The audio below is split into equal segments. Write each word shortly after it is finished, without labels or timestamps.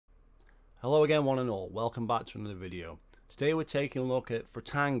Hello again one and all, welcome back to another video. Today we're taking a look at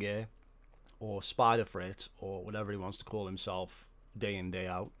Fritanga, or Spider Frit, or whatever he wants to call himself day in day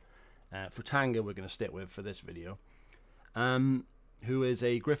out. Fritanga we're going to stick with for this video. Who is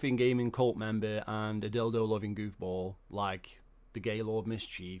a Griffin gaming cult member and a dildo loving goofball like the gay Lord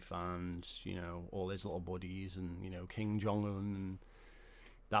Mischief and, you know, all his little buddies and, you know, King Jong-un and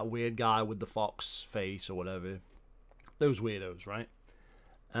that weird guy with the fox face or whatever. Those weirdos, right?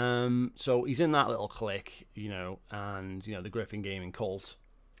 So he's in that little clique, you know, and, you know, the Griffin gaming cult,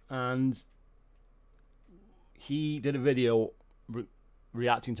 and he did a video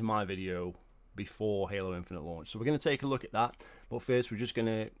reacting to my video before Halo Infinite launch. So we're going to take a look at that, but first we're just going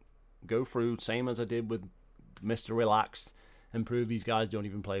to go through, same as I did with Mr. Relaxed, and prove these guys don't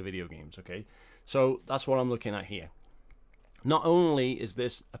even play video games, okay? So that's what I'm looking at here. Not only is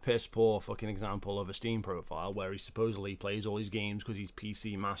this a piss poor fucking example of a Steam profile where he supposedly plays all his games because he's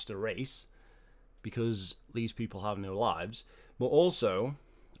PC master race, because these people have no lives, but also,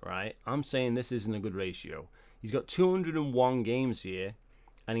 right, I'm saying this isn't a good ratio. He's got 201 games here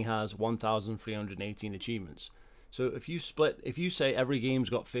and he has 1,318 achievements. So if you say every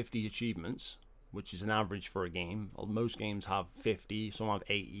game's got 50 achievements, which is an average for a game, most games have 50, some have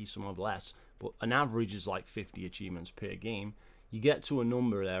 80, some have less, but an average is like 50 achievements per game. You get to a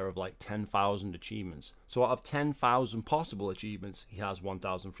number there of like 10,000 achievements. So out of 10,000 possible achievements, he has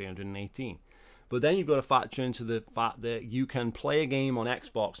 1,318. But then you've got to factor into the fact that you can play a game on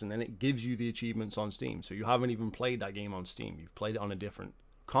Xbox and then it gives you the achievements on Steam. So you haven't even played that game on Steam. You've played it on a different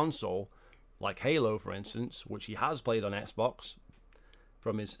console, like Halo, for instance, which he has played on Xbox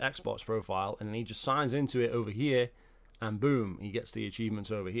from his Xbox profile, and then he just signs into it over here, and boom, he gets the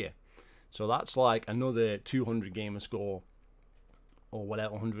achievements over here. So that's like another 200 gamer score, or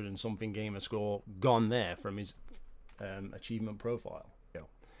whatever, 100 and something gamer score gone there from his achievement profile.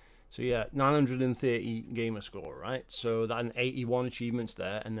 So yeah, 930 gamer score, right? So that and 81 achievements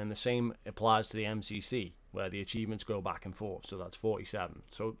there, and then the same applies to the MCC, where the achievements go back and forth. So that's 47.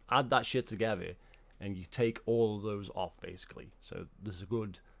 So add that shit together, and you take all of those off basically. So there's a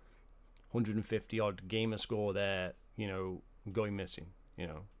good 150 odd gamer score there, you know, going missing, you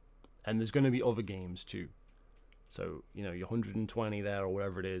know. And there's going to be other games too. So, you know, your 120 there or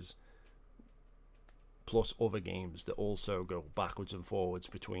whatever it is, plus other games that also go backwards and forwards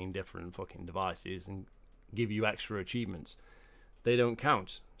between different fucking devices and give you extra achievements. They don't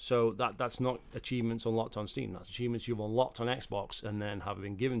count. So that's not achievements unlocked on Steam. That's achievements you've unlocked on Xbox and then have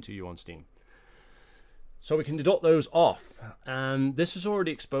been given to you on Steam. So we can deduct those off. This is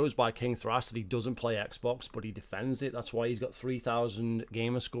already exposed by King Thrash that he doesn't play Xbox, but he defends it. That's why he's got 3,000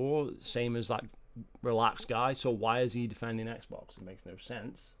 gamer score, same as that relaxed guy. So why is he defending Xbox? It makes no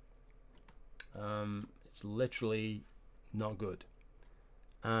sense. It's literally not good.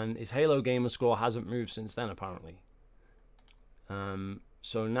 And his Halo gamer score hasn't moved since then, apparently.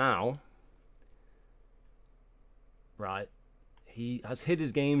 So now, right, he has hid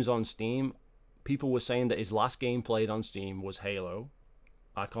his games on Steam. People were saying that his last game played on Steam was Halo.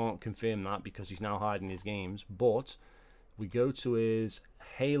 I can't confirm that because he's now hiding his games. But we go to his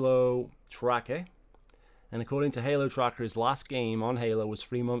Halo tracker. And according to Halo tracker, his last game on Halo was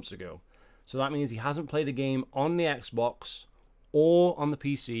 3 months ago. So that means he hasn't played a game on the Xbox or on the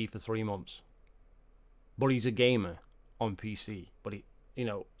PC for 3 months. But he's a gamer on PC. But he, you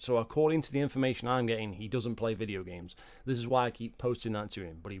know, so according to the information I'm getting, he doesn't play video games. This is why I keep posting that to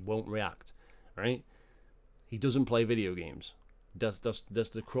him, but he won't react. Right? He doesn't play video games. That's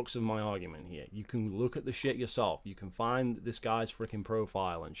the crux of my argument here. You can look at the shit yourself. You can find this guy's freaking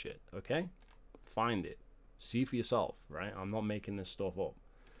profile and shit. Okay? Find it. See for yourself. Right? I'm not making this stuff up.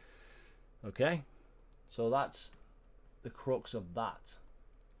 Okay? So that's the crux of that.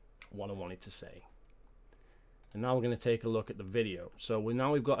 What I wanted to say. And now we're going to take a look at the video. So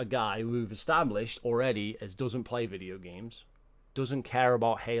we've got a guy who we've established already as doesn't play video games, doesn't care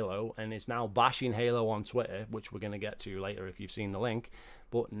about Halo, and is now bashing Halo on Twitter, which we're going to get to later if you've seen the link.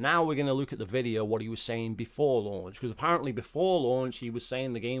 But now we're going to look at the video, what he was saying before launch, because apparently before launch he was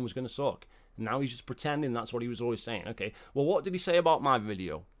saying the game was going to suck. And now he's just pretending that's what he was always saying. Okay, well, what did he say about my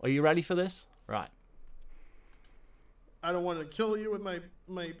video? Are you ready for this? Right. I don't want to kill you with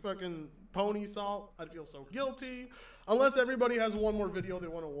my fucking pony salt. I'd feel so guilty. Unless everybody has one more video they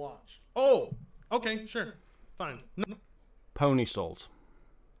want to watch. Oh, okay, sure. Fine. No. Pony salt.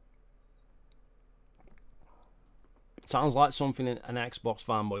 Sounds like something an Xbox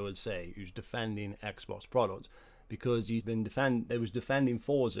fanboy would say who's defending Xbox products, because he's been they was defending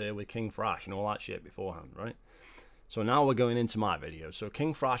Forza with King Thrash and all that shit beforehand, right? So now we're going into my video. So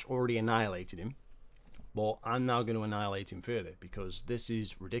King Thrash already annihilated him, but I'm now going to annihilate him further because this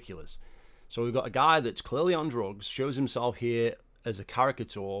is ridiculous. So we've got a guy that's clearly on drugs, shows himself here as a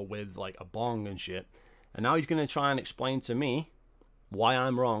caricature with like a bong and shit, and now he's going to try and explain to me why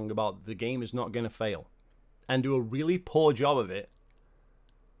I'm wrong about the game is not going to fail, and do a really poor job of it.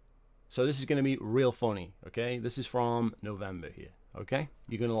 So this is going to be real funny, okay? This is from November here, okay?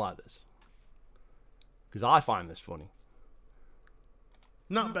 You're going to like this. Because I find this funny.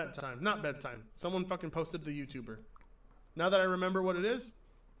 Not bedtime. Not bedtime. Someone fucking posted the YouTuber. Now that I remember what it is,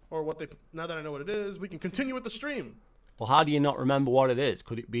 or what they... Now that I know what it is, we can continue with the stream. Well, how do you not remember what it is?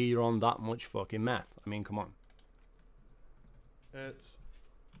 Could it be you're on that much fucking meth? I mean, come on. It's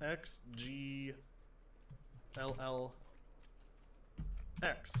XGLL.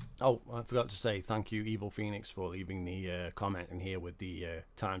 X. Oh, I forgot to say thank you, Evil Phoenix, for leaving the comment in here with the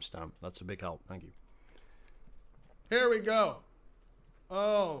timestamp. That's a big help. Thank you. Here we go.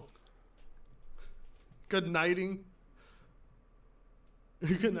 Oh. Good nighting.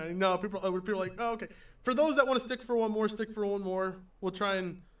 Good nighting. No, people are like, oh, okay. For those that want to stick for one more, stick for one more. We'll try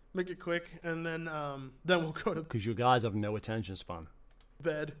and make it quick, and then we'll go to because you guys have no attention span.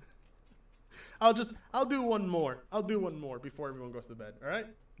 Bed. I'll do one more. I'll do one more before everyone goes to bed. All right?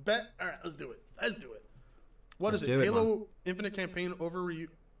 Bet. All right, let's do it. Let's do it. What is it? Halo Infinite Campaign over.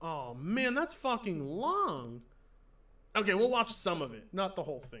 Oh man, that's fucking long. Okay, we'll watch some of it, not the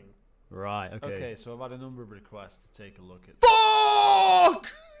whole thing. Right. Okay. Okay, so I've had a number of requests to take a look at.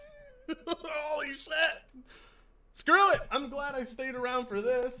 Fuck! Holy shit! Screw it! I'm glad I stayed around for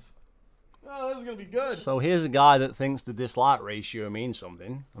this. Oh, this is gonna be good. So here's a guy that thinks the dislike ratio means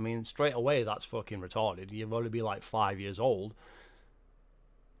something. I mean, straight away, that's fucking retarded. You've got to be like 5 years old.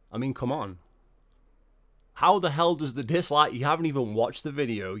 I mean, come on. How the hell does the dislike... You haven't even watched the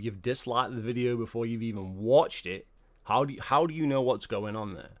video. You've disliked the video before you've even watched it. How do you know what's going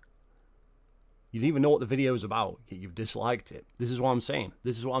on there? You don't even know what the video is about, yet you've disliked it. This is what I'm saying.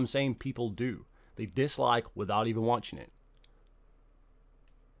 This is what I'm saying people do. They dislike without even watching it.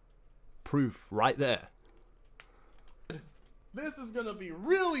 Proof right there. This is gonna be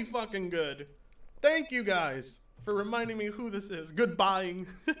really fucking good. Thank you guys for reminding me who this is. Goodbye.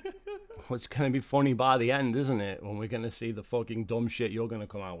 Well, it's gonna be funny by the end, isn't it? When we're gonna see the fucking dumb shit you're gonna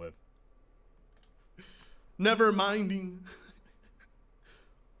come out with. Never minding.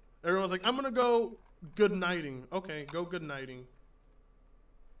 Everyone's like, I'm gonna go good nighting. Okay, go good nighting.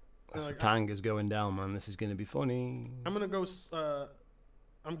 Like, Tanga's going down, man. This is gonna be funny. I'm gonna go.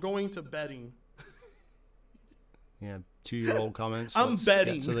 I'm going to bedding. Yeah, 2-year-old comments. I'm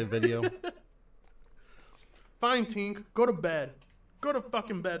betting. Get to the video. Fine, Tink. Go to bed. Go to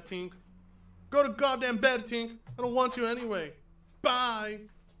fucking bed, Tink. Go to goddamn bed, Tink. I don't want you anyway. Bye.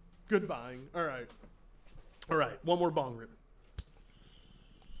 Goodbye. All right. All right. One more bong rip.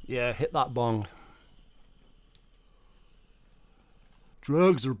 Yeah, hit that bong.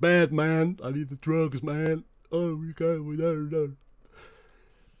 Drugs are bad, man. I need the drugs, man. Oh, we can't. We don't.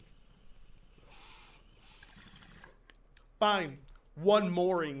 Fine. One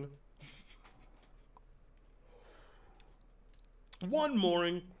mooring. One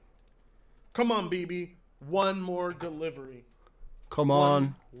mooring. Come on, BB. One more delivery. Come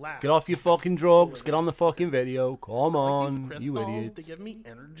on. Get off your fucking drugs. Get on the fucking video. Come on, you idiot. They give me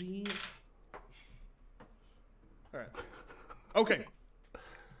energy. All right. Okay.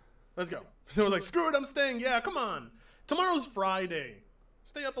 Let's go. So we're like, screw it, I'm staying. Yeah, come on. Tomorrow's Friday.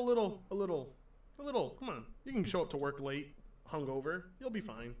 Stay up a little. Come on. You can show up to work late, hungover. You'll be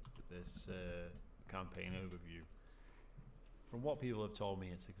fine. This campaign overview. From what people have told me,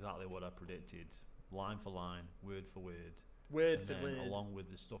 it's exactly what I predicted. Line for line, word for word. Word for word. Along with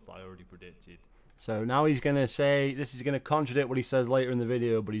the stuff that I already predicted. So now he's going to say, this is going to contradict what he says later in the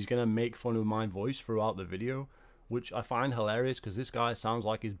video, but he's going to make fun of my voice throughout the video, which I find hilarious because this guy sounds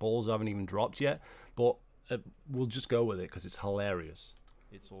like his balls haven't even dropped yet, but we'll just go with it because it's hilarious.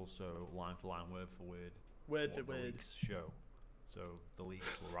 It's also line for line, word for word. Word for the word. leaks show. So the leaks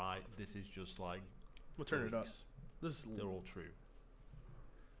were right. This is just like. We'll turn it up. They're all true,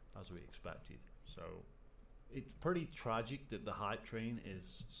 as we expected. So it's pretty tragic that the hype train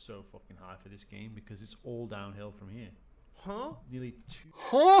is so fucking high for this game because it's all downhill from here. Huh? Nearly two.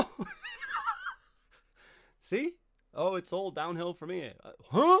 Huh? See? Oh, it's all downhill from here.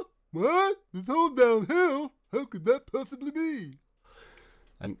 Huh? What? It's all downhill? How could that possibly be?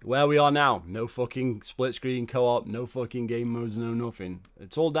 And where we are now, no fucking split screen co-op, no fucking game modes, no nothing.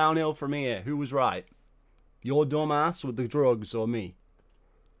 It's all downhill from here. Who was right? Your dumb ass with the drugs or me?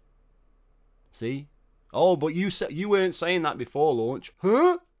 See? Oh, but you said you weren't saying that before launch.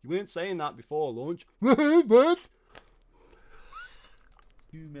 Huh? You weren't saying that before launch. What?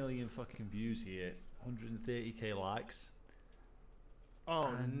 2 million fucking views here, 130k likes. Oh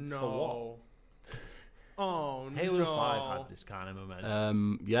And no. for what? Oh Halo no. 5 had this kind of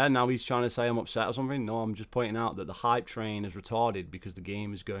momentum. Yeah, now he's trying to say I'm upset or something. No, I'm just pointing out that the hype train is retarded because the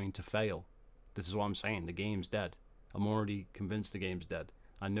game is going to fail. This is what I'm saying. The game's dead. I'm already convinced the game's dead.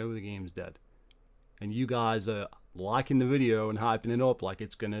 I know the game's dead. And you guys are liking the video and hyping it up like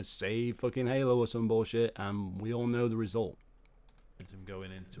it's going to save fucking Halo or some bullshit, and we all know the result. Momentum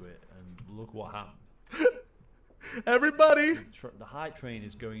going into it, and look what happened. Everybody, The hype train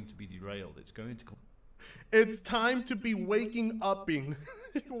is going to be derailed. It's going to come. it's time to be waking upping.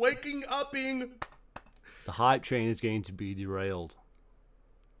 Waking upping. The hype train is going to be derailed.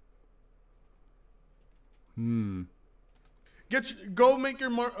 Go make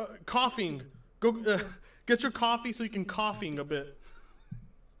your coughing. Go get your coffee so you can coughing a bit.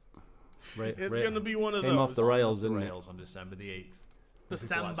 It's gonna be one of Came those. off the rails, The didn't it? rails on December the 8th. The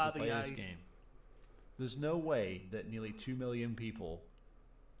People actually Samba play the this 8th. game. There's no way that nearly 2 million people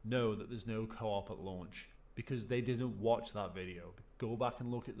know that there's no co-op at launch because they didn't watch that video. Go back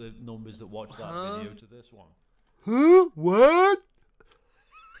and look at the numbers that watched that video to this one. Huh? What?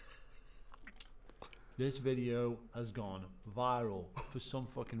 This video has gone viral for some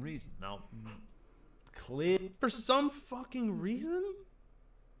fucking reason. Now, clear. For some fucking reason?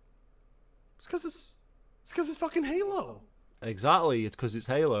 It's because it's fucking Halo. Exactly, it's because it's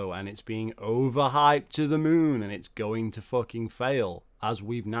Halo and it's being overhyped to the moon and it's going to fucking fail, as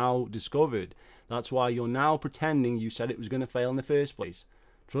we've now discovered. That's why you're now pretending you said it was going to fail in the first place.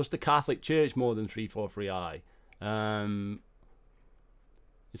 Trust the Catholic Church more than 343i.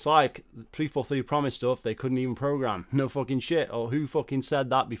 It's like 343 promised stuff they couldn't even program. No fucking shit. Or who fucking said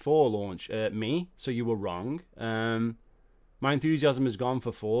that before launch? Me. So you were wrong. My enthusiasm has gone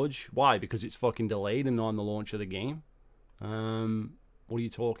for Forge. Why? Because it's fucking delayed and not on the launch of the game. What are you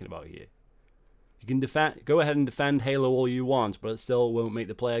talking about here? You can go ahead and defend Halo all you want, but it still won't make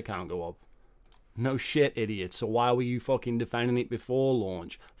the player count go up. No shit, idiot. So why were you fucking defending it before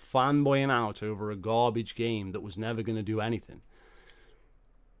launch? Fanboying out over a garbage game that was never going to do anything.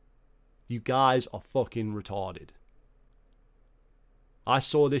 You guys are fucking retarded. I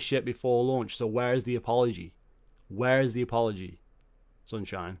saw this shit before launch, so where's the apology? Where's the apology,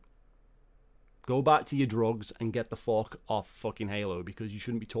 Sunshine? Go back to your drugs and get the fuck off fucking Halo, because you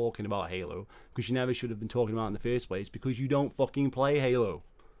shouldn't be talking about Halo, because you never should have been talking about it in the first place, because you don't fucking play Halo.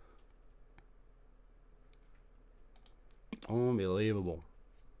 Unbelievable.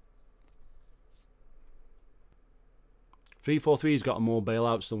 343's got more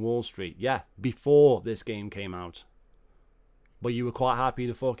bailouts than Wall Street. Yeah, before this game came out. But you were quite happy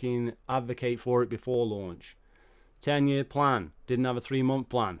to fucking advocate for it before launch. 10-year plan. Didn't have a 3-month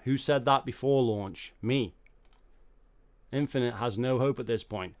plan. Who said that before launch? Me. Infinite has no hope at this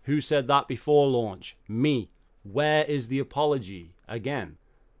point. Who said that before launch? Me. Where is the apology? Again.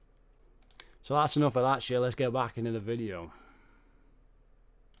 So that's enough of that shit. Let's get back into the video.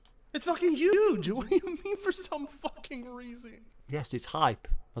 It's fucking huge. What do you mean for some fucking reason? Yes, it's hype.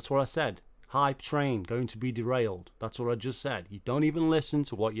 That's what I said. Hype train going to be derailed. That's what I just said. You don't even listen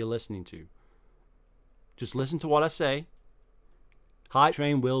to what you're listening to. Just listen to what I say. Hype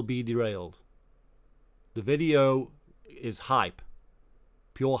train will be derailed. The video is hype.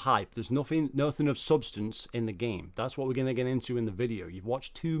 Pure hype. There's nothing of substance in the game. That's what we're going to get into in the video. You've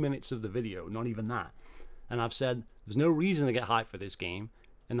watched 2 minutes of the video, not even that. And I've said there's no reason to get hype for this game,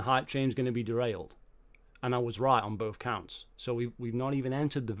 and the hype train's going to be derailed. And I was right on both counts. So we've not even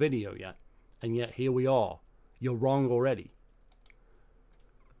entered the video yet. And yet here we are. You're wrong already.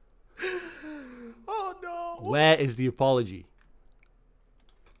 Oh no. Where is the apology?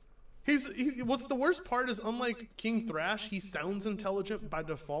 He's what's the worst part is, unlike King Thrash, he sounds intelligent by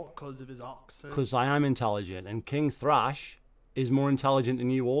default because of his accent. Because I am intelligent, and King Thrash is more intelligent than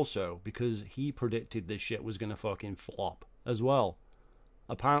you also, because he predicted this shit was going to fucking flop as well.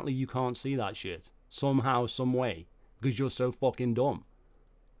 Apparently you can't see that shit. Somehow, some way. Because you're so fucking dumb.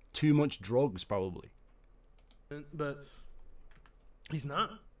 Too much drugs, probably. But he's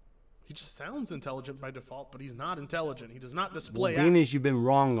not. He just sounds intelligent by default, but he's not intelligent. He does not display. Well, being as you've been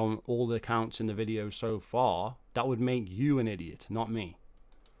wrong on all the counts in the video so far, that would make you an idiot, not me.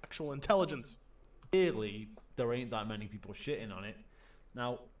 Actual intelligence. Clearly, there ain't that many people shitting on it.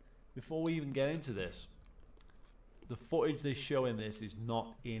 Now, before we even get into this, the footage they show in this is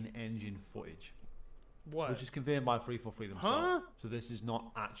not in-engine footage. What? Which is confirmed by 343 themselves. Huh? So this is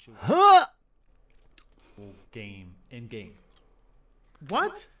not actual game, in-game.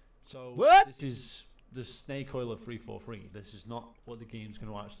 What? So What? this is the snake oil of 343. This is not what the game's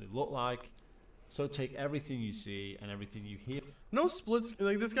going to actually look like. So take everything you see and everything you hear. No split.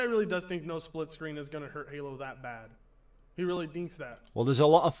 Like, this guy really does think no split screen is gonna hurt Halo that bad. He really thinks that. Well, there's a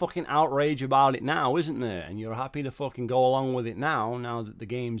lot of fucking outrage about it now, isn't there? And you're happy to fucking go along with it now that the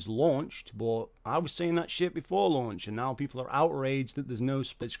game's launched. But I was saying that shit before launch, and now people are outraged that there's no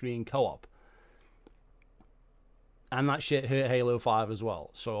split-screen co-op. And that shit hurt Halo 5 as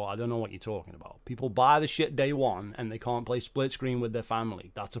well. So I don't know what you're talking about. People buy the shit day one, and they can't play split-screen with their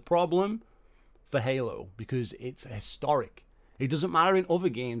family. That's a problem for Halo, because it's historic. It doesn't matter in other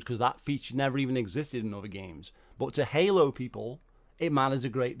games, because that feature never even existed in other games. But to Halo people, it matters a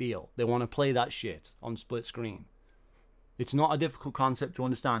great deal. They want to play that shit on split screen. It's not a difficult concept to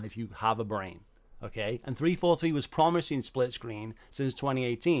understand if you have a brain. Okay? And 343 was promising split screen since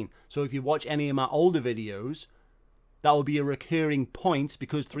 2018. So if you watch any of my older videos, that will be a recurring point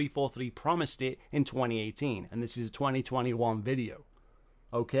because 343 promised it in 2018. And this is a 2021 video.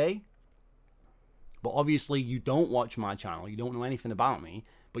 Okay? But obviously you don't watch my channel. You don't know anything about me.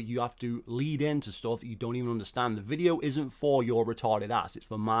 But you have to lead into stuff that you don't even understand. The video isn't for your retarded ass. It's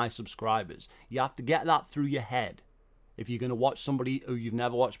for my subscribers. You have to get that through your head. If you're going to watch somebody who you've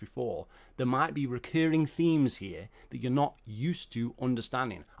never watched before, there might be recurring themes here that you're not used to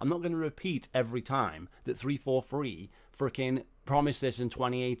understanding. I'm not going to repeat every time that 343 freaking promised this in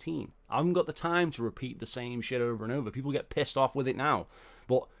 2018. I haven't got the time to repeat the same shit over and over. People get pissed off with it now.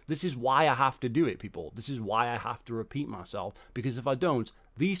 But this is why I have to do it, people. This is why I have to repeat myself. Because if I don't,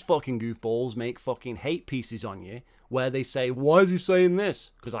 these fucking goofballs make fucking hate pieces on you where they say, why is he saying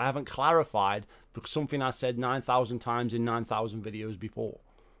this? Because I haven't clarified for something I said 9,000 times in 9,000 videos before.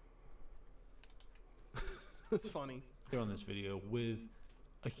 That's funny. Here on this video with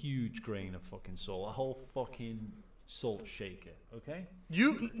a huge grain of fucking salt. A whole fucking salt shaker, okay?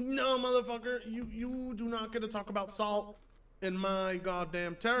 No, motherfucker. You do not get to talk about salt in my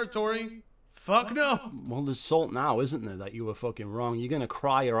goddamn territory. Fuck no. Well, there's salt now, isn't there, that you were fucking wrong. You're going to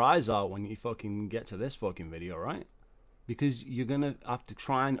cry your eyes out when you fucking get to this fucking video, right? Because you're going to have to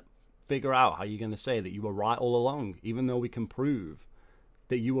try and figure out how you're going to say that you were right all along, even though we can prove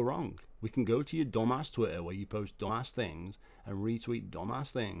that you were wrong. We can go to your dumbass Twitter where you post dumbass things and retweet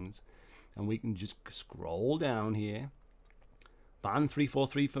dumbass things, and we can just scroll down here. Ban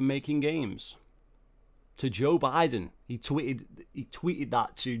 343 for making games. To Joe Biden. He tweeted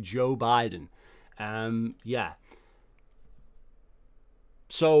that to Joe Biden. Yeah.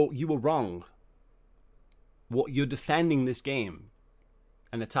 So you were wrong. What, you're defending this game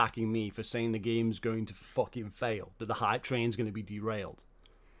and attacking me for saying the game's going to fucking fail, that the hype train's going to be derailed.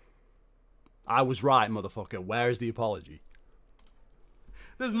 I was right, motherfucker. Where's the apology?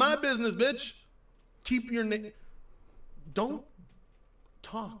 This is my business, bitch. Keep your name. Don't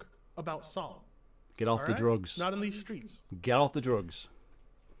talk about salt. Get off the drugs. Not in these streets. Get off the drugs.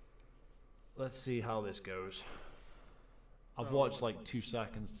 Let's see how this goes. I've watched like 2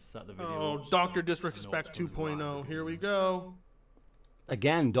 seconds to set the video. Oh, Dr. Disrespect 2.0. Here we go.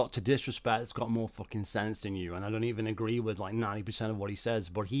 Again, Dr. Disrespect's got more fucking sense than you, and I don't even agree with like 90% of what he says,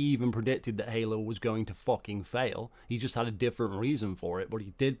 but he even predicted that Halo was going to fucking fail. He just had a different reason for it, but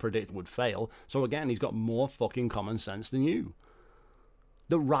he did predict it would fail. So again, he's got more fucking common sense than you.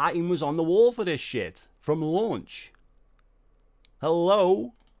 The writing was on the wall for this shit from launch.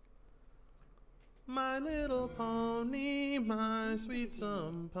 Hello? My little pony, my sweet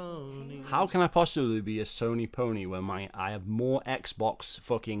some pony. How can I possibly be a Sony pony when I have more Xbox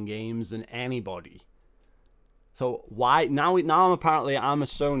fucking games than anybody? So why now I'm a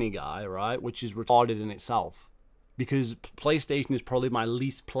Sony guy, right? Which is retarded in itself. Because PlayStation is probably my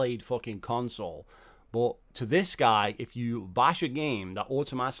least played fucking console. But to this guy, if you bash a game, that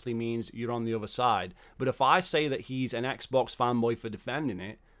automatically means you're on the other side. But if I say that he's an Xbox fanboy for defending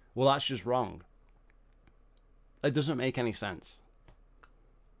it, well, that's just wrong. It doesn't make any sense.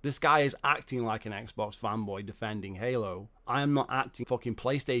 This guy is acting like an Xbox fanboy defending Halo. I am not acting fucking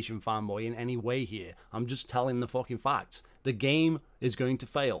PlayStation fanboy in any way here. I'm just telling the fucking facts. The game is going to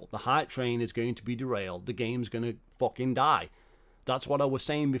fail. The hype train is going to be derailed. The game's going to fucking die. That's what I was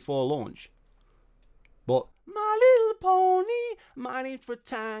saying before launch. But my little pony, my name's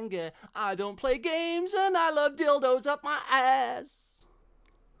Fritanga. I don't play games and I love dildos up my ass.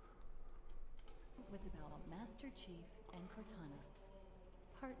 Was about Master Chief and Cortana,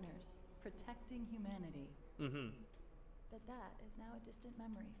 partners protecting humanity. But that is now a distant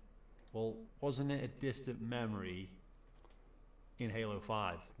memory. Well, wasn't it a distant memory in Halo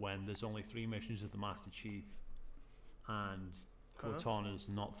 5 when there's only 3 missions with the Master Chief and Cortana's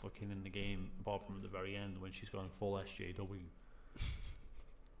not fucking in the game apart from at the very end when she's going full SJW.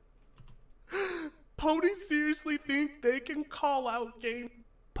 Ponies seriously think they can call out game?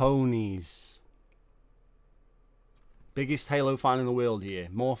 Ponies. Biggest Halo fan in the world here.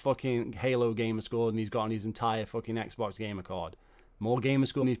 More fucking Halo gamer score than he's got on his entire fucking Xbox gamer card. More gamer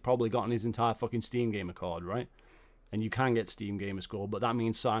score than he's probably got on his entire fucking Steam gamer card, right? And you can get Steam gamer score, but that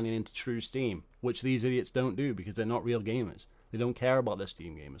means signing into True Steam, which these idiots don't do because they're not real gamers. They don't care about their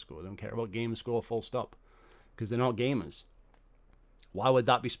Steam gamer score. They don't care about gamer score full stop because they're not gamers. Why would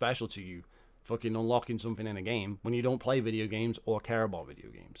that be special to you, fucking unlocking something in a game when you don't play video games or care about video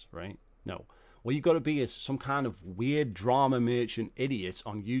games, right? No. What you got to be is some kind of weird drama merchant idiot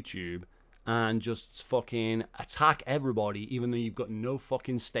on YouTube and just fucking attack everybody even though you've got no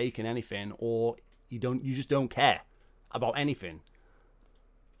fucking stake in anything, or you just don't care about anything.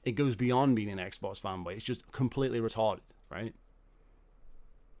 It goes beyond being an Xbox fanboy. It's just completely retarded, right?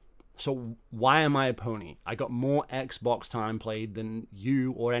 So why am I a pony? I got more Xbox time played than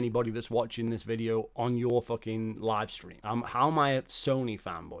you or anybody that's watching this video on your fucking live stream. How am I a Sony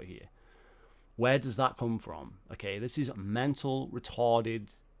fanboy here? Where does that come from? Okay, this is mental,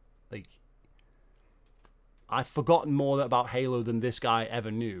 retarded. Like, I've forgotten more about Halo than this guy ever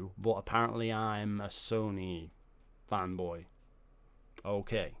knew, but apparently I'm a Sony fanboy.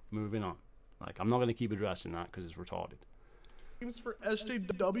 Okay, moving on. Like, I'm not going to keep addressing that because it's retarded. Games for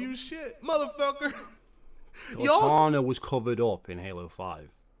SJW shit, motherfucker. Cortana was covered up in Halo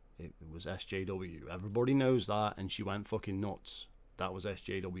 5. It was SJW. Everybody knows that, and she went fucking nuts. That was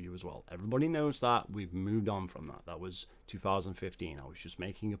SJW as well. Everybody knows that. We've moved on from that. That was 2015. I was just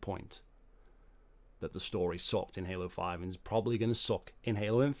making a point that the story sucked in Halo 5 and is probably going to suck in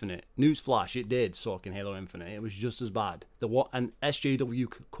Halo Infinite. Newsflash, it did suck in Halo Infinite. It was just as bad. And SJW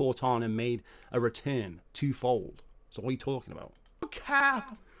Cortana made a return twofold. So what are you talking about?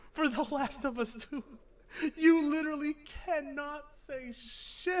 Capped for The Last of Us 2. You literally cannot say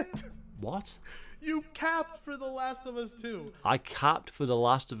shit. What? You capped for The Last of Us 2. I capped for The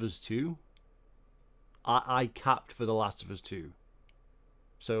Last of Us 2? I capped for The Last of Us 2.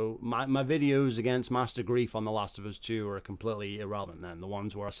 So my videos against Master Grief on The Last of Us 2 are completely irrelevant then. The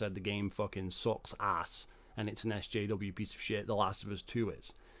ones where I said the game fucking sucks ass and it's an SJW piece of shit, The Last of Us 2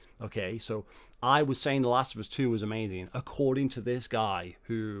 is. Okay, so I was saying The Last of Us 2 was amazing, according to this guy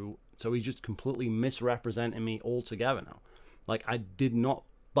who... So he's just completely misrepresenting me altogether now. Like, I did not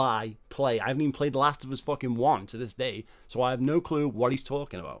play. I haven't even played The Last of Us fucking 1 to this day, so I have no clue what he's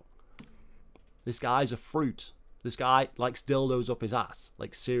talking about. This guy's a fruit. This guy likes dildos up his ass.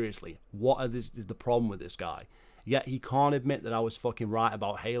 Like, seriously, what is the problem with this guy? Yet he can't admit that I was fucking right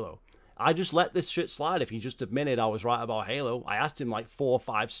about Halo. I just let this shit slide if he just admitted I was right about Halo. I asked him like 4,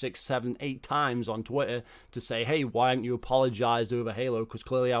 5, 6, 7, 8 times on Twitter to say, hey, why haven't you apologized over Halo? Because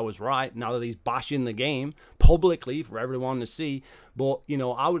clearly I was right, now that he's bashing the game publicly for everyone to see. But, you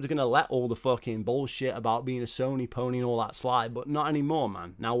know, I was going to let all the fucking bullshit about being a Sony pony and all that slide, but not anymore,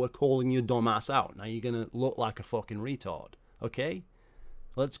 man. Now we're calling your dumbass out. Now you're going to look like a fucking retard, okay?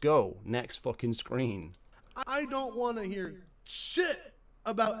 Let's go. Next fucking screen. I don't want to hear shit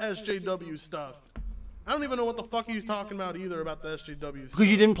about SJW stuff. I don't even know what the fuck he's talking about either about the SJW stuff.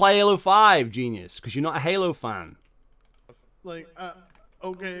 Because you didn't play Halo 5, genius. Because you're not a Halo fan. Like,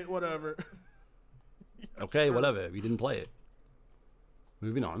 okay, whatever. Okay, sure. Whatever. You didn't play it.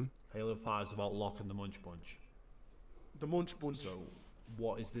 Moving on. Halo 5 is about Locke and the Munch Bunch. The Munch Bunch. So,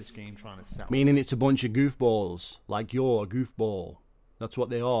 what is this game trying to sell? Meaning it's a bunch of goofballs. Like you're a goofball. That's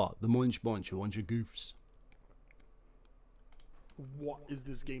what they are. The Munch Bunch, a bunch of goofs. What is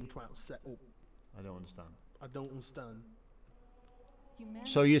this game trying to set up? I don't understand. I don't understand.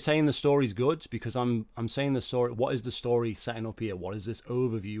 So you're saying the story's good? Because I'm saying the story. What is the story setting up here? What is this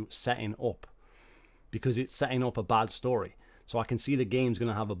overview setting up? Because it's setting up a bad story. So I can see the game's going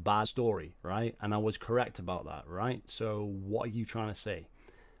to have a bad story, right? And I was correct about that, right? So what are you trying to say?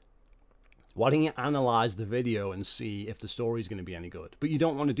 Why don't you analyze the video and see if the story's going to be any good? But you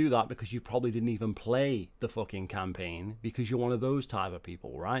don't want to do that because you probably didn't even play the fucking campaign because you're one of those type of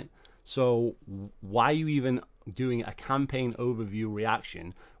people, right? So why are you even doing a campaign overview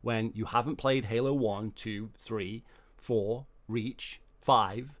reaction when you haven't played Halo 1, 2, 3, 4, Reach,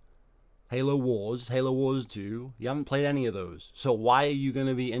 5, Halo Wars 2? You haven't played any of those. So why are you going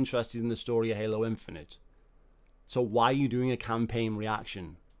to be interested in the story of Halo Infinite? So why are you doing a campaign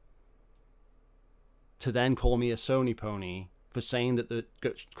reaction? To then call me a Sony pony for saying that the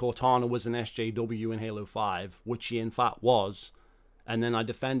Cortana was an SJW in Halo 5, which she in fact was, and then I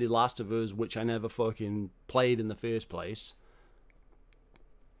defended Last of Us, which I never fucking played in the first place.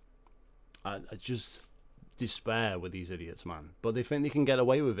 despair with these idiots, man. But they think they can get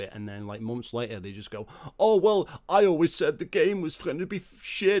away with it, and then like months later they just go, oh well, I always said the game was going to be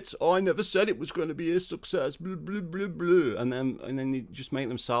shit. Oh, I never said it was going to be a success. Blah blah blah blah. And then they just make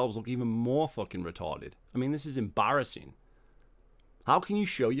themselves look even more fucking retarded. I mean, this is embarrassing. How can you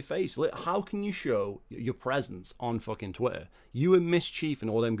show your face? How can you show your presence on fucking Twitter? You and Mischief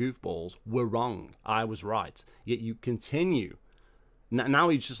and all them goofballs were wrong. I was right. Yet you continue. Now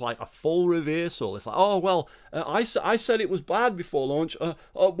he's just like a full reversal. It's like, oh, well, I said it was bad before launch.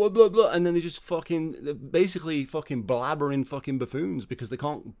 Oh, blah, blah, blah. And then they just they're basically fucking blabbering fucking buffoons because they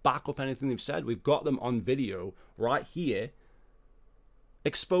can't back up anything they've said. We've got them on video right here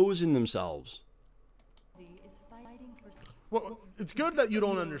exposing themselves. Well, it's good that you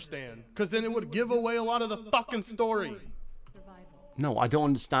don't understand, because then it would give away a lot of the fucking story. No, I don't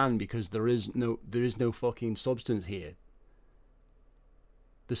understand because there is no fucking substance here.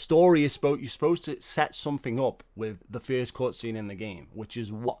 The story is you're supposed to set something up with the first cutscene in the game, which is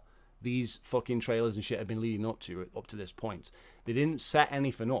what these fucking trailers and shit have been leading up to this point. They didn't set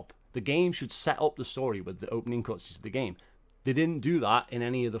anything up. The game should set up the story with the opening cutscenes of the game. They didn't do that in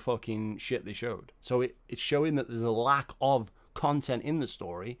any of the fucking shit they showed. So it's showing that there's a lack of content in the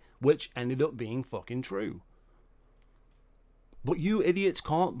story, which ended up being fucking true. But you idiots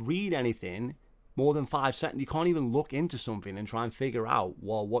can't read anything more than 5 seconds. You can't even look into something and try and figure out,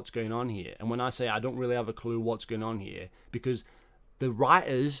 well, what's going on here. And when I say I don't really have a clue what's going on here, because the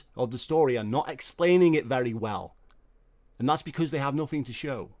writers of the story are not explaining it very well. And that's because they have nothing to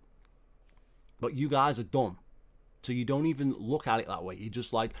show. But you guys are dumb. So you don't even look at it that way. You're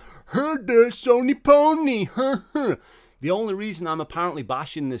just like, heard this, Sony pony. The only reason I'm apparently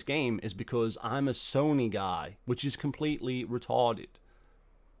bashing this game is because I'm a Sony guy, which is completely retarded.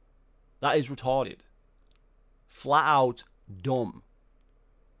 That is retarded. Flat out dumb.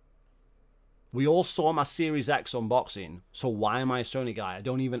 We all saw my Series X unboxing, so why am I a Sony guy? I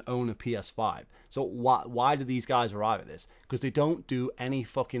don't even own a PS5. So why do these guys arrive at this? Because they don't do any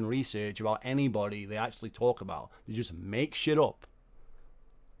fucking research about anybody they actually talk about. They just make shit up.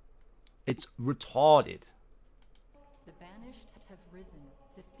 It's retarded. The banished have risen,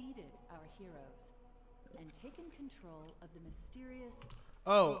 defeated our heroes, and taken control of the mysterious...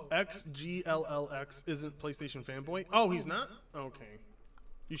 Oh, GLLX isn't PlayStation fanboy? Oh, he's not? Okay.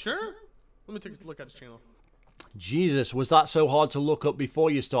 You sure? Let me take a look at his channel. Jesus, was that so hard to look up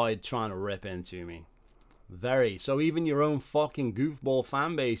before you started trying to rip into me? Very. So even your own fucking goofball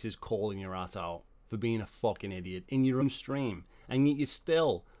fan base is calling your ass out for being a fucking idiot in your own stream. And yet you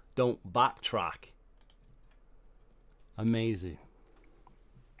still don't backtrack. Amazing.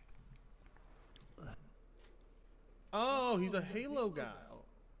 Oh, he's a Halo guy.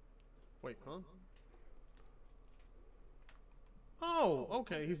 Wait, huh? Oh,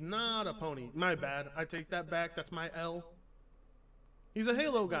 okay, he's not a pony. My bad. I take that back. That's my L. He's a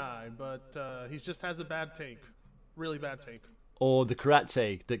Halo guy, but he just has a bad take. Really bad take. Or the correct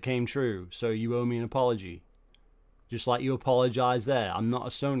take that came true, so you owe me an apology. Just like you apologized there. I'm not a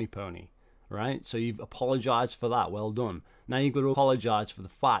Sony pony, right? So you've apologized for that. Well done. Now you've got to apologize for the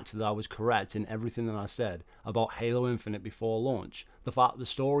fact that I was correct in everything that I said about Halo Infinite before launch. The fact the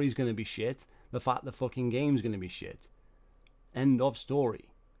story's going to be shit. The fact the fucking game's going to be shit. End of story.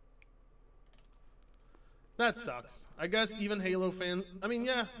 That sucks. I guess even Halo fans... I mean,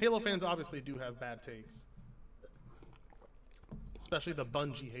 yeah, Halo fans obviously do have bad takes. Especially the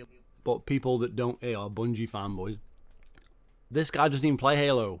Bungie Halo. But people that don't are Bungie fanboys. This guy doesn't even play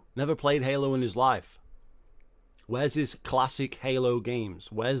Halo. Never played Halo in his life. Where's his classic Halo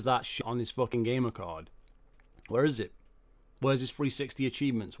games? Where's that shit on his fucking gamer card? Where is it? Where's his 360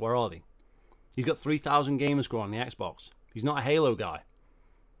 achievements? Where are they? He's got 3,000 gamer score on the Xbox. He's not a Halo guy.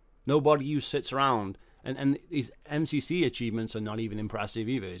 Nobody who sits around, and his MCC achievements are not even impressive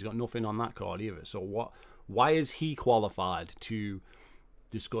either. He's got nothing on that card either. So what? Why is he qualified to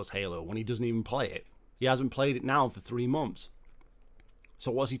discuss Halo when he doesn't even play it? He hasn't played it now for 3 months.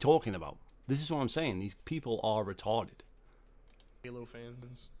 So what's he talking about? This is what I'm saying. These people are retarded. Halo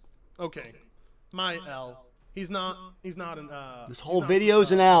fans. Okay, my L. He's not an. This whole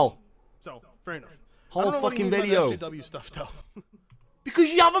video's an L. So fair enough. Whole fucking video. SJW stuff though. Because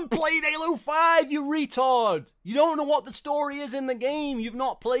you haven't played Halo 5, you retard. You don't know what the story is in the game. You've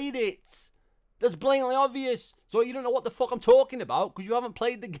not played it. That's blatantly obvious. So you don't know what the fuck I'm talking about because you haven't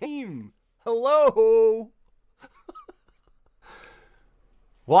played the game. Hello.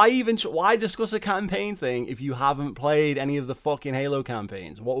 Why discuss a campaign thing if you haven't played any of the fucking Halo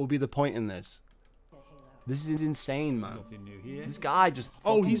campaigns? What would be the point in this? This is insane, man. Nothing new here. This guy just.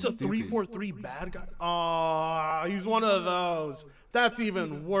 Oh, he's a stupid. 343 bad guy. Oh, he's one of those. That's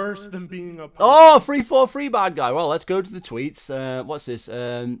even worse than being a. Oh, 343 bad guy. Well, let's go to the tweets. What's this?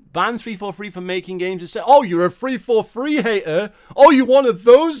 Ban 343 for making games. Instead. Oh, you're a 343 hater. Oh, you're one of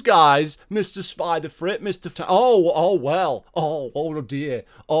those guys, Mr. Spider Frit, Mr. Oh, well. Oh dear.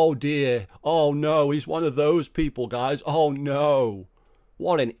 Oh dear. Oh no, he's one of those people, guys. Oh no.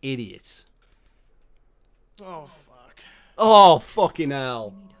 What an idiot. Oh fuck. Oh fucking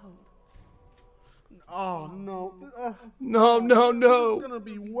hell. We need hope. Oh no. No. It's gonna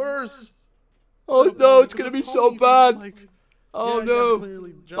be worse. Oh no, it's gonna be so bad. Like, Oh yeah, you guys are no.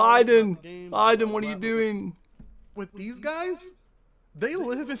 clearly jealous about the game, Biden, what are you blah, blah, blah. doing? With these guys, they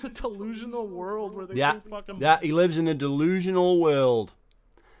live in a delusional world where they Yeah, think fucking. yeah, he lives in a delusional world.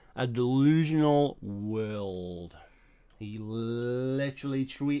 A delusional world. He literally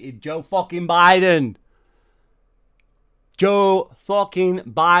tweeted Joe fucking Biden. Joe fucking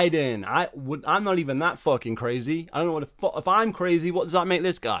Biden. I'm not even that fucking crazy. I don't know what the fuck. If I'm crazy, what does that make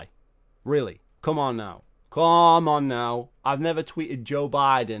this guy? Really? Come on now. Come on now. I've never tweeted Joe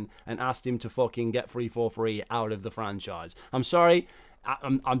Biden and asked him to fucking get 343 out of the franchise. I'm sorry.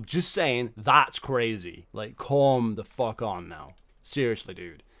 I'm just saying that's crazy. Like, come the fuck on now. Seriously,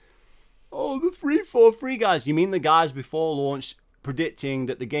 dude. Oh, the 343 guys. You mean the guys before launch predicting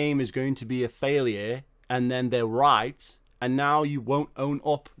that the game is going to be a failure and then they're right, and now you won't own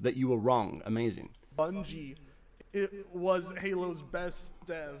up that you were wrong? Amazing. Bungie, it was Halo's best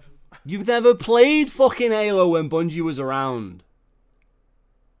dev. You've never played fucking Halo when Bungie was around.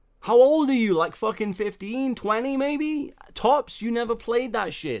 How old are you? Like fucking 15, 20 maybe? Tops, you never played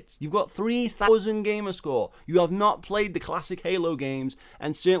that shit. You've got 3,000 gamer score. You have not played the classic Halo games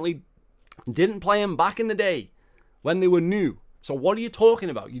and certainly didn't play them back in the day when they were new. So what are you talking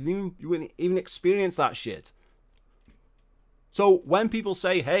about? You didn't even experience that shit. So when people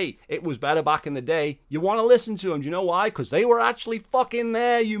say, hey, it was better back in the day, you want to listen to them. Do you know why? Because they were actually fucking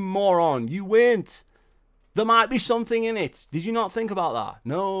there, you moron. You weren't. There might be something in it. Did you not think about that?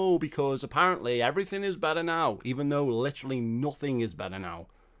 No, because apparently everything is better now, even though literally nothing is better now.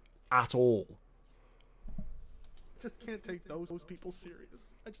 At all. Just can't take those people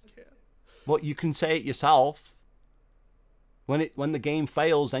serious. I just can't. But you can say it yourself. When the game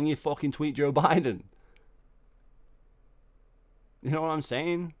fails, then you fucking tweet Joe Biden. You know what I'm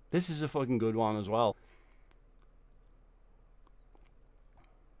saying? This is a fucking good one as well.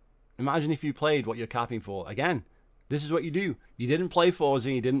 Imagine if you played what you're capping for. Again, this is what you do. You didn't play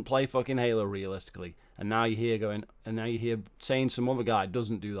Forza, you didn't play fucking Halo realistically. And now you're here going, and now you're here saying some other guy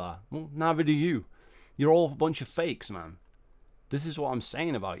doesn't do that. Well, neither do you. You're all a bunch of fakes, man. This is what I'm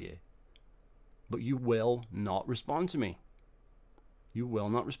saying about you. But you will not respond to me. You will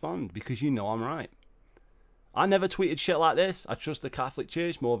not respond because you know I'm right. I never tweeted shit like this. I trust the Catholic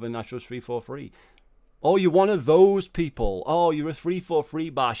Church more than I trust 343. Oh, you're one of those people. Oh, you're a 343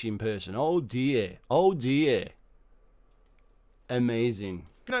 bashing person. Oh, dear. Oh, dear. Amazing.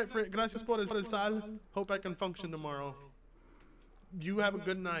 Good night, friend. Gracias por el sal. Hope I can function tomorrow. You have a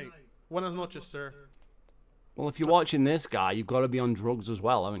good night. Buenas noches, sir. Well, if you're watching this guy, you've got to be on drugs as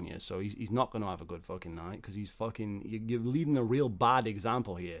well, haven't you? So he's not going to have a good fucking night because he's fucking... You're leading a real bad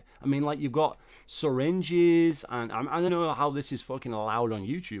example here. I mean, like, you've got syringes, and I don't know how this is fucking allowed on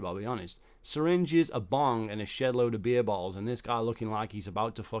YouTube, I'll be honest. Syringes, a bong, and a shed load of beer bottles, and this guy looking like he's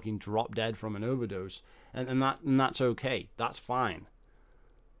about to fucking drop dead from an overdose. And that's okay. That's fine.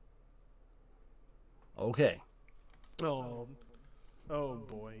 Okay. Oh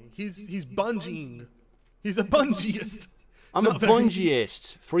boy. He's bungeeing. He's a bungeeist. I'm a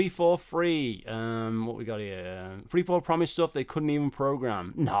bungeeist. 343. What we got here? 343 promised stuff they couldn't even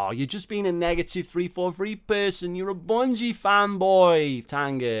program. No, you're just being a negative 343 person. You're a Bungie fanboy,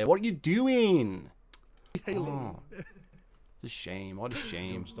 Tanga. What are you doing? Oh, it's a shame. What a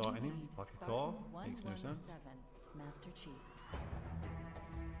shame. Starting him like a car makes no sense. 117, Master Chief.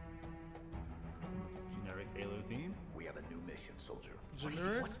 Generic Halo team. We have a new mission, soldier.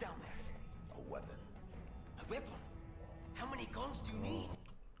 Generic? What's down there? A weapon. A weapon? How many guns do you need?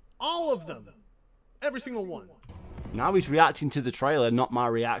 All of them. Every single one. Now he's reacting to the trailer, not my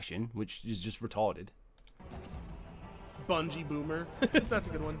reaction, which is just retarded. Bungie boomer. That's a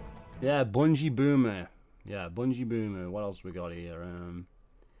good one. Yeah, Bungie Boomer. Yeah, Bungie Boomer. What else we got here?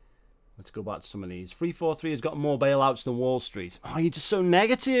 Let's go back to some of these. 343 has got more bailouts than Wall Street. Oh, you're just so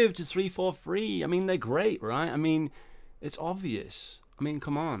negative to 343. I mean, they're great, right? I mean, it's obvious. I mean,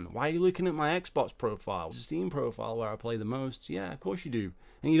 come on. Why are you looking at my Xbox profile? Steam profile where I play the most? Yeah, of course you do.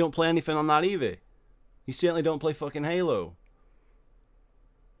 And you don't play anything on that either. You certainly don't play fucking Halo.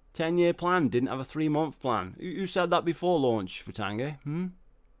 10-year plan, didn't have a 3-month plan. Who said that before launch, Fritanga?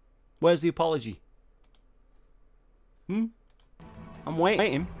 Where's the apology? I'm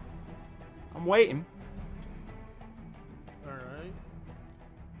waiting. I'm waiting. Alright.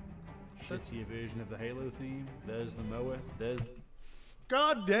 Shittier version of the Halo theme. There's the mower. There's...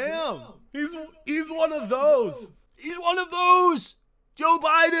 God damn! He's one of those! He's one of those! Joe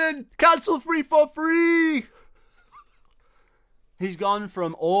Biden! Cancel 343! He's gone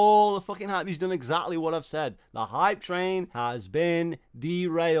from all the fucking hype. He's done exactly what I've said. The hype train has been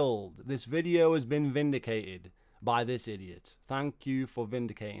derailed. This video has been vindicated by this idiot. Thank you for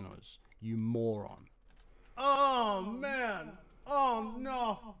vindicating us, you moron. Oh, man. Oh,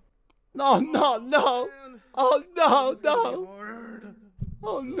 no. No. Man. Oh, no. This is gonna be hard.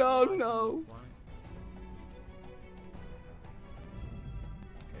 Oh, no.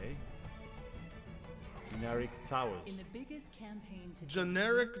 Okay. Generic towers. In the biggest campaign to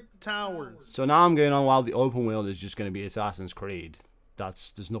Generic towers. So now I'm going on while the open world is just going to be Assassin's Creed.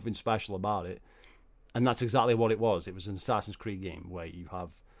 There's nothing special about it. And that's exactly what it was. It was an Assassin's Creed game where you have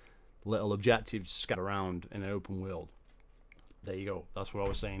little objectives scattered around in an open world. There you go. That's what I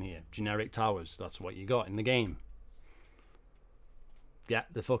was saying here. Generic towers. That's what you got in the game. Yeah,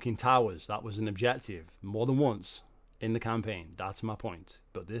 the fucking towers. That was an objective more than once in the campaign. That's my point.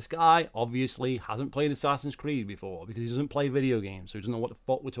 But this guy obviously hasn't played Assassin's Creed before because he doesn't play video games, so he doesn't know what the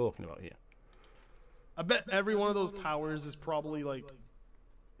fuck we're talking about here. I bet every one of those towers is probably like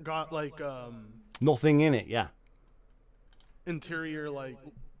got like Nothing in it, yeah. interior like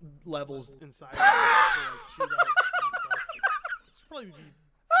levels inside of it for, like, shootouts and stuff. It's probably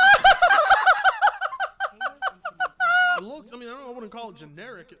it looks, I mean, I wouldn't call it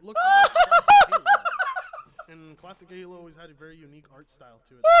generic. It looks like classic Halo. And classic Halo always had a very unique art style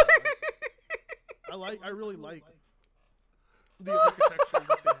to it. I really like the architecture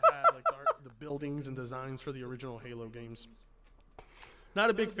that they had, like the buildings and designs for the original Halo games. Not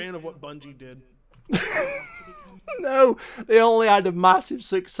a big fan of what Bungie did. No, they only had a massive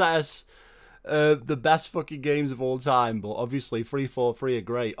success. The best fucking games of all time, but obviously 343 are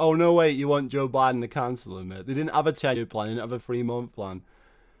great. Oh no, wait, you want Joe Biden to cancel them? They didn't have a 10-year plan, they didn't have a 3-month plan.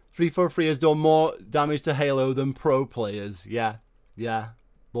 343 has done more damage to Halo than pro players. Yeah.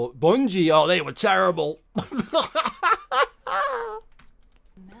 But Bungie, oh, they were terrible. Master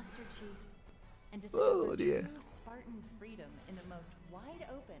Chief and discover dear. true Spartan freedom in the most wide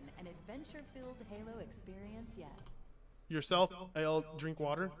open and adventure-filled Halo experience yet. Yourself, ale, drink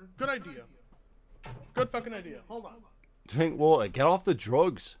water. Good idea. Good fucking idea. Hold on. Drink water. Get off the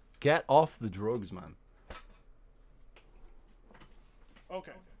drugs. Get off the drugs, man.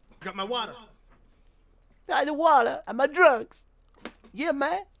 Okay. Got my water. Got the water and my drugs. Yeah,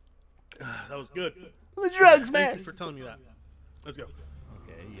 man. That was good. The drugs, man. Thank you for telling me that. Let's go.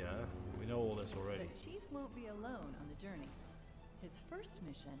 Okay, yeah. We know all this already. But Chief won't be alone on the journey. His first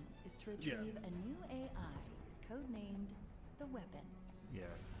mission is to retrieve a new AI, codenamed the Weapon. Yeah,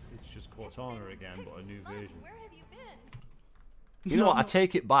 it's just Cortana again, but a new version. Where have you been? You know what? I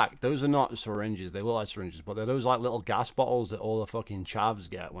take it back. Those are not syringes. They look like syringes, but they're those like little gas bottles that all the fucking chavs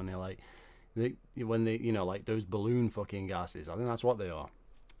get when they're like, you know, like those balloon fucking gases. I think that's what they are.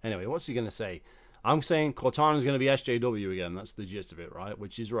 Anyway, what's he gonna say? I'm saying Cortana's gonna be SJW again. That's the gist of it, right?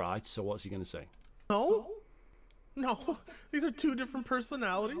 Which is right. So what's he gonna say? No. These are two different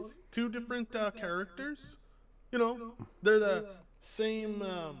personalities, two different characters. You know, they're the same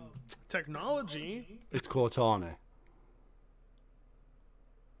technology. It's Cortana.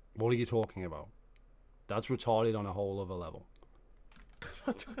 What are you talking about? That's retarded on a whole other level.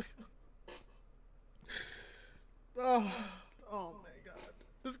 Oh my god.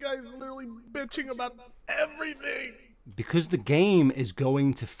 This guy's literally bitching about everything. Because the game is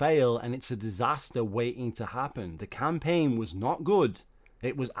going to fail and it's a disaster waiting to happen. The campaign was not good.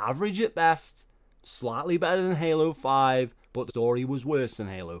 It was average at best, slightly better than Halo 5, but the story was worse than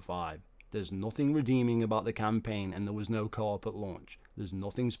Halo 5. There's nothing redeeming about the campaign and there was no co-op at launch. There's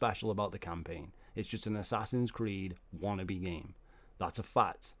nothing special about the campaign. It's just an Assassin's Creed wannabe game. That's a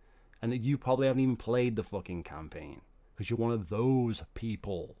fact. And you probably haven't even played the fucking campaign because you're one of those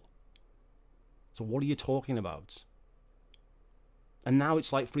people. So what are you talking about? And now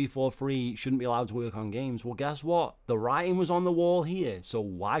it's like 343 shouldn't be allowed to work on games. Well, guess what? The writing was on the wall here, so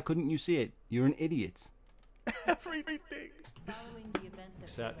why couldn't you see it? You're an idiot. Everything. Following the events of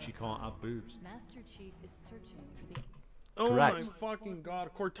Except she can't have boobs. Master Chief is searching for the Oh Correct. my fucking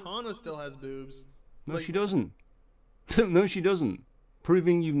god. Cortana still has boobs. No, Like- she doesn't. No, she doesn't.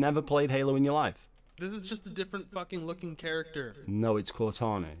 Proving you've never played Halo in your life. This is just a different fucking looking character. No, it's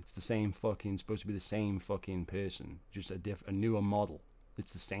Cortana. It's the same fucking, supposed to be the same fucking person. Just a newer model.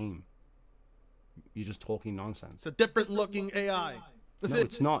 It's the same. You're just talking nonsense. It's a different looking AI. That's no, it.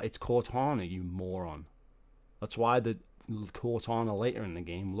 It's not. It's Cortana, you moron. That's why the Cortana later in the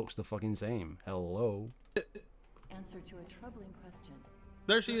game looks the fucking same. Hello. Answer to a troubling question.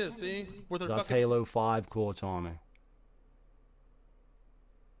 There she is, see? With her That's fucking... Halo 5 Cortana.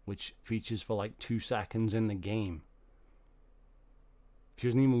 Which features for like 2 seconds in the game. She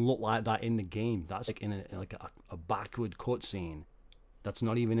doesn't even look like that in the game. That's like in a backward cutscene. That's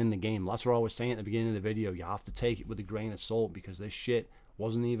not even in the game. That's what I was saying at the beginning of the video. You have to take it with a grain of salt because this shit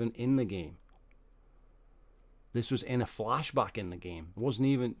wasn't even in the game. This was in a flashback in the game. It wasn't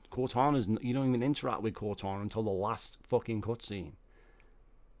even... Cortana's... You don't even interact with Cortana until the last fucking cutscene.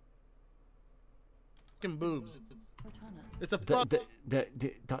 Fucking boobs. Cortana. It's a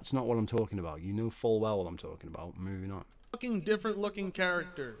that's not what I'm talking about. You know full well what I'm talking about. Moving on. fucking different looking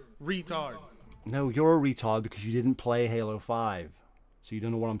character. Retard. No, you're a retard because you didn't play Halo 5. So you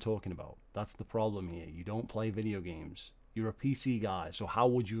don't know what I'm talking about. That's the problem here. You don't play video games. You're a PC guy. So how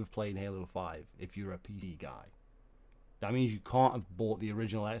would you have played Halo 5 if you're a PC guy? That means you can't have bought the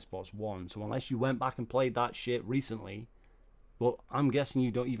original Xbox One. So unless you went back and played that shit recently, well, I'm guessing you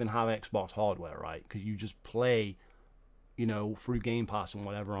don't even have Xbox hardware, right? Because you just play, you know, through Game Pass and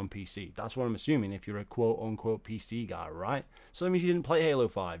whatever on PC. That's what I'm assuming if you're a quote-unquote PC guy, right? So that means you didn't play Halo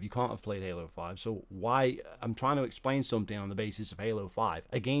 5. You can't have played Halo 5. So why... I'm trying to explain something on the basis of Halo 5.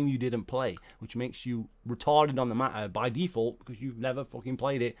 A game you didn't play, which makes you retarded on the matter by default because you've never fucking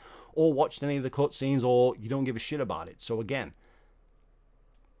played it or watched any of the cutscenes or you don't give a shit about it. So again,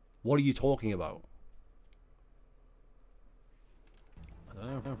 what are you talking about? I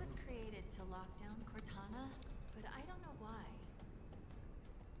don't know. It was created to lock down Cortana, but I don't know why.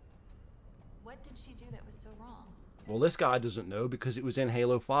 What did she do that was so wrong? Well, this guy doesn't know because it was in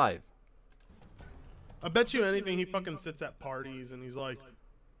Halo 5. I bet you anything he fucking sits at parties and he's like,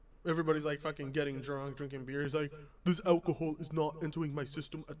 everybody's like fucking getting drunk, drinking beer. He's like, this alcohol is not entering my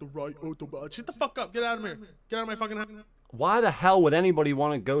system at the right autobot. Shut the fuck up. Get out of here. Get out of my fucking house. Why the hell would anybody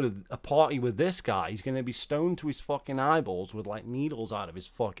want to go to a party with this guy? He's going to be stoned to his fucking eyeballs with like needles out of his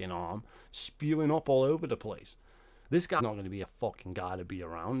fucking arm, spewing up all over the place. This guy's not going to be a fucking guy to be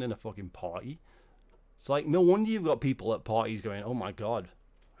around in a fucking party. It's like, no wonder you've got people at parties going, oh my god,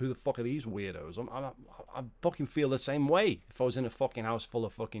 who the fuck are these weirdos? I fucking feel the same way if I was in a fucking house full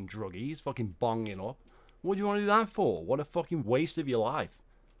of fucking druggies, fucking bonging up. What do you want to do that for? What a fucking waste of your life.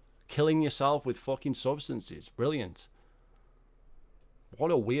 Killing yourself with fucking substances. Brilliant. What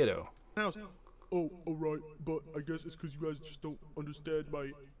a weirdo. House. Oh, alright, but I guess it's because you guys just don't understand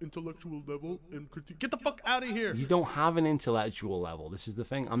my intellectual level and critique. Get the fuck out of here! You don't have an intellectual level. This is the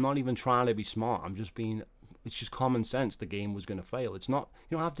thing. I'm not even trying to be smart. I'm just being... It's just common sense the game was going to fail. It's not...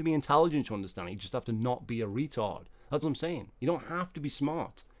 You don't have to be intelligent to understand it. You just have to not be a retard. That's what I'm saying. You don't have to be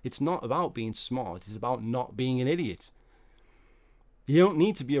smart. It's not about being smart. It's about not being an idiot. You don't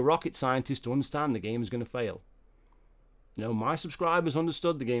need to be a rocket scientist to understand the game is going to fail. You know, my subscribers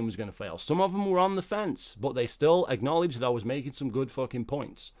understood the game was going to fail. Some of them were on the fence, but they still acknowledged that I was making some good fucking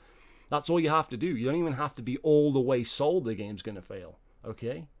points. That's all you have to do. You don't even have to be all the way sold the game's going to fail,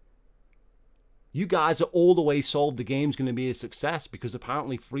 okay? You guys are all the way sold the game's going to be a success because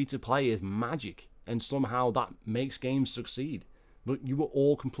apparently free-to-play is magic, and somehow that makes games succeed. But you were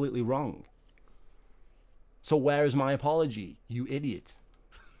all completely wrong. So where is my apology, you idiot?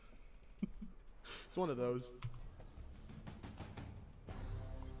 It's one of those.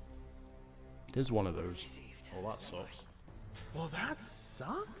 It is one of those. Oh, that sucks. Well, that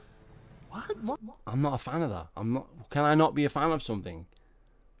sucks. What? I'm not a fan of that. I'm not. Can I not be a fan of something?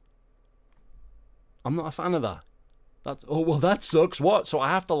 I'm not a fan of that. That's. Oh well, that sucks. What? So I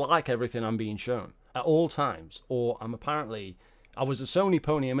have to like everything I'm being shown at all times, or I'm apparently. I was a Sony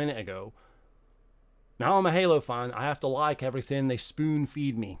pony a minute ago. Now I'm a Halo fan. I have to like everything they spoon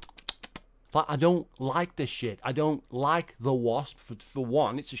feed me. It's like I don't like this shit. I don't like the Wasp for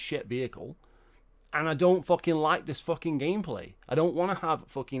one. It's a shit vehicle. And I don't fucking like this fucking gameplay. I don't want to have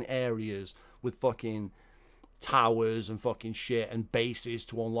fucking areas with fucking towers and fucking shit and bases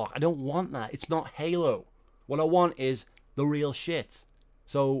to unlock. I don't want that. It's not Halo. What I want is the real shit.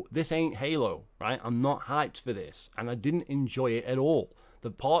 So this ain't Halo, right? I'm not hyped for this. And I didn't enjoy it at all.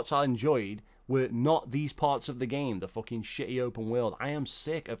 The parts I enjoyed were not these parts of the game. The fucking shitty open world. I am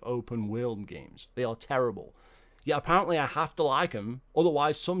sick of open world games. They are terrible. Yeah, apparently I have to like them.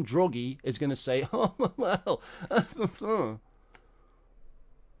 Otherwise, some druggie is going to say, oh, well.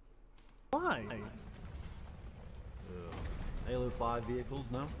 Why? Halo 5 vehicles,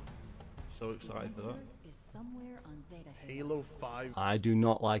 no? So excited for that. Is somewhere on Zeta Halo 5. I do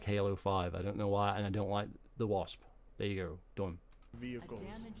not like Halo 5. I don't know why, and I don't like the Wasp. There you go. Done.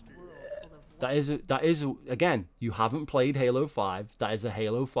 vehicles. That is again, you haven't played Halo 5. That is a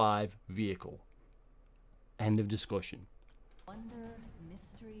Halo 5 vehicle. End of discussion. Wonder,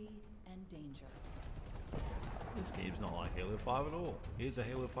 mystery, and danger. This game's not like Halo 5 at all. Here's a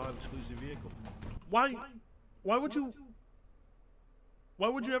Halo 5 exclusive vehicle. Why would you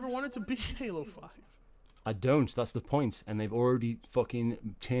ever want it to be Halo 5? I don't. That's the point. And they've already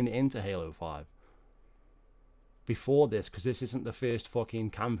fucking turned it into Halo 5. Before this, because this isn't the first fucking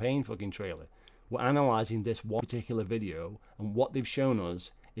campaign fucking trailer. We're analysing this one particular video, and what they've shown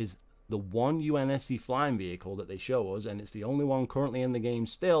us is the one UNSC flying vehicle that they show us, and it's the only one currently in the game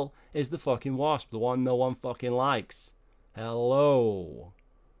still, is the fucking Wasp, the one no one fucking likes. Hello.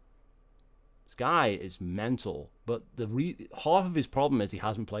 This guy is mental, but half of his problem is he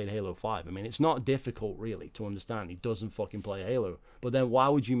hasn't played Halo 5. I mean, it's not difficult really to understand. He doesn't fucking play Halo. But then why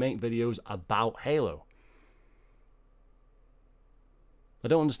would you make videos about Halo? I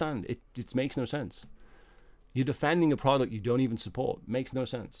don't understand. It makes no sense. You're defending a product you don't even support. Makes no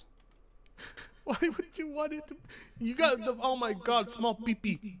sense. Why would you want it to? You got the, oh my god, small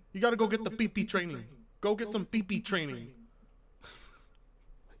PP. You gotta go get the PP training. Go get some PP training.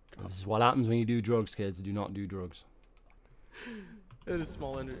 This is what happens when you do drugs, kids. Do not do drugs. It is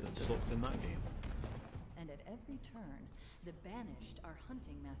small energy. Sucked in that game. And at every turn, the Banished are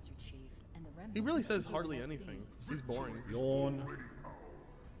hunting Master Chief, and the remnants. He really says of hardly GLC. anything. He's boring. Yawn.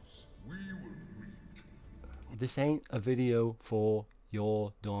 This ain't a video for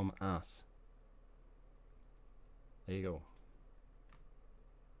your dumb ass. There you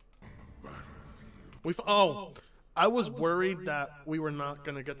go. I was worried that we were not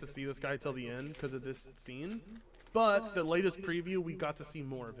gonna get to see this guy till the end because of this scene, but the latest preview we got to see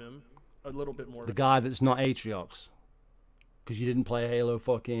more of him, a little bit more. The guy that's not Atriox, because you didn't play Halo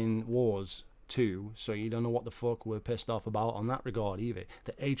fucking Wars 2, so you don't know what the fuck we're pissed off about on that regard either.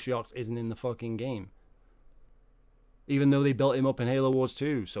 The Atriox isn't in the fucking game, even though they built him up in Halo Wars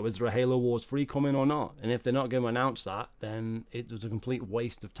 2. So is there a Halo Wars 3 coming or not? And if they're not going to announce that, then it was a complete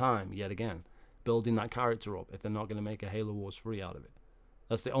waste of time yet again, building that character up, if they're not going to make a Halo Wars 3 out of it.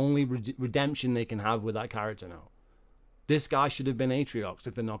 That's the only redemption they can have with that character now. This guy should have been Atriox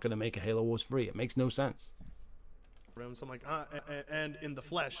if they're not going to make a Halo Wars 3. It makes no sense. So I'm like, and in the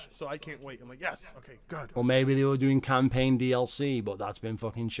flesh, so I can't wait. I'm like, yes, okay, good. Or maybe they were doing campaign DLC, but that's been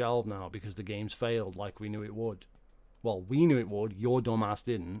fucking shelved now because the game's failed like we knew it would. Well, we knew it would. Your dumbass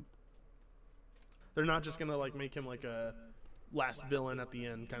didn't. They're not just gonna like make him like a last villain at the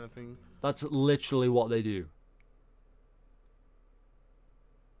end kind of thing. That's literally what they do.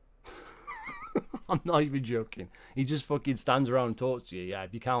 I'm not even joking. He just fucking stands around and talks to you. Yeah,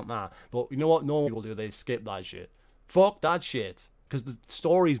 if you count that. But you know what normal people do? They skip that shit. Fuck that shit. Because the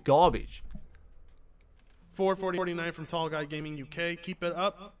story's garbage. 440.49 from Tall Guy Gaming UK. Keep it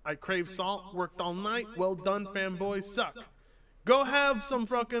up. I crave salt. Worked all night. Well done, fanboys. Suck. Go have some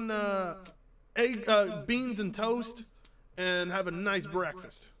fucking beans and toast and have a nice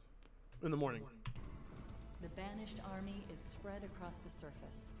breakfast in the morning. The Banished army is spread across the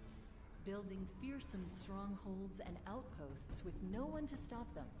surface, building fearsome strongholds and outposts with no one to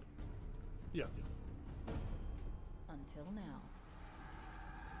stop them. Yeah. Until now.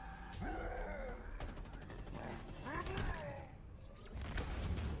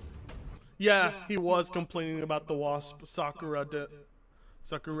 Yeah, he was complaining about the Wasp. Sakurada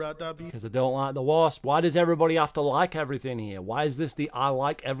Because I don't like the Wasp. Why does everybody have to like everything here? Why is this the I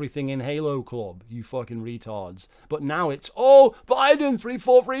like everything in Halo club? You fucking retards. But now it's, oh, Biden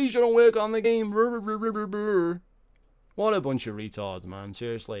 343 shouldn't work on the game. What a bunch of retards, man.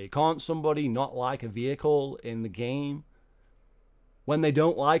 Seriously. Can't somebody not like a vehicle in the game when they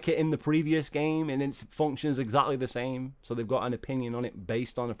don't like it in the previous game and it functions exactly the same? So they've got an opinion on it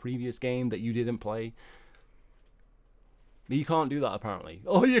based on a previous game that you didn't play. But you can't do that, apparently.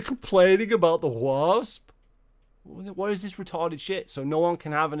 Oh, you're complaining about the Wasp? What is this retarded shit? So no one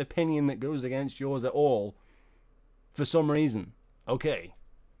can have an opinion that goes against yours at all for some reason. Okay.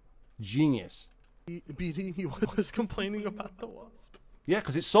 Genius. BD, he was complaining about the Wasp. Yeah,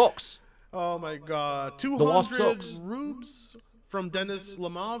 because it sucks. Oh my god. The Wasp 200 sucks. rubes from Dennis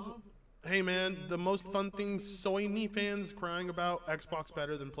Lamov. Hey man, the most fun thing Sony fans crying about, Xbox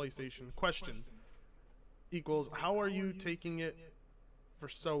better than PlayStation. Question. Equals, how are you taking it for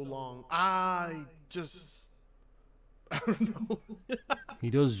so long? I don't know. He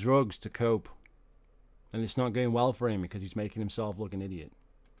does drugs to cope. And it's not going well for him because he's making himself look an idiot.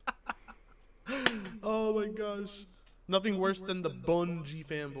 Oh my gosh. Nothing worse than the Bungie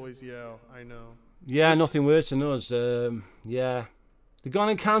fanboys, yeah, I know. Yeah, nothing worse than us. Yeah. They're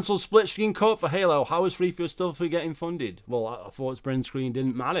gonna cancel split screen cut for Halo. How is Free still getting funded? Well, I thought sprint screen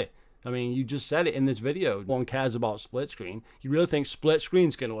didn't matter. I mean, you just said it in this video. No one cares about split screen. You really think split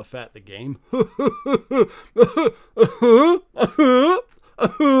screen's going to affect the game?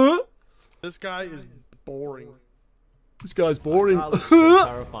 This guy is boring. This guy's boring.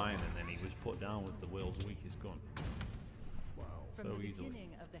 Terrifying, and then he was put down with the world's weakest gun. Wow. From So the easily.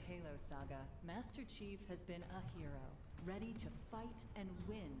 beginning of the Halo saga, Master Chief has been a hero, ready to fight and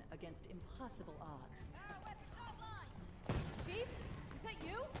win against impossible odds. Chief, is that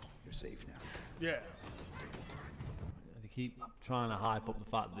you? You're safe now. Yeah. They keep trying to hype up the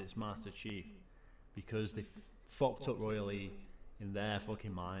fact that it's Master Chief because they fucked up royally in their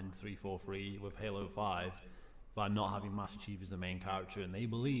fucking mind, 343, with Halo 5 by not having Master Chief as the main character, and they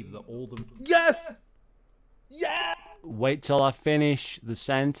believe that all the... Yes! Yeah! Wait till I finish the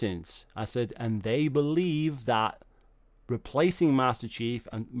sentence. I said, and they believe that replacing Master Chief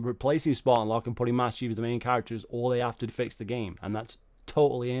and replacing Spartan Lock and putting Master Chief as the main character is all they have to fix the game, and that's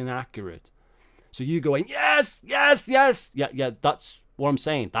totally inaccurate. So you going, yes, yes, yes. Yeah, that's what I'm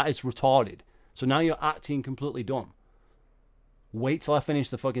saying. That is retarded. So now you're acting completely dumb. Wait till I finish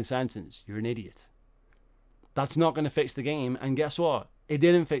the fucking sentence. You're an idiot. That's not going to fix the game. And guess what? It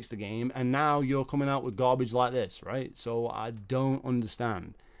didn't fix the game. And now you're coming out with garbage like this, right? So I don't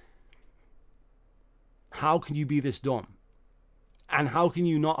understand. How can you be this dumb? And how can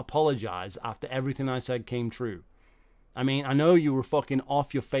you not apologize after everything I said came true? I mean, I know you were fucking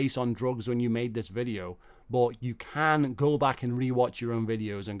off your face on drugs when you made this video, but you can go back and rewatch your own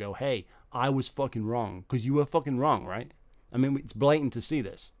videos and go, hey, I was fucking wrong. Because you were fucking wrong, right? I mean, it's blatant to see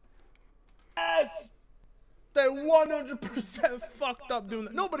this. Yes! They're 100% fucked up doing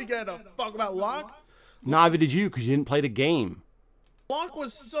that. Nobody gave a fuck about Locke. Neither did you, because you didn't play the game. Locke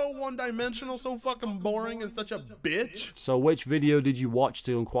was so one-dimensional, so fucking boring, and such a bitch. So which video did you watch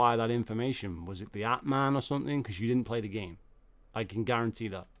to acquire that information? Was it the Atman or something? Because you didn't play the game. I can guarantee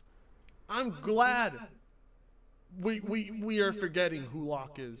that. I'm glad we are forgetting who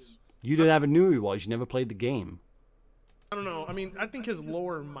Locke is. You didn't ever knew who he was. You never played the game. I don't know. I mean, I think his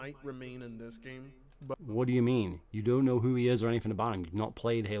lore might remain in this game. But What do you mean? You don't know who he is or anything about him. You've not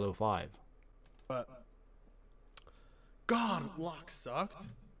played Halo 5. God, Locke sucked.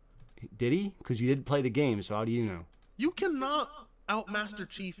 Did he? Because you didn't play the game, so how do you know? You cannot outmaster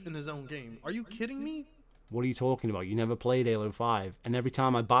Chief in his own game. Are you kidding me? What are you talking about? You never played Halo 5. And every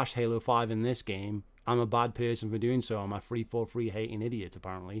time I bash Halo 5 in this game, I'm a bad person for doing so. I'm a 343 hating idiot,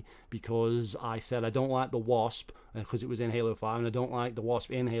 apparently, because I said I don't like the Wasp, because it was in Halo 5, and I don't like the Wasp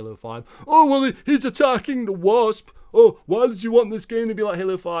in Halo 5. Oh, well, he's attacking the Wasp. Oh, why does you want this game to be like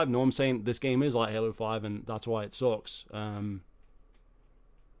Halo 5? No, I'm saying this game is like Halo 5, and that's why it sucks.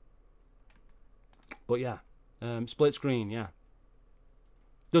 But yeah, split screen, yeah.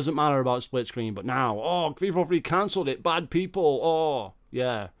 Doesn't matter about split screen, but now, oh, 343 cancelled it, bad people, oh,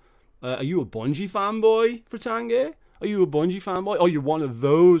 yeah. Are you a Bungie fanboy, Fritanga? Are you a Bungie fanboy? Oh, you're one of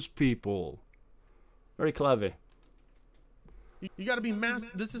those people. Very clever. You gotta be master.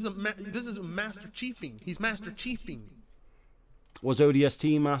 This is Master Chiefing. He's Master Chiefing. Was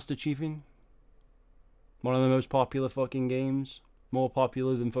ODST Master Chiefing? One of the most popular fucking games? More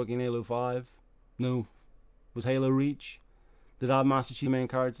popular than fucking Halo 5? No. Was Halo Reach? Did I have Master Chief main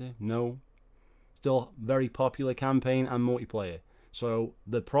character? No. Still very popular campaign and multiplayer. So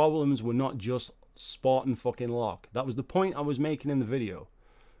the problems were not just Spartan fucking Lock. That was the point I was making in the video.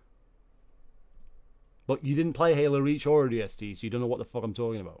 But you didn't play Halo Reach or ODST, so you don't know what the fuck I'm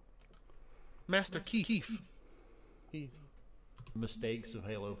talking about. Master Keith. Mistakes of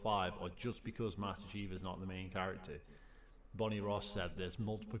Halo 5 are just because Master Chief is not the main character. Bonnie Ross said this,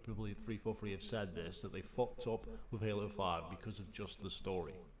 multiple people at 343 have said this, that they fucked up with Halo 5 because of just the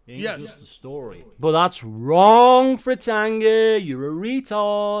story. It ain't Yes. just the story. But that's wrong, Fritanga. You're a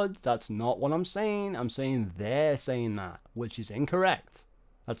retard. That's not what I'm saying. I'm saying they're saying that, which is incorrect.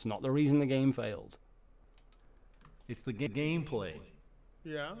 That's not the reason the game failed. It's the gameplay,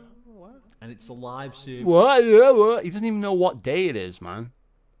 Yeah. What? and it's the live service. What? Yeah, what? He doesn't even know what day it is, man.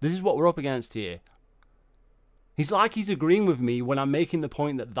 This is what we're up against here. He's like he's agreeing with me when I'm making the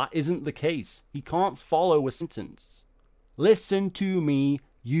point that that isn't the case. He can't follow a sentence. Listen to me,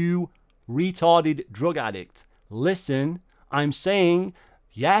 you retarded drug addict. Listen, I'm saying,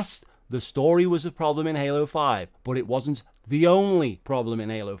 yes, the story was a problem in Halo 5, but it wasn't the only problem in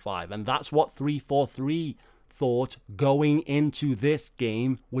Halo 5. And that's what 343 thought going into this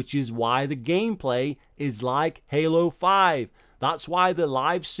game, which is why the gameplay is like Halo 5. That's why the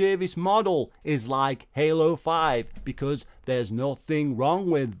live service model is like Halo 5, because there's nothing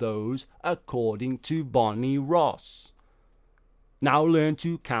wrong with those according to Bonnie Ross. Now learn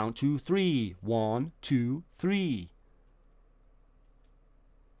to count to 3. 1, 2, 3.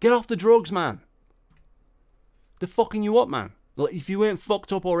 Get off the drugs, man. They're fucking you up, man. Like, if you weren't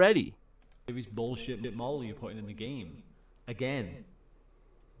fucked up already. This bullshit model you're putting in the game. Again.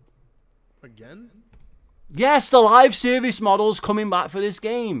 Again? Yes, the live service model's coming back for this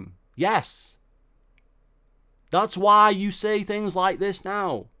game. Yes. That's why you say things like this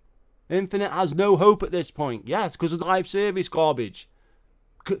now. Infinite has no hope at this point. Yes, because of the live service garbage.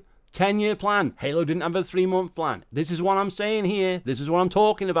 10-year plan. Halo didn't have a 3-month plan. This is what I'm saying here. This is what I'm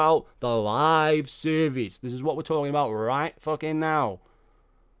talking about. The live service. This is what we're talking about right fucking now.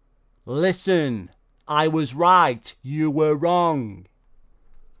 Listen. I was right. You were wrong.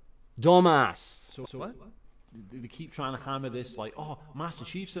 Dumbass. So what? They keep trying to hammer this like, oh, Master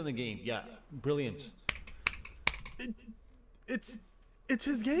Chief's in the game. Yeah, brilliant. It's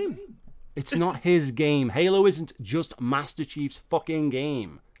his game. It's not his game. Halo isn't just Master Chief's fucking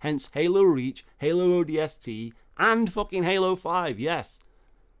game. Hence Halo Reach, Halo ODST, and fucking Halo 5, yes.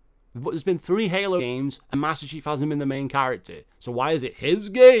 But there's been 3 Halo games, and Master Chief hasn't been the main character. So why is it his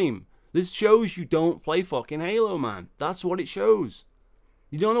game? This shows you don't play fucking Halo, man. That's what it shows.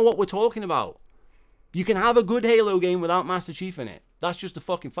 You don't know what we're talking about. You can have a good Halo game without Master Chief in it. That's just a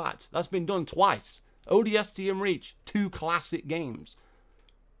fucking fact. That's been done twice. ODST and Reach, 2 classic games.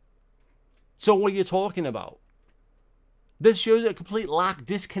 So what are you talking about? This shows a complete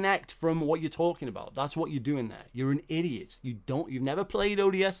disconnect from what you're talking about. That's what you're doing there. You're an idiot. You've never played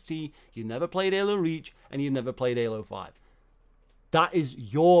ODST, you've never played Halo Reach, and you've never played Halo 5. That is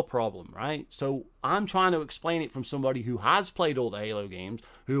your problem, right? So I'm trying to explain it from somebody who has played all the Halo games,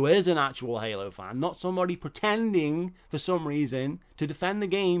 who is an actual Halo fan, not somebody pretending for some reason to defend the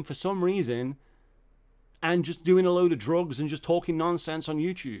game for some reason and just doing a load of drugs and just talking nonsense on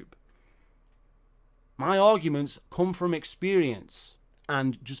YouTube. My arguments come from experience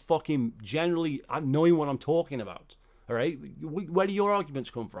and just fucking generally knowing what I'm talking about. All right? Where do your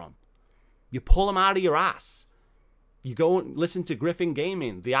arguments come from? You pull them out of your ass. You go and listen to Griffin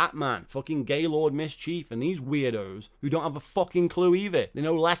Gaming, the Atman, fucking Gaylord Mischief, and these weirdos who don't have a fucking clue either. They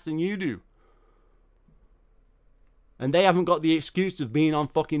know less than you do. And they haven't got the excuse of being on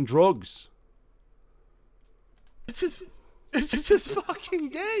fucking drugs. It's his fucking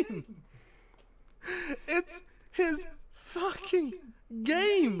game. It's his fucking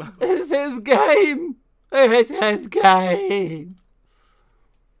game. It's his game. It's his game.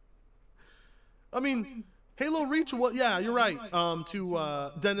 I mean, Halo Reach, yeah, you're right.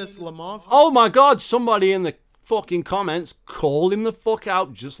 To Dennis Lamov. Oh my God, somebody in the fucking comments called him the fuck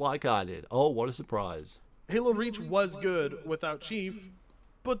out just like I did. Oh, what a surprise. Halo Reach was good without Chief,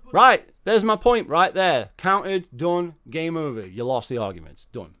 but... Right, there's my point right there. Counted, done, game over. You lost the argument.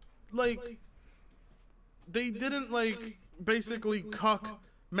 Done. Like, they didn't, like, basically cuck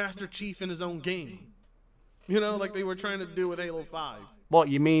Master Chief in his own game. You know, like they were trying to do with Halo 5. What,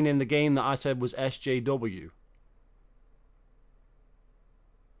 you mean in the game that I said was SJW?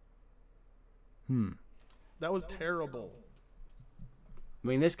 That was terrible. I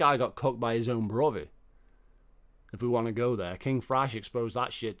mean, this guy got cooked by his own brother. If we want to go there. King Thrash exposed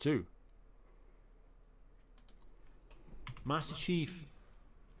that shit too. Master Chief.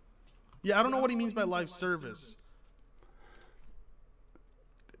 Yeah, I don't know what he means by live service.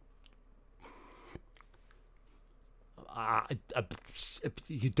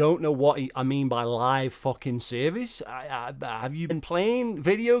 You don't know what I mean by live fucking service? Have you been playing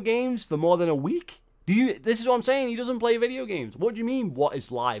video games for more than a week? This is what I'm saying. He doesn't play video games. What do you mean, what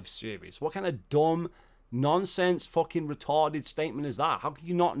is live service? What kind of dumb, nonsense, fucking retarded statement is that? How can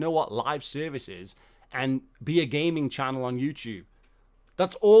you not know what live service is and be a gaming channel on YouTube?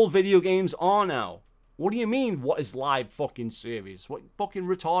 That's all video games are now. What do you mean, what is live fucking service? What fucking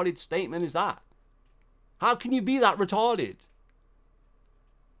retarded statement is that? How can you be that retarded?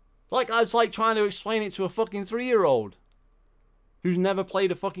 Like, it's like trying to explain it to a fucking 3-year-old who's never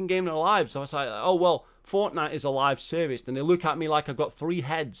played a fucking game in their lives. So I say, oh, well, Fortnite is a live service. Then they look at me like I've got 3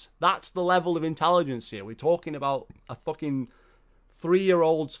 heads. That's the level of intelligence here. We're talking about a fucking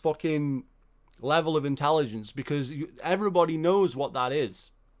 3-year-old's fucking level of intelligence because everybody knows what that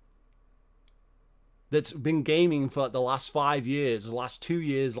is. That's been gaming for the last 5 years, the last 2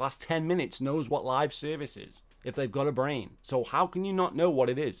 years, last 10 minutes knows what live service is if they've got a brain. So how can you not know what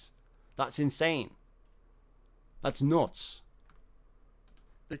it is? That's insane. That's nuts.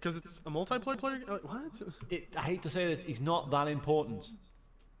 Because it's a multiplayer? What? I hate to say this, he's not that important.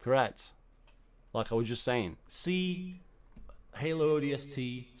 Correct. Like I was just saying. See Halo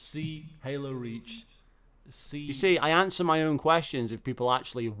ODST, see Halo Reach, see... You see, I answer my own questions if people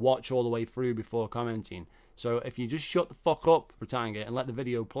actually watch all the way through before commenting. So if you just shut the fuck up, Fritanga, and let the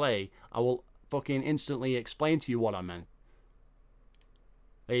video play, I will fucking instantly explain to you what I meant.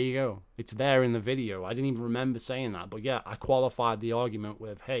 There you go. It's there in the video. I didn't even remember saying that. But yeah, I qualified the argument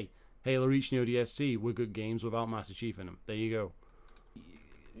with, hey, Halo Reach and ODST were good games without Master Chief in them. There you go.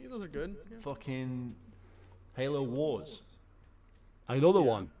 Yeah, those are good. Yeah. Fucking Halo Wars. Another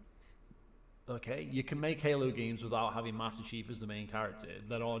one. Okay, you can make Halo games without having Master Chief as the main character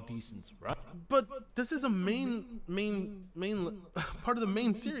that are decent, right? But this is a main part of the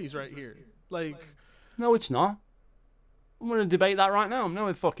main series right here. Like, No, it's not. I'm going to debate that right now. No,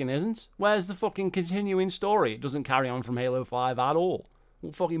 it fucking isn't. Where's the fucking continuing story? It doesn't carry on from Halo 5 at all.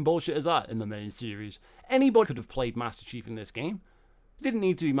 What fucking bullshit is that in the main series? Anybody could have played Master Chief in this game. He didn't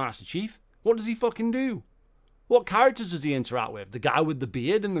need to be Master Chief. What does he fucking do? What characters does he interact with? The guy with the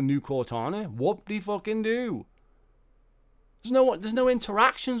beard and the new Cortana? What did he fucking do? There's no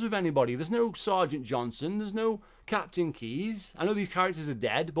interactions with anybody. There's no Sergeant Johnson. There's no Captain Keyes. I know these characters are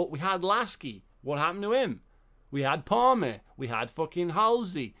dead, but we had Lasky. What happened to him? We had Palmer. We had fucking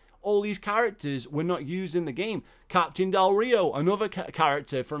Halsey. All these characters were not used in the game. Captain Del Rio, another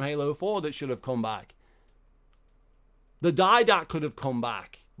character from Halo 4 that should have come back. The Didac could have come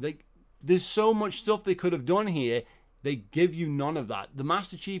back. There's so much stuff they could have done here. They give you none of that. The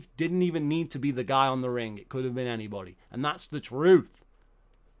Master Chief didn't even need to be the guy on the ring. It could have been anybody. And that's the truth.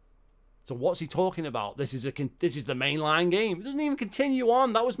 So what's he talking about? This is the mainline game. It doesn't even continue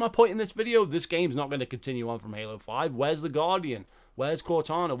on. That was my point in this video. This game's not going to continue on from Halo 5. Where's the Guardian? Where's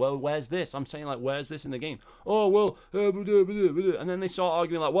Cortana? Well, where's this? I'm saying, like, where's this in the game? Oh, well, and then they start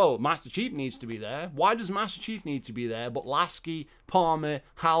arguing, like, well, Master Chief needs to be there. Why does Master Chief need to be there? But Lasky, Palmer,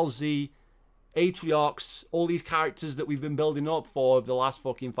 Halsey, Atriox, all these characters that we've been building up for the last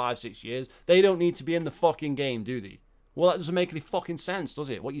fucking 5-6 years, they don't need to be in the fucking game, do they? Well, that doesn't make any fucking sense, does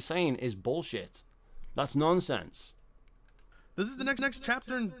it? What you're saying is bullshit. That's nonsense. this is the next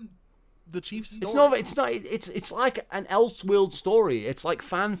chapter in the Chief's story. It's like an Elseworld story. It's like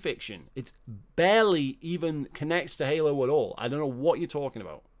fan fiction. It barely even connects to Halo at all. I don't know what you're talking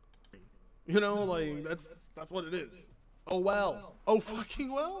about. You know, like, that's what it is. Oh, well. Oh,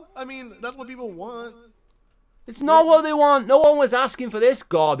 fucking well? I mean, that's what people want. It's not what they want. No one was asking for this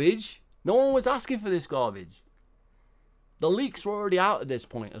garbage. No one was asking for this garbage. The leaks were already out at this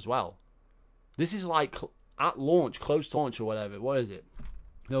point as well. This is like at launch, close to launch or whatever. What is it?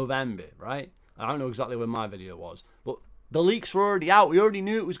 November, right? I don't know exactly when my video was. But the leaks were already out. We already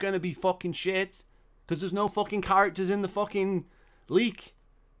knew it was going to be fucking shit. Because there's no fucking characters in the fucking leak.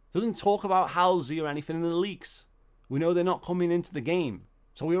 It doesn't talk about Halsey or anything in the leaks. We know they're not coming into the game.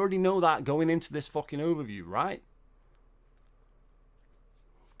 So we already know that going into this fucking overview, right?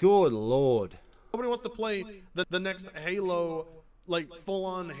 Good lord. Nobody wants to play the next Halo, like,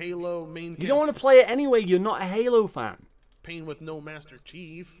 full-on Halo main You don't want to play it anyway. You're not a Halo fan. campaign with no Master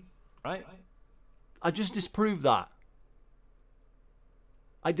Chief. Right? I just disproved that.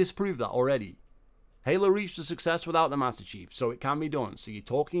 I disproved that already. Halo reached a success without the Master Chief, so it can be done. So you're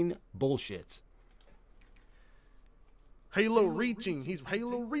talking bullshit. Halo reaching. He's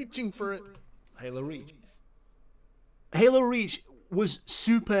Halo reaching for it. Halo Reach. Halo Reach was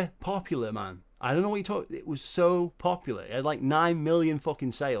super popular, man. I don't know what you're talking. It was so popular. It had like 9 million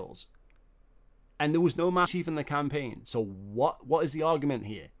fucking sales. And there was no Master Chief in the campaign. So what is the argument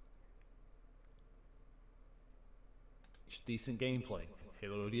here? Decent gameplay.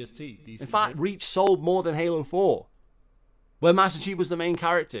 Halo ODST. Decent. In fact, Reach sold more than Halo 4, where Master Chief was the main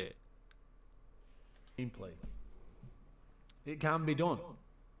character. Gameplay. It can be done.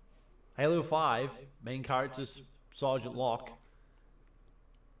 Halo 5, main character Sergeant Locke.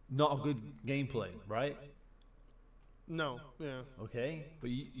 Not a good gameplay, right? No, yeah. Okay, but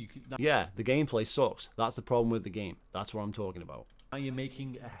you could. Yeah, the gameplay sucks. That's the problem with the game. That's what I'm talking about. Now you're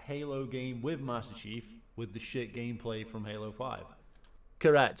making a Halo game with Master Chief with the shit gameplay from Halo 5.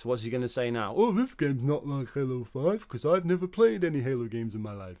 Correct. What's he going to say now? Oh, this game's not like Halo 5 because I've never played any Halo games in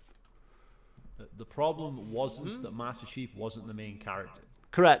my life. The problem wasn't that Master Chief wasn't the main character.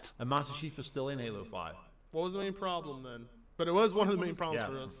 Correct. And Master Chief is still in Halo 5. What was the main problem then? But it was one of the main problems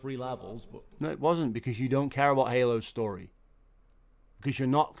for us. 3 levels, but No, it wasn't, because you don't care about Halo's story. Because you're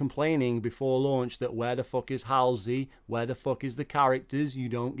not complaining before launch that where the fuck is Halsey, where the fuck is the characters, you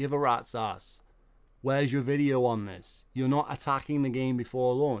don't give a rat's ass. Where's your video on this? You're not attacking the game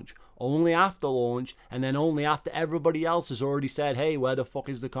before launch. Only after launch, and then only after everybody else has already said, hey, where the fuck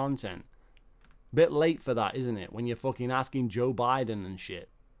is the content? Bit late for that, isn't it? When you're fucking asking Joe Biden and shit.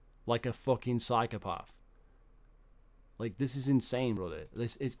 Like a fucking psychopath. Like, this is insane, brother.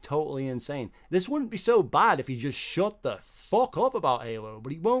 This is totally insane. This wouldn't be so bad if he just shut the fuck up about Halo,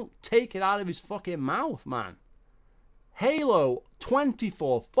 but he won't take it out of his fucking mouth, man. Halo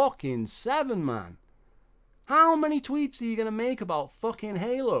 24/7, man. How many tweets are you gonna make about fucking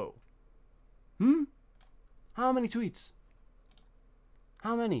Halo? How many tweets?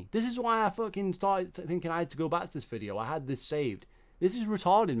 How many? This is why I fucking started thinking I had to go back to this video. I had this saved. This is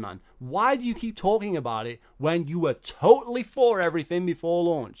retarded, man. Why do you keep talking about it when you were totally for everything before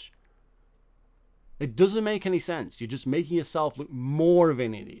launch? It doesn't make any sense. You're just making yourself look more of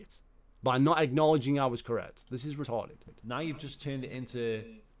an idiot by not acknowledging I was correct. This is retarded. Now you've just turned it into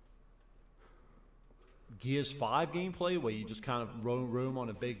Gears 5 gameplay where you just kind of roam on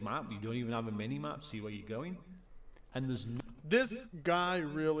a big map. You don't even have a mini map, see where you're going. And there's This guy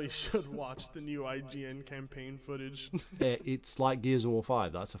really should watch the new IGN campaign footage. It's like Gears of War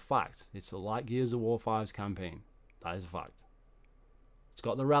 5. That's a fact. It's like Gears of War 5's campaign. That is a fact. It's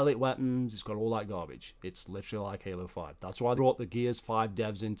got the relic weapons. It's got all that garbage. It's literally like Halo 5. That's why I brought the Gears 5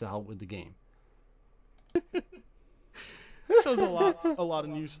 devs in to help with the game. Shows a lot of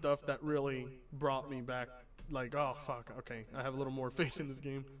new stuff that really brought me back. Like, oh fuck, okay, I have a little more faith in this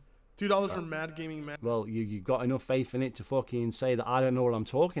game. $2 for Mad Gaming. Well, you've got enough faith in it to fucking say that I don't know what I'm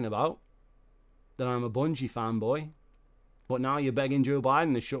talking about. That I'm a Bungie fanboy. But now you're begging Joe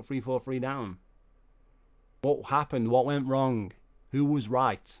Biden to shut 343 down. What happened? What went wrong? Who was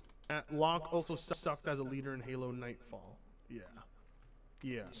right? Locke also sucked as a leader in Halo Nightfall.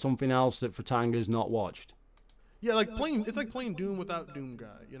 Yeah. Something else that Fritanga's not watched. Yeah, like it's like playing Doom without Doom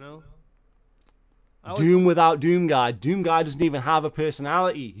Guy, you know? Doom without Doom Guy. Doom Guy doesn't even have a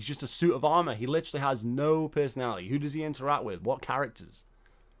personality. He's just a suit of armor. He literally has no personality. Who does he interact with? What characters?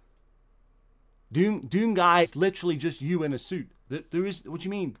 Doom Guy is literally just you in a suit. There is. What do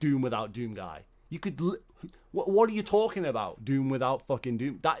you mean, Doom without Doom Guy? You could. What are you talking about? Doom without fucking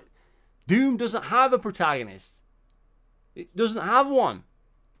Doom. Doom doesn't have a protagonist. It doesn't have one.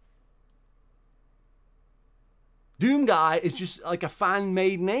 Doom Guy is just like a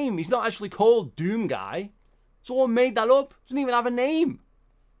fan-made name. He's not actually called Doom Guy. Someone made that up. Doesn't even have a name.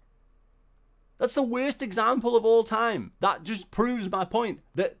 That's the worst example of all time. That just proves my point.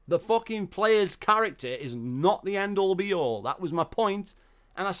 That the fucking player's character is not the end-all be-all. That was my point,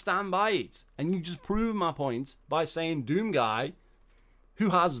 and I stand by it. And you just prove my point by saying Doom Guy,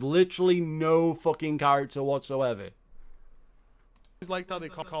 who has literally no fucking character whatsoever. It's like how they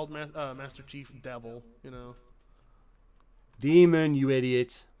called Master Chief Devil, you know? Demon, you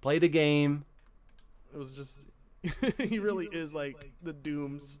idiot. Play the game. It was just... he really is like the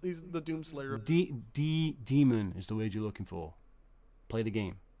Dooms. He's the Doom Slayer. Demon is the word you're looking for. Play the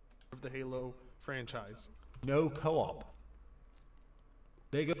game. Of the Halo franchise. no co-op.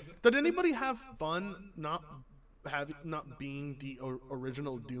 Did anybody have fun not being the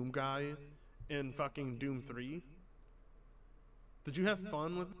original Doom Guy in fucking Doom 3? Did you have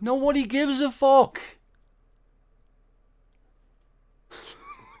fun with... Nobody gives a fuck.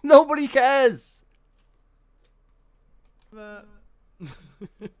 Nobody cares. that?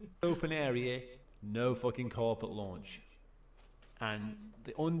 Open area, no fucking co-op at launch. And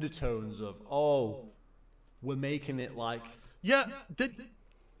the undertones of, oh, we're making it like... Yeah,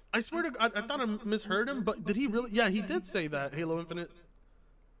 I swear to God, I thought I misheard him, but did he really? Yeah, he did say that Halo Infinite's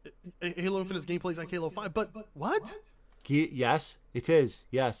gameplay is like Halo 5, but what? Yes, it is.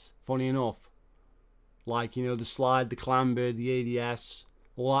 Yes, funny enough. Like, you know, the slide, the clamber, the ADS,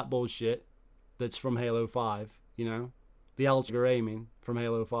 all that bullshit that's from Halo 5, you know? The Ultra aiming from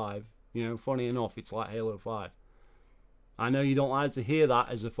Halo 5, you know, funny enough, it's like Halo 5. I know you don't like to hear that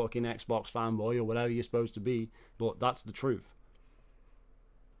as a fucking Xbox fanboy or whatever you're supposed to be, but that's the truth.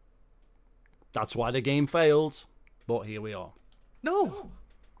 That's why the game failed, but here we are. No.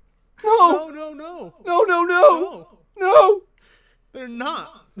 No! No, no, no. No, no, no! No. No! They're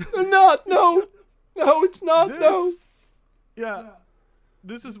not. They're not! No! No, it's not! No! Yeah.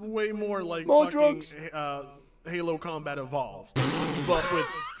 This is way more like More fucking Halo Combat Evolved, but with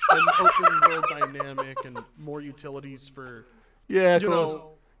an open world dynamic and more utilities for, Yeah, of you course.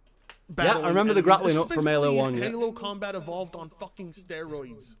 know, battling I remember the enemies. grappling It's up from Halo basically 1, yeah. Halo Combat Evolved on fucking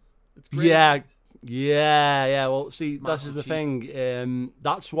steroids. It's great. Yeah. Well, see, that's Master the thing.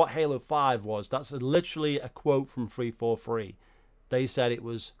 That's what Halo 5 was. That's literally a quote from 343. They said it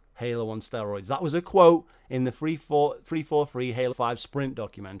was Halo on steroids. That was a quote in the 343 Halo 5 sprint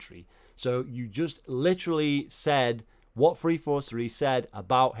documentary. So you just literally said what 343 said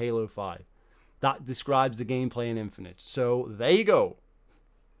about Halo 5. That describes the gameplay in Infinite. So there you go.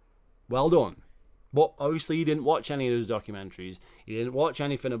 Well done. But obviously you didn't watch any of those documentaries. You didn't watch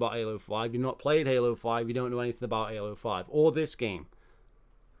anything about Halo 5. You've not played Halo 5. You don't know anything about Halo 5 or this game.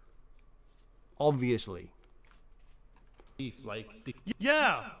 Obviously. Like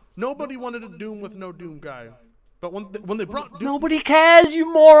Yeah, nobody wanted a Doom with no Doom guy. But when they brought Doom... Nobody cares,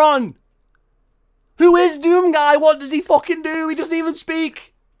 you moron! Who is Doom Guy? What does he fucking do? He doesn't even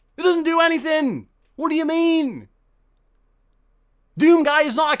speak. He doesn't do anything. What do you mean? Doom Guy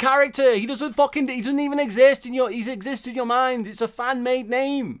is not a character. He doesn't even exist in he exists in your mind. It's a fan-made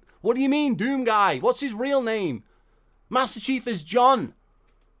name. What do you mean, Doom Guy? What's his real name? Master Chief is John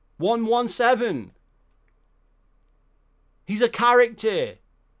 117. He's a character.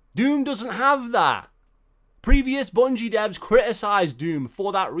 Doom doesn't have that. Previous Bungie devs criticized Doom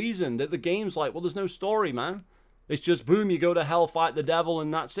for that reason, that the game's like, well, there's no story, man. It's just, boom, you go to hell, fight the devil,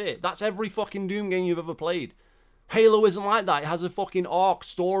 and that's it. That's every fucking Doom game you've ever played. Halo isn't like that. It has a fucking arc,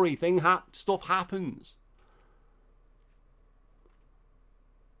 story, stuff happens.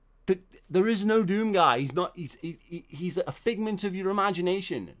 There is no Doom Guy. He's a figment of your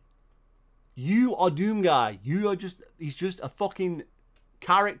imagination. You are Doom Guy. He's just a fucking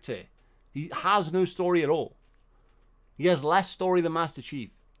character. He has no story at all. He has less story than Master Chief.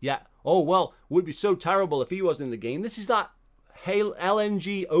 Yeah. Oh, well, it would be so terrible if he wasn't in the game. This is that Halo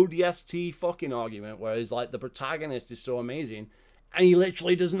LNG ODST fucking argument where it's like the protagonist is so amazing and he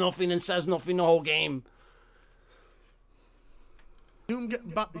literally does nothing and says nothing the whole game. Doom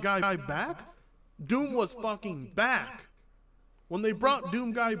guy back? Doom was fucking back. When they brought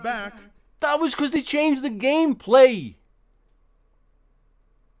Doom Guy back... That was because they changed the gameplay.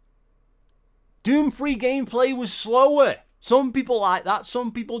 Doom 3 gameplay was slower. Some people like that,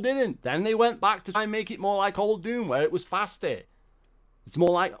 some people didn't. Then they went back to try and make it more like old Doom, where it was faster. It's more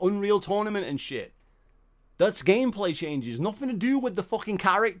like Unreal Tournament and shit. That's gameplay changes. Nothing to do with the fucking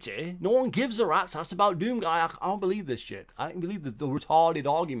character. No one gives a rat's ass about Doom Guy. I don't believe this shit. I don't believe the retarded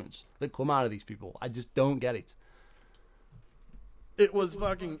arguments that come out of these people. I just don't get it. It was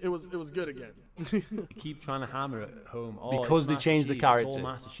good again. You keep trying to hammer it home. Oh, because they changed the character. It's all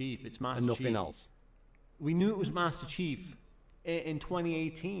Master Chief. It's Master and nothing Chief. else. We knew it was Master Chief in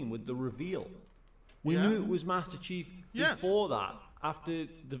 2018 with the reveal. We knew it was Master Chief before that. After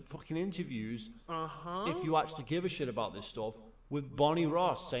the fucking interviews, if you actually give a shit about this stuff, with Bonnie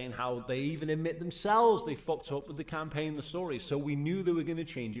Ross saying how they even admit themselves they fucked up with the campaign, the story. So we knew they were going to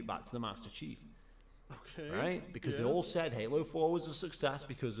change it back to the Master Chief. Okay. Right? Because they all said Halo 4 was a success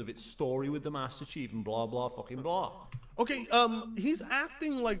because of its story with the Master Chief and blah, blah, fucking blah. Okay, he's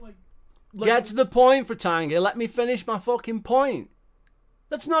acting like... Get to the point, Fritanga. Let me finish my fucking point.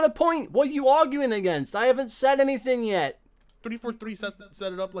 That's not a point. What are you arguing against? I haven't said anything yet. 343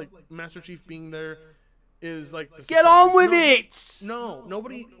 set it up like Master Chief being there is like... The Get on with it! No,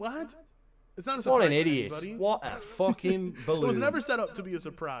 nobody... What? It's not a surprise. What an to idiot. anybody. What a fucking balloon. It was never set up to be a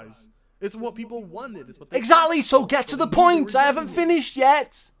surprise. It's what people wanted. It's what they exactly, so get to the point. I haven't finished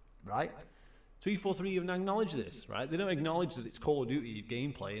yet. Right? 343 even acknowledge this, right? They don't acknowledge that it's Call of Duty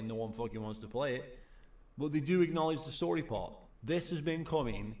gameplay and no one fucking wants to play it. But they do acknowledge the story part. This has been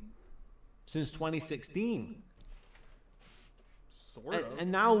coming since 2016. Sort of.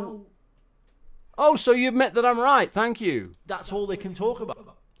 And now... Oh, so you admit that I'm right. Thank you. That's all they can talk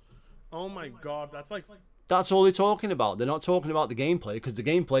about. Oh my god, that's like... That's all they're talking about. They're not talking about the gameplay because the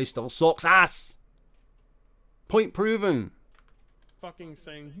gameplay still sucks ass. Point proven. Fucking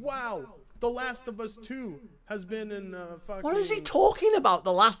saying, wow, The Last of Us 2 has been in fucking... What is he talking about?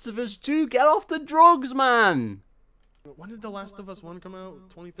 The Last of Us 2? Get off the drugs, man. When did The Last of Us 1 come out?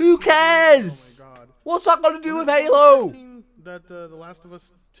 2013? Who cares? Oh my god. What's that got to do with Halo? That The Last of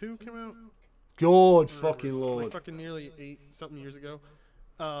Us 2 came out? Good fucking lord. Like fucking nearly 8-something years ago.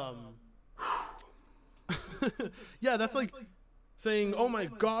 Yeah, that's like saying, "Oh my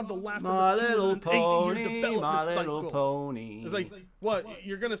God, The Last of Us 2 was an 8-year development cycle." Pony. It's like, what?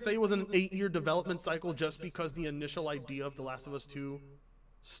 You're gonna say it was an 8-year development cycle just because the initial idea of The Last of Us 2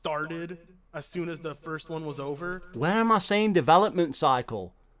 started as soon as the first one was over? Where am I saying development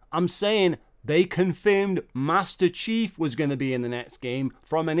cycle? I'm saying they confirmed Master Chief was going to be in the next game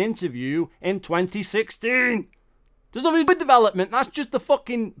from an interview in 2016. There's nothing to do with development. That's just the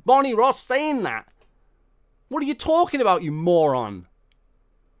fucking Bonnie Ross saying that. What are you talking about, you moron?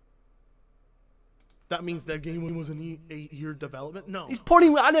 That means that game was an 8-year development? No. He's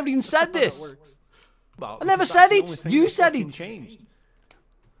putting... I never even said this. I never said it. You said it. Changed.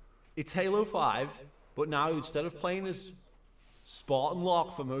 It's Halo 5, but now instead of playing as Spartan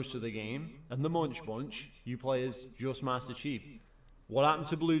Locke for most of the game and the Munch Bunch, you play as just Master Chief. What happened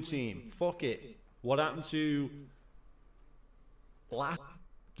to Blue Team? Fuck it. What happened to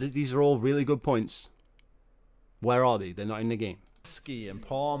These are all really good points. Where are they? They're not in the game. Ski and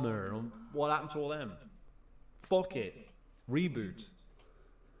Palmer, and what happened to all them? Fuck it. Reboot.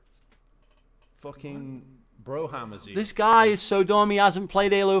 Fucking Brohammer. This guy is so dumb he hasn't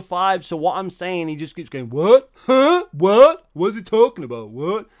played Halo 5, so what I'm saying, he just keeps going, what? Huh? What? What's he talking about?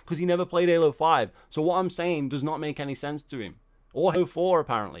 What? Because he never played Halo 5. So what I'm saying does not make any sense to him. Or Halo 4,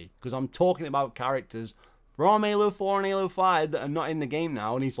 apparently. Because I'm talking about characters from Halo 4 and Halo 5 that are not in the game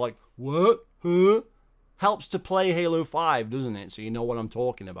now, and he's like, what? Huh? Helps to play Halo 5, doesn't it? So you know what I'm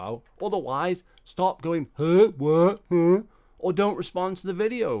talking about. Otherwise, stop going, huh? What? Huh? Or don't respond to the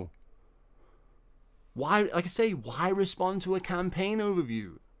video. Why, like I say, why respond to a campaign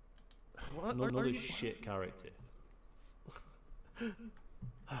overview? What? Another shit character.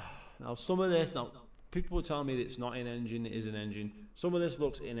 Now, some of this, people will tell me that it's not in engine, it is in engine. Some of this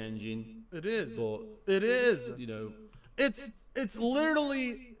looks in engine. It is. But, it is. you know. It's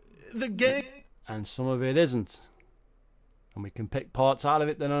literally the game. And some of it isn't. And we can pick parts out of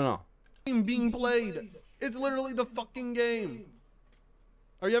it that are not. Being played. It's literally the fucking game.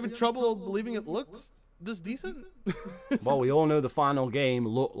 Are you having trouble believing it looks this decent? Well, we all know the final game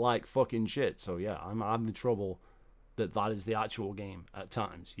looked like fucking shit. So yeah, I'm having trouble that is the actual game at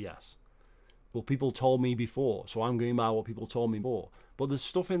times, yes. Well, people told me before, so I'm going by what people told me before. But there's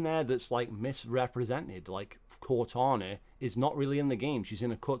stuff in there that's like misrepresented. Like Cortana is not really in the game. She's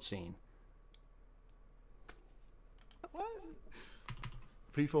in a cutscene. What?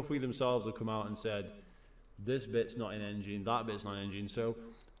 Free for Free themselves have come out and said, this bit's not in engine, that bit's not in engine, so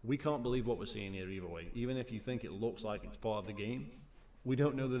we can't believe what we're seeing here either way. Even if you think it looks like it's part of the game, we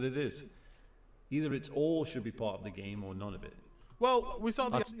don't know that it is. Either it's all should be part of the game or none of it. Well, we saw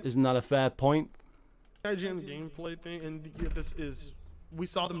the Isn't that a fair point? IGN gameplay thing, and yeah, this is. We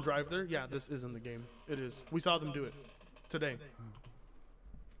saw them drive there. Yeah, this is in the game. It is. We saw them do it today.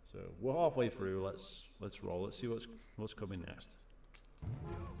 So we're halfway through. Let's roll. Let's see what's coming next.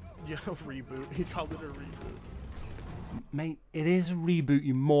 Yeah, reboot. He called it a reboot. Mate, it is a reboot,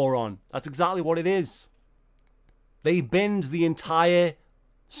 you moron. That's exactly what it is. They binned the entire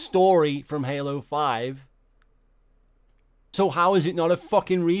story from Halo 5. So how is it not a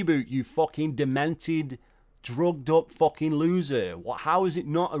fucking reboot, you fucking demented, drugged up fucking loser? How is it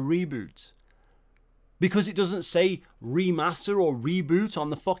not a reboot? Because it doesn't say remaster or reboot on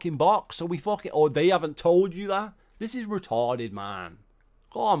the fucking box, so we fucking... Or they haven't told you that? This is retarded, man.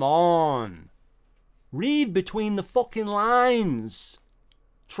 Come on. Read between the fucking lines.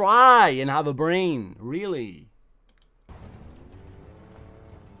 Try and have a brain, really.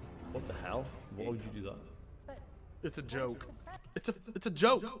 What the hell? Why would you do that? It's a joke. It's a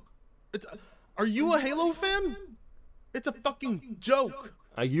joke. Are you a Halo fan? It's a fucking joke.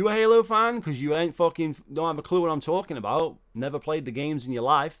 Are you a Halo fan? Because you ain't fucking... Don't have a clue what I'm talking about. Never played the games in your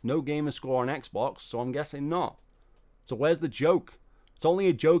life. No gamer score on Xbox, so I'm guessing not. So where's the joke? It's only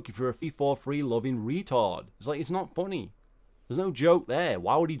a joke if you're a FIFA free loving retard. It's like, it's not funny. There's no joke there.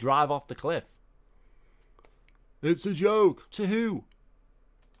 Why would he drive off the cliff? It's a joke. To who?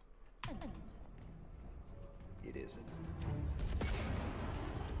 It isn't.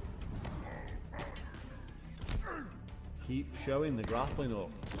 Keep showing the grappling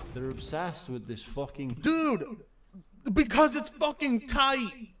hook. They're obsessed with this fucking... Dude, because it's fucking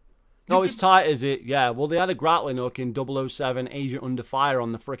tight. No, it's tight, is it? Yeah, well, they had a grappling hook in 007 Agent Under Fire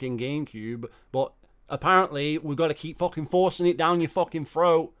on the freaking GameCube, but apparently we've got to keep fucking forcing it down your fucking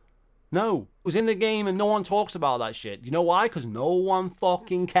throat. No, it was in the game and no one talks about that shit. You know why? Because no one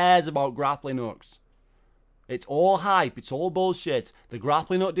fucking cares about grappling hooks. It's all hype. It's all bullshit. The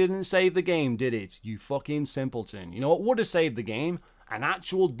grappling hook didn't save the game, did it? You fucking simpleton. You know what would have saved the game? An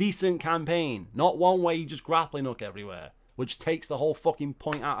actual decent campaign. Not one where you just grappling hook everywhere. Which takes the whole fucking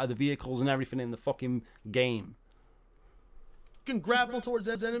point out of the vehicles and everything in the fucking game. You can grapple towards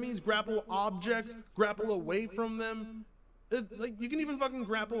enemies, grapple objects, grapple away from them. It's like you can even fucking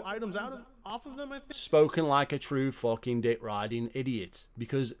grapple items off of them, I think. Spoken like a true fucking dick riding idiot.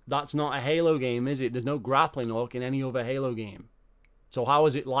 Because that's not a Halo game, is it? There's no grappling hook in any other Halo game. So how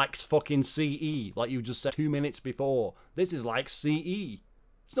is it like fucking CE? Like you just said 2 minutes before. This is like CE.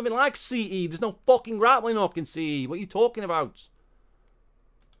 It's nothing like CE. There's no fucking grappling hook in CE. What are you talking about?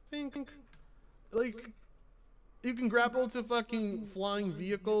 Think, like, you can grapple to fucking flying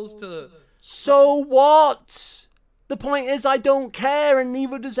vehicles to... So what? The point is I don't care and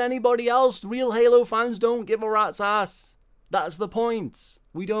neither does anybody else. Real Halo fans don't give a rat's ass. That's the point.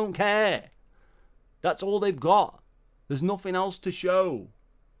 We don't care. That's all they've got. There's nothing else to show.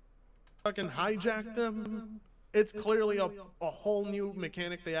 Fucking hijack them. It's clearly a whole new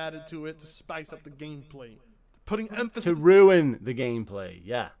mechanic they added to it to spice up the gameplay. putting emphasis To ruin the gameplay,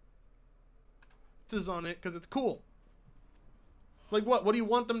 yeah. on it because it's cool. Like what? What do you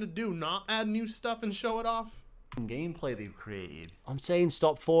want them to do? Not add new stuff and show it off? Gameplay they've created. I'm saying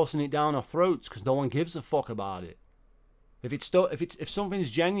stop forcing it down our throats because no one gives a fuck about it. If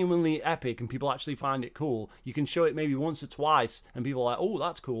something's genuinely epic and people actually find it cool, you can show it maybe once or twice and people are like, oh,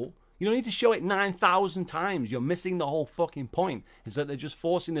 that's cool. You don't need to show it 9,000 times. You're missing the whole fucking point. Is that they're just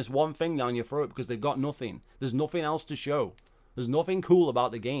forcing this one thing down your throat because they've got nothing. There's nothing else to show. There's nothing cool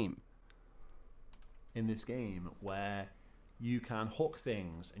about the game. In this game where you can hook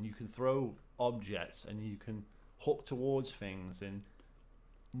things and you can throw objects and you can hook towards things, and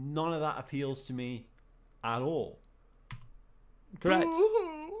none of that appeals to me at all. Correct.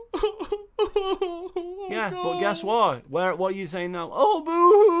 Yeah, but guess what? What are you saying now? Oh,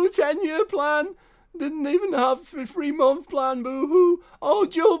 boo-hoo, 10-year plan. Didn't even have a 3-month plan, boo-hoo. Oh,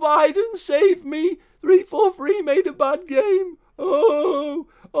 Joe Biden saved me. 343 made a bad game. Oh,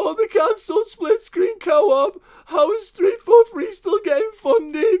 they cancelled split screen co-op. How is 343 still getting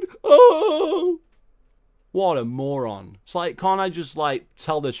funded? Oh. What a moron. It's like, can't I just, like,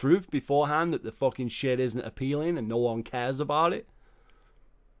 tell the truth beforehand that the fucking shit isn't appealing and no one cares about it?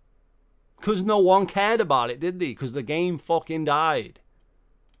 Because no one cared about it, did they? Because the game fucking died.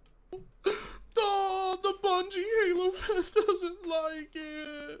 Oh, the Bungie Halo fan doesn't like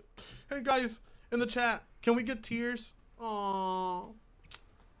it. Hey, guys, in the chat, can we get tears? Aww.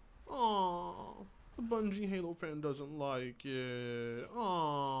 Aww. The Bungie Halo fan doesn't like it.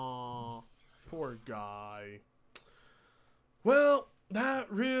 Aww. Poor guy. Well,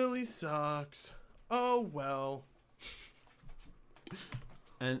 that really sucks. Oh, well.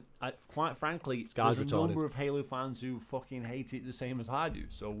 And quite frankly, Guys there's a retarded. number of Halo fans who fucking hate it the same as I do.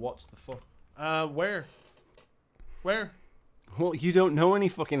 So what's the fuck? Where? Where? Well, you don't know any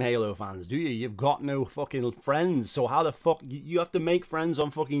fucking Halo fans, do you? You've got no fucking friends. So how the fuck... You have to make friends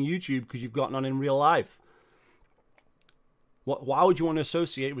on fucking YouTube because you've got none in real life. Why would you want to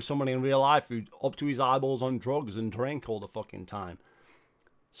associate with somebody in real life who's up to his eyeballs on drugs and drink all the fucking time?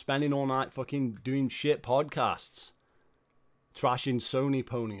 Spending all night fucking doing shit podcasts. Trashing Sony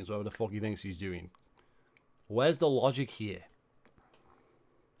ponies, whatever the fuck he thinks he's doing. Where's the logic here?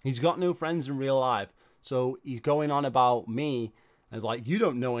 He's got no friends in real life, so he's going on about me and like, you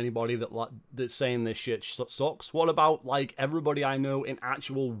don't know anybody that's saying this shit sucks. What about like everybody I know in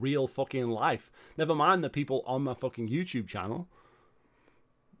actual real fucking life? Never mind the people on my fucking YouTube channel.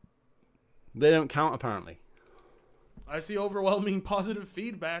 They don't count apparently. I see overwhelming positive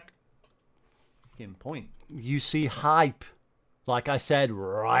feedback. Fucking point. You see hype. Like I said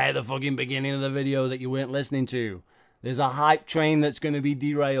right at the fucking beginning of the video that you weren't listening to. There's a hype train that's going to be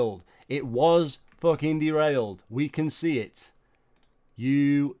derailed. It was fucking derailed. We can see it.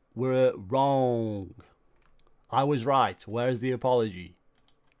 You were wrong. I was right. Where's the apology?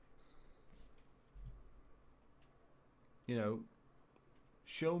 You know,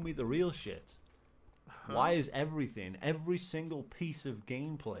 show me the real shit. Why is everything, every single piece of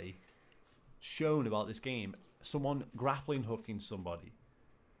gameplay shown about this game, someone grappling hooking somebody?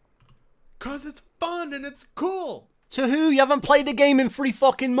 'Cause it's fun and it's cool. To who? You haven't played the game in 3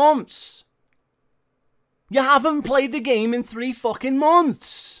 fucking months. You haven't played the game in 3 fucking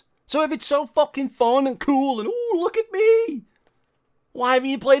months. So if it's so fucking fun and cool and, ooh, look at me. Why haven't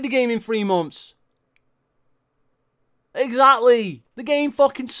you played the game in 3 months? Exactly. The game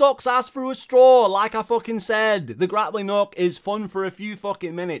fucking sucks ass through a straw, like I fucking said. The grappling hook is fun for a few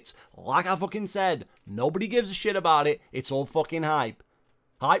fucking minutes, like I fucking said. Nobody gives a shit about it. It's all fucking hype.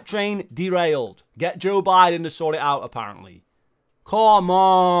 Hype train derailed. Get Joe Biden to sort it out, apparently. Come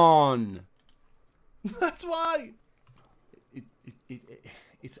on. That's why.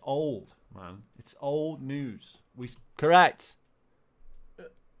 It's old, man. It's old news. Correct.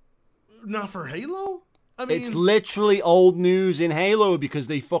 Not for Halo? I mean, It's literally old news in Halo because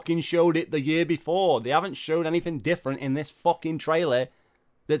they fucking showed it the year before. They haven't showed anything different in this fucking trailer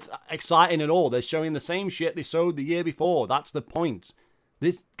that's exciting at all. They're showing the same shit they showed the year before. That's the point.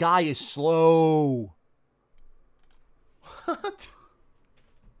 This guy is slow. what?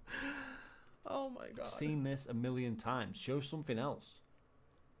 Oh my god. I've seen this a million times. Show something else.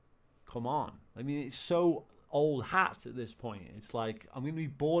 Come on. I mean, it's so old hat at this point. It's like, I'm going to be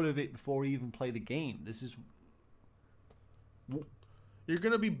bored of it before I even play the game. This is... You're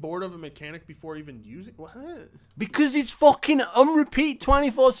gonna be bored of a mechanic before even using what? Because it's fucking on repeat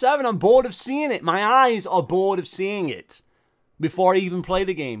 24/7. I'm bored of seeing it. My eyes are bored of seeing it before I even play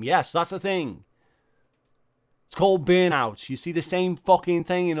the game. Yes, that's the thing. It's called burnout. You see the same fucking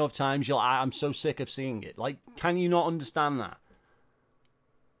thing enough times, you're like, I'm so sick of seeing it. Like, can you not understand that?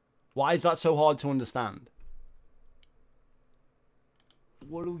 Why is that so hard to understand?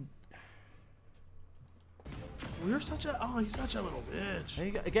 What do we... You're such a... Oh, he's such a little bitch. There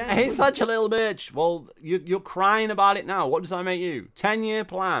you go. Again, Hey, such a little bitch. Well, you're crying about it now. What does that make you? 10-year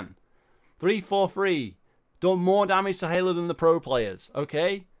plan. 3-4-3. Done more damage to Halo than the pro players.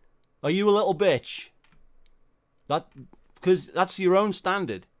 Okay? Are you a little bitch? Because that's your own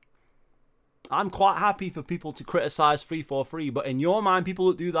standard. I'm quite happy for people to criticize 3-4-3, but in your mind, people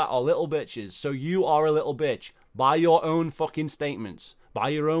that do that are little bitches. So you are a little bitch. By your own fucking statements. By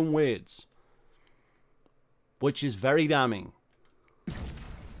your own words. Which is very damning.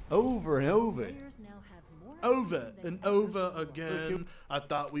 Over and over. Players now have more Over options than and ever over before. again. I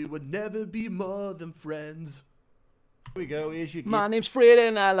thought we would never be more than friends. Here we go. Here's your My name's Frida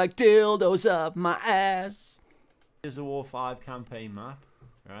and I like dildos up my ass. Gears of War 5 campaign map.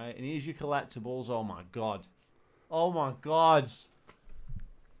 Right, and here's your collectibles. Oh my god. Oh my god.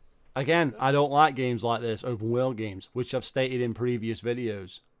 Again, I don't like games like this, open world games, which I've stated in previous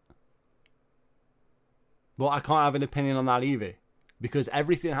videos. But I can't have an opinion on that either. Because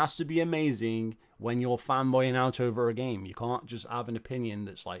everything has to be amazing when you're fanboying out over a game. You can't just have an opinion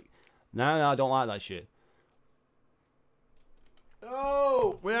that's like, no, I don't like that shit.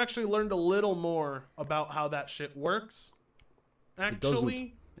 Oh, we actually learned a little more about how that shit works.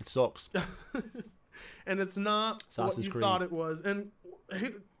 Actually, It sucks. and it's not Assassin's what you Creed. thought it was. And hey,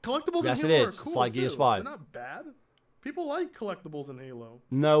 collectibles Yes, in it Halo is. are It's cool like Gears too. 5. They're not bad. People like collectibles in Halo.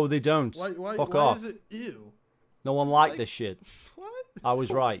 No, they don't. Why Fuck off. is it ew? No one liked Like- this shit. What? I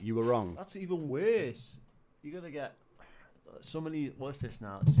was right. You were wrong. That's even worse. You're gonna get so many. What's this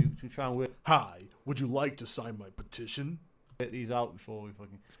now? Let's try and work Hi, would you like to sign my petition? these out before we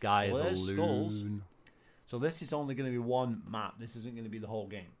fucking. This guy is Well, a there's skulls. loon. So this is only going to be one map. This isn't going to be the whole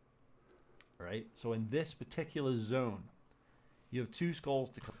game. Right? So in this particular zone, you have 2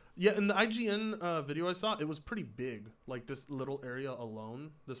 skulls to collect. Yeah, in the IGN video I saw, it was pretty big. Like this little area alone,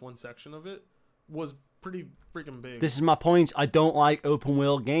 this one section of it, was pretty freaking big. This is my point. I don't like open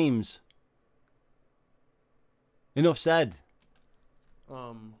world games. Enough said.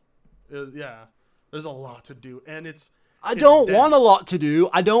 Yeah, there's a lot to do, and I don't dense. want a lot to do.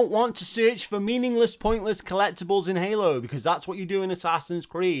 I don't want to search for meaningless, pointless collectibles in Halo because that's what you do in Assassin's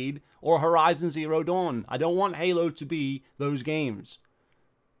Creed or Horizon Zero Dawn. I don't want Halo to be those games.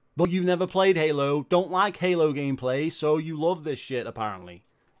 But you've never played Halo, don't like Halo gameplay, so you love this shit apparently.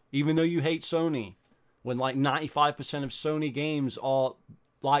 Even though you hate Sony. When like 95% of Sony games are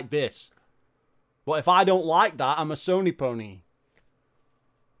like this. But if I don't like that, I'm a Sony pony.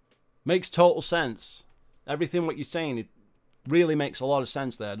 Makes total sense. Everything what you're saying, it really makes a lot of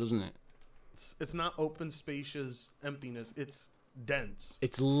sense there, doesn't it? It's not open, spacious emptiness. It's dense.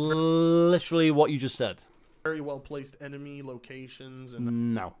 It's literally what you just said. Very well placed enemy locations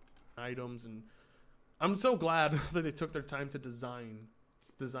and No. items, and I'm so glad that they took their time to design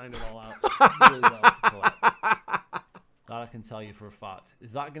it all out really well. That I can tell you for a fact.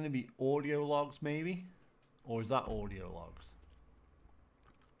 Is that going to be audio logs maybe? Or is that audio logs?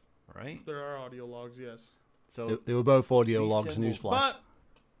 Right? There are audio logs, yes, So They were both audio These logs, symbols- newsflash. but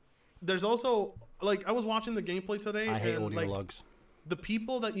there's also like I was watching the gameplay today, I hate and audio like logs. the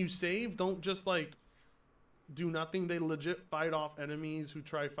people that you save don't just like do nothing. They legit fight off enemies who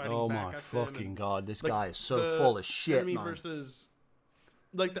try fighting Oh back my at them. fucking and, god, this like, guy is so the full of shit, enemy man. versus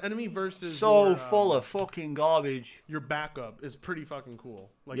like the enemy versus So your, full of fucking garbage. your backup is pretty fucking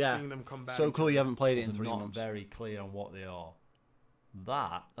cool. Like Yeah. seeing them come back. So and cool shit. you haven't played it in I'm 3 not months. very clear on what they are.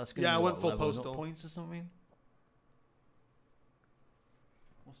 That's going to Yeah, be I went what, full leveling up postal. points or something?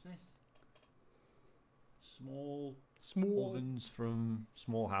 What's this? Small Small. ovens from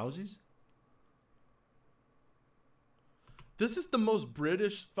small houses? This is the most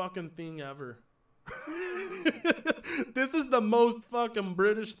British fucking thing ever. This is the most fucking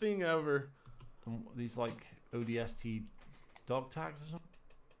British thing ever. And these like ODST dog tags or something?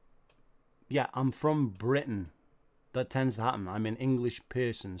 Yeah, I'm from Britain. That tends to happen. I'm an English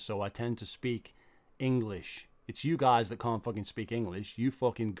person, so I tend to speak English. It's you guys that can't fucking speak English. You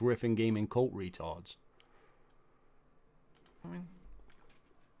fucking Griffin gaming cult retards. I mean,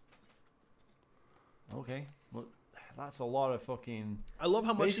 okay. Well, that's a lot of fucking. I love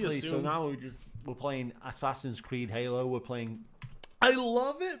how much he Basically, so assumed. now we're playing Assassin's Creed Halo. We're playing. I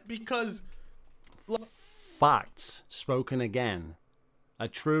love it because Facts spoken again. A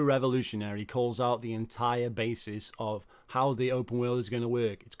true revolutionary calls out the entire basis of how the open world is going to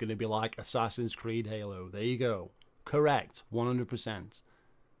work. It's going to be like Assassin's Creed Halo. There you go. Correct. 100%.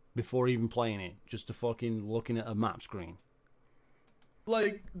 Before even playing it. Just to fucking looking at a map screen.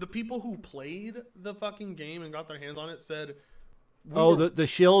 like the people who played the fucking game and got their hands on it said Oh, the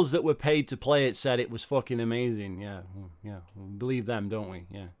shills that were paid to play it said it was fucking amazing. Yeah, yeah. We believe them, don't we?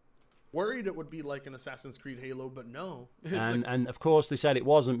 Yeah. Worried it would be like an Assassin's Creed Halo, but no. And of course they said it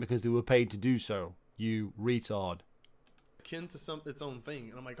wasn't because they were paid to do so. You retard. Akin to its own thing,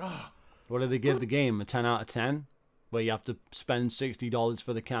 and I'm like, ah. What do they give the game? A 10 out of 10? Where you have to spend $60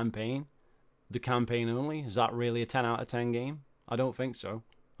 for the campaign? The campaign only? Is that really a 10 out of 10 game? I don't think so.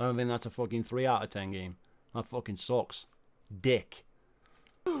 I don't think that's a fucking 3 out of 10 game. That fucking sucks. Dick.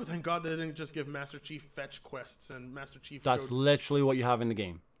 Oh, thank God they didn't just give Master Chief fetch quests and Master Chief. That's literally what you have in the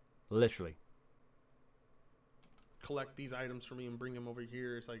game. Literally. Collect these items for me and bring them over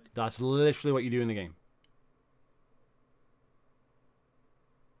here. It's like. That's literally what you do in the game.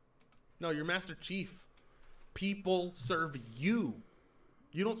 No, you're Master Chief. People serve you.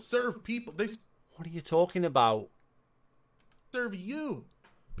 You don't serve people. What are you talking about? Serve you.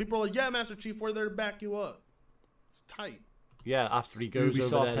 People are like, yeah, Master Chief, we're there to back you up. It's tight. Yeah, after he goes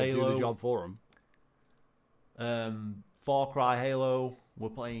Ubisoft over there to Halo. do the job for him. Far Cry Halo. We're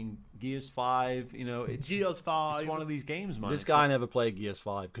playing Gears 5. You know, it's Gears 5. It's one of these games, man. This guy never played Gears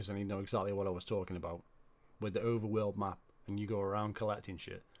 5 because then he'd know exactly what I was talking about. With the overworld map and you go around collecting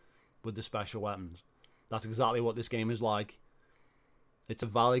shit with the special weapons. That's exactly what this game is like. It's a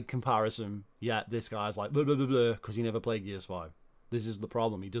valid comparison, yet this guy's like, blah, blah, blah, blah, because he never played Gears 5. This is the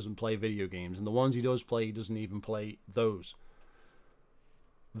problem. He doesn't play video games. And the ones he does play, he doesn't even play those.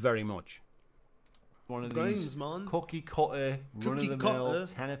 Very much. One of games, these man. cookie cutter, run-of-the-mill,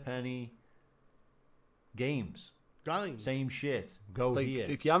 10 a penny games. Games. Same shit. Go Like, here.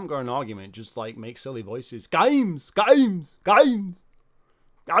 if you haven't got an argument, just like make silly voices. Games! Games! Games!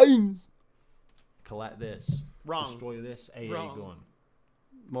 Games! Collect this. Wrong. Destroy this AA Wrong. gun.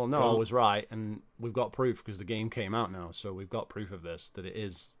 Well, no, I was right, and we've got proof because the game came out now, so we've got proof of this, that it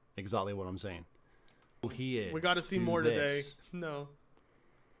is exactly what I'm saying. Go here. We got to see do more today. this. No.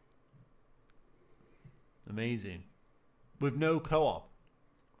 Amazing. With no co-op.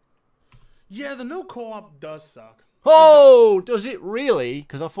 Yeah, the no co-op does suck. Oh, does it really?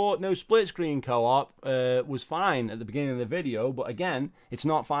 Because I thought no split screen co-op was fine at the beginning of the video, but again, it's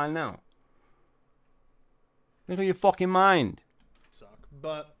not fine now. Look at your fucking mind. Suck.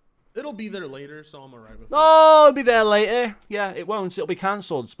 But it'll be there later, so I'm alright with it. Oh, it'll be there later. Yeah, it won't. It'll be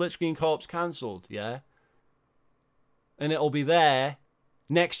cancelled. Split screen co-op's cancelled, yeah? And it'll be there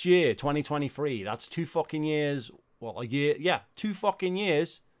next year, 2023. That's 2 fucking years. Well, a year. Yeah, 2 fucking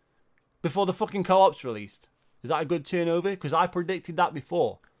years before the fucking co-op's released. Is that a good turnover? Because I predicted that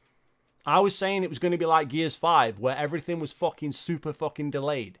before. I was saying it was going to be like Gears 5, where everything was fucking super fucking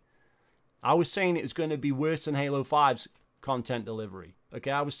delayed. I was saying it was going to be worse than Halo 5's content delivery.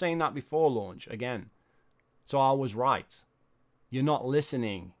 Okay, I was saying that before launch, again. So I was right. You're not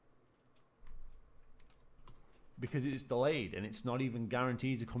listening. Because it's delayed, and it's not even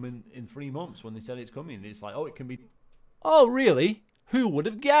guaranteed to come in 3 months when they said it's coming. It's like, oh, it can be... Oh, really? Who would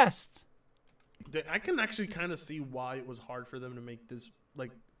have guessed? I can actually kind of see why it was hard for them to make this,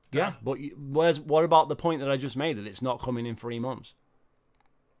 like... Yeah, but what about the point that I just made, that it's not coming in 3 months?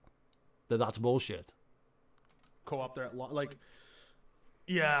 That's bullshit. Co-op there at like...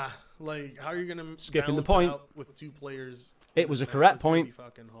 Yeah, like, how are you going to Skipping the balance point. it out with 2 players? It was a correct It's gonna point. be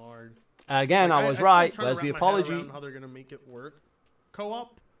fucking hard. Again, Like, I was still right. trying to There's wrap the my head apology. around how they're going to make it work.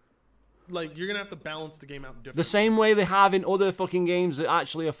 Co-op, like, you're going to have to balance the game out differently. The same way they have in other fucking games that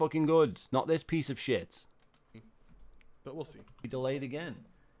actually are fucking good. Not this piece of shit. But we'll see. Be delayed again.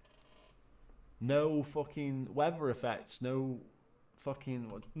 No fucking weather effects. No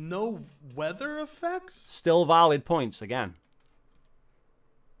fucking... What? No weather effects? Still valid points, again.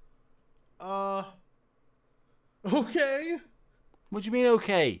 Okay. What do you mean,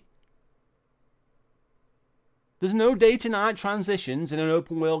 okay? There's no day-to-night transitions in an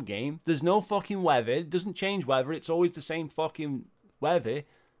open-world game. There's no fucking weather. It doesn't change weather. It's always the same fucking weather.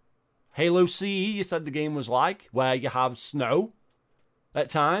 Halo CE, you said the game was like, where you have snow at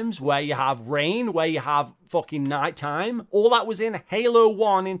times, where you have rain, where you have fucking nighttime. All that was in Halo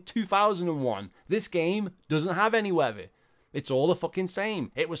 1 in 2001. This game doesn't have any weather. It's all the fucking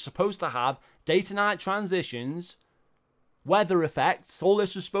same. It was supposed to have day-to-night transitions, weather effects. All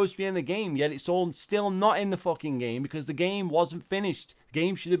this was supposed to be in the game, yet it's all still not in the fucking game because the game wasn't finished. The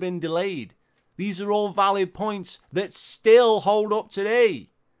game should have been delayed. These are all valid points that still hold up today.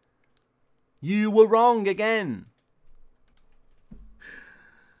 You were wrong again.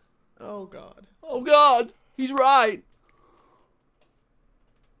 Oh, God. Oh, God. He's right.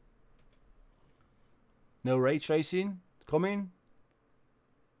 No ray tracing coming.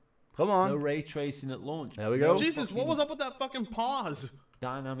 Come on. No ray tracing at launch. There we go. Jesus, what was up with that fucking pause?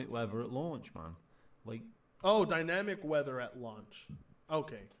 Dynamic weather at launch, man. Like, Oh, dynamic weather at launch.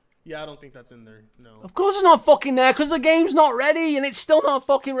 Okay. Yeah, I don't think that's in there. No. Of course it's not fucking there, because the game's not ready, and it's still not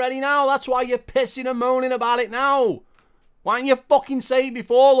fucking ready now. That's why you're pissing and moaning about it now. Why don't you fucking say it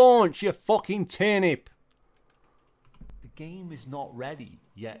before launch, you fucking turnip? The game is not ready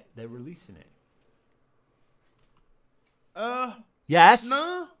yet. They're releasing it. Yes?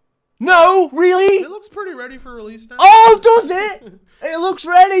 Nah. No, really? It looks pretty ready for release now. Oh, does it? It looks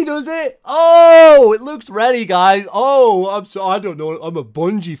ready, does it? Oh, it looks ready, guys. Oh, I don't know. I'm a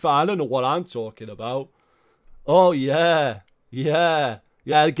Bungie fan. I don't know what I'm talking about. Oh, yeah. Yeah.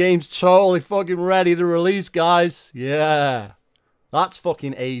 Yeah, the game's totally fucking ready to release, guys. Yeah. That's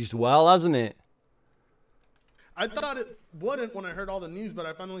fucking aged well, hasn't it? I thought it wouldn't when I heard all the news, but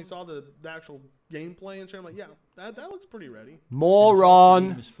I finally saw the actual gameplay and shit. I'm like, yeah, that looks pretty ready. The Moron.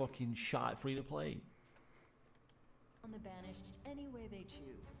 game is fucking shot free to play. On the banished any way they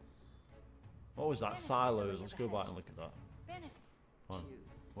choose. What was that? Silos. Let's go back and look at that. Banished Fine.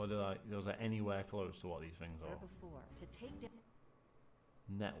 choose. What did I? Was there anywhere close to what these things Where are? before to take down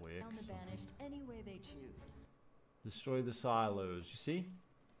Networks. the banished any way they choose. Destroy the silos. You see?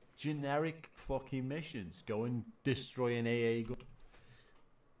 Generic fucking missions. Go and destroy an AA.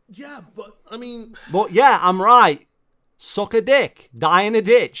 Yeah, but I mean, But yeah, I'm right. Suck a dick. Die in a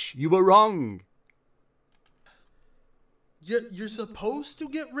ditch. You were wrong. you're supposed to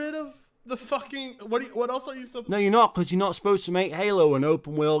get rid of the fucking what else are you supposed? No, you're not, because you're not supposed to make Halo an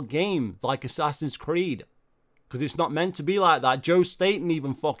open world game like Assassin's Creed. Because it's not meant to be like that. Joe Staten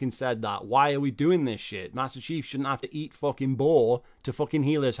even fucking said that. Why are we doing this shit? Master Chief shouldn't have to eat fucking boar to fucking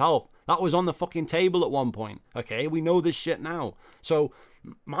heal his health. That was on the fucking table at one point. Okay, we know this shit now. So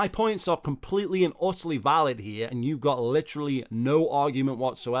my points are completely and utterly valid here, and you've got literally no argument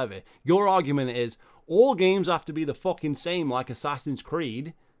whatsoever. Your argument is all games have to be the fucking same like Assassin's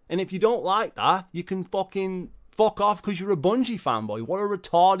Creed. And if you don't like that, you can fucking fuck off because you're a Bungie fanboy. What a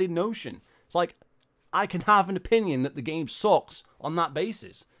retarded notion. It's like, I can have an opinion that the game sucks on that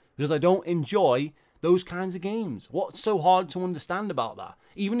basis because I don't enjoy those kinds of games. What's so hard to understand about that?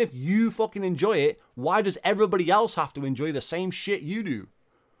 Even if you fucking enjoy it, why does everybody else have to enjoy the same shit you do?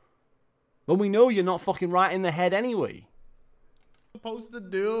 When we know you're not fucking right in the head anyway. Supposed to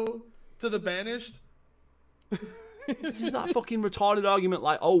do to the banished? This is that fucking retarded argument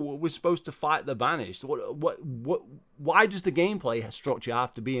like, oh, we're supposed to fight the banished. Why does the gameplay structure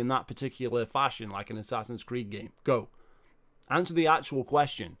have to be in that particular fashion like an Assassin's Creed game? Go. Answer the actual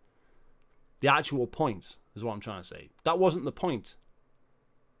question. The actual point is what I'm trying to say. That wasn't the point.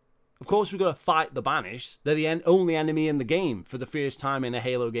 Of course we've got to fight the banished. They're the only enemy in the game for the first time in a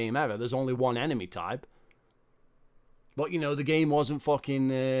Halo game ever. There's only one enemy type. But, you know, the game wasn't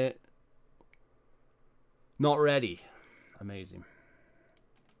fucking... not ready. Amazing.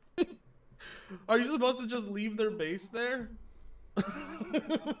 Are you supposed to just leave their base there?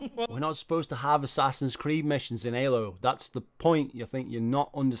 We're not supposed to have Assassin's Creed missions in Halo. That's the point you think you're not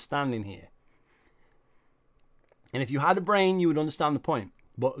understanding here. And if you had a brain, you would understand the point.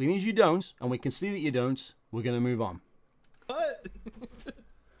 But because you don't, and we can see that you don't, we're going to move on. What?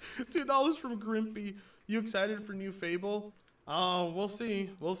 $2 from Grimpy. You excited for new Fable? Oh, we'll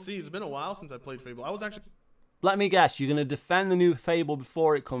see. We'll see. It's been a while since I played Fable. I was actually... Let me guess, you're going to defend the new Fable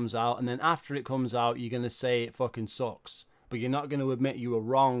before it comes out, and then after it comes out, you're going to say it fucking sucks. But you're not going to admit you were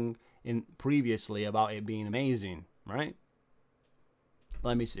wrong previously about it being amazing, right?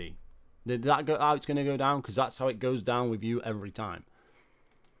 Let me see. Did that go how it's going to go down? Because that's how it goes down with you every time.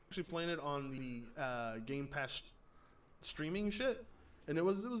 Actually playing it on the Game Pass streaming shit, and I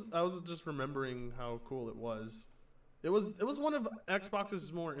was just remembering how cool it was. It was one of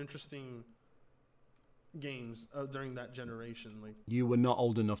Xbox's more interesting games during that generation. Like, you were not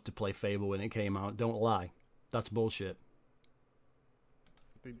old enough to play Fable when it came out. Don't lie. That's bullshit.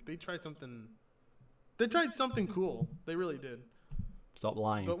 They tried something. They tried something cool. They really did. Stop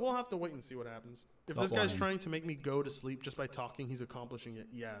lying. But we'll have to wait and see what happens. If Stop this guy's lying. trying to make me go to sleep just by talking, he's accomplishing it.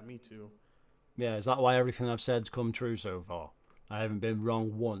 Yeah, me too. Yeah, is that why everything I've said's come true so far? I haven't been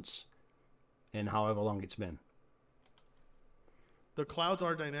wrong once in however long it's been. The clouds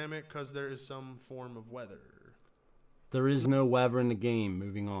are dynamic because there is some form of weather. There is no weather in the game.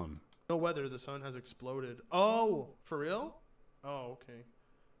 Moving on. No weather. The sun has exploded. Oh, for real? Oh, okay.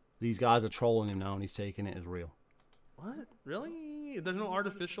 These guys are trolling him now, and he's taking it as real. What? Really? There's no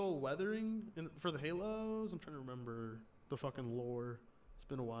artificial weathering for the Halos? I'm trying to remember the fucking lore. It's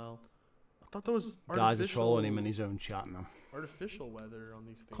been a while. I thought there was Guys are trolling him in his own chat now. artificial weather on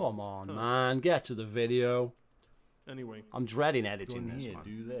these things. Come on, man. Get to the video. Anyway. I'm dreading Go editing in this here, one.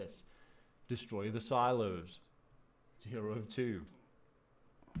 do this. Destroy the silos. 0 of 2.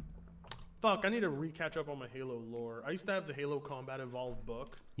 Fuck, I need to catch up on my Halo lore. I used to have the Halo Combat Evolved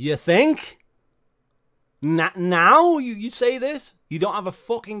book. You think? Now you say this? You don't have a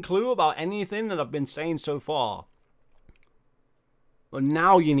fucking clue about anything that I've been saying so far. But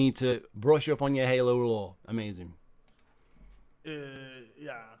now you need to brush up on your Halo lore. Amazing.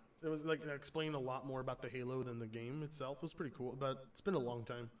 Yeah. It was like it explained a lot more about the Halo than the game itself. It was pretty cool, but it's been a long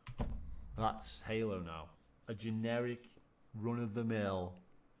time. That's Halo now. A generic, run-of-the-mill,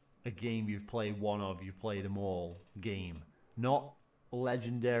 a game you've played one of, you've played them all game. Not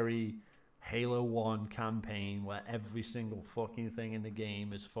legendary Halo 1 campaign where every single fucking thing in the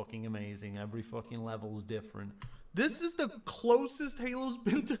game is fucking amazing. Every fucking level's different. This is the closest Halo's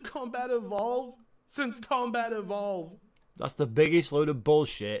been to Combat Evolved since Combat Evolved. That's the biggest load of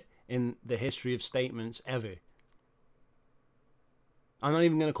bullshit in the history of statements ever. I'm not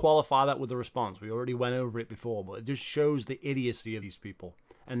even going to qualify that with a response. We already went over it before, but it just shows the idiocy of these people.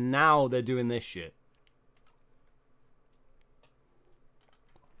 And now they're doing this shit.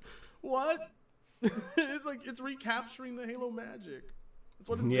 What? It's like it's recapturing the Halo magic. That's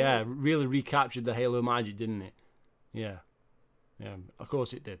what it's Yeah, doing. really recaptured the Halo magic, didn't it? Yeah. Yeah, of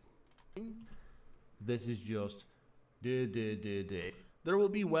course it did. This is just... There will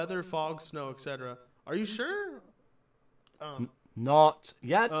be weather, fog, snow, etc. Are you sure? Not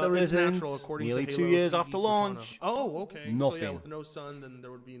yet, there it's isn't. natural according Nearly to 2 Halo years CE after Cortana. launch. Oh, okay. So yeah, Nothing. with no sun, then there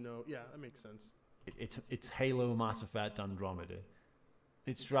would be no... Yeah, that makes sense. It's Halo Mass Effect Andromeda.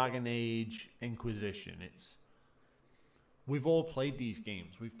 It's Dragon Age Inquisition. We've all played these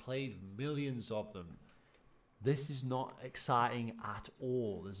games. We've played millions of them. This is not exciting at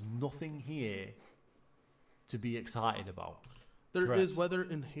all. There's nothing here to be excited about. There is Correct. weather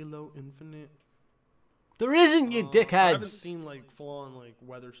in Halo Infinite. There isn't, you dickheads. I haven't seen like full-on like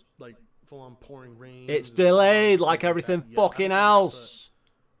weather, like full-on pouring rain. It's and delayed fog, like things everything that. Yeah, I fucking haven't seen that, else.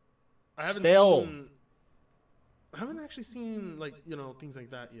 but I haven't Still. I haven't actually seen like things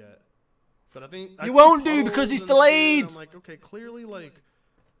like that yet. But I think You see won't do because puddles it's and shit, delayed. I'm like, okay, clearly like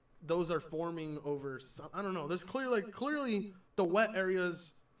those are forming over. I don't know. There's clearly the wet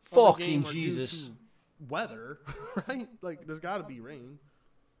areas. Of the Fucking game are Jesus. due to weather, right? Like there's got to be rain.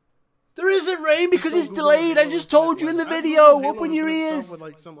 There isn't rain because it's Google delayed. I Halo just Infinite told you in the weather. I video. Googled Halo Open your Infinite ears. stuff with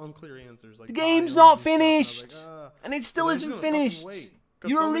like some unclear answers. Like The game's biomes not and stuff, and I was finished. like, And it still I isn't just gonna fucking finished. wait. 'Cause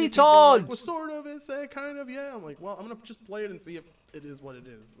You're so a many people are like, retard. well, sort of. It's kind of, yeah. I'm like, well, I'm gonna just play it and see if it is what it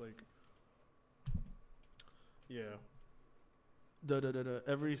is. Like, yeah.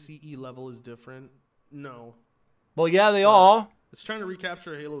 Every CE level is different. No, Well, yeah, they are. it's trying to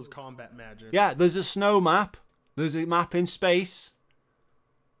recapture Halo's combat magic. Yeah, there's a snow map. There's a map in space.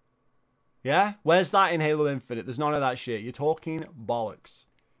 Yeah? Where's that in Halo Infinite? There's none of that shit. You're talking bollocks.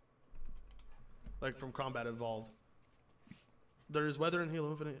 Like from Combat Evolved. There is weather in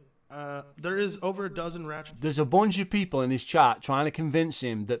Halo Infinite. There is over a dozen ratchet. There's a bunch of people in his chat trying to convince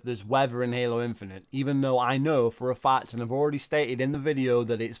him that there's weather in Halo Infinite, even though I know for a fact, and I've already stated in the video,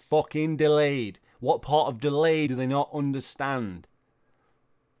 that it's fucking delayed. What part of delay do they not understand?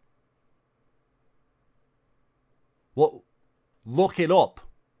 What? Look it up.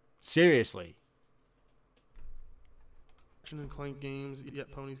 Seriously. And Clank games,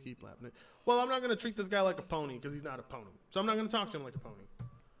 yet ponies keep laughing at. Well, I'm not gonna treat this guy like a pony because he's not a pony. So I'm not gonna talk to him like a pony.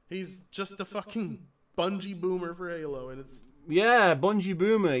 He's just a fucking Bungie boomer for Halo, and it's Yeah, Bungie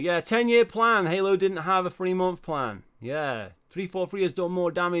Boomer. Yeah, 10-year plan. Halo didn't have a 3-month plan. Yeah. 343 has done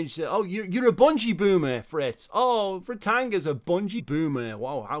more damage. Oh, you're a Bungie Boomer, Fritz. Oh, Fritanga's a Bungie Boomer.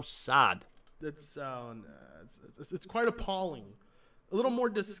 Wow, how sad. it's quite appalling. A little more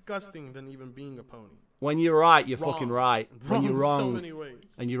disgusting than even being a pony. When you're right, you're Wrong. fucking right. When you're in wrong so many ways.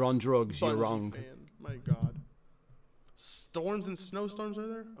 and you're on drugs, you're Bungie wrong. fan. My God. Storms and snowstorms are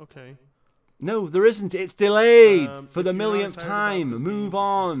there? Okay. No, there isn't. It's delayed for If the you're not millionth excited about time. this Move game,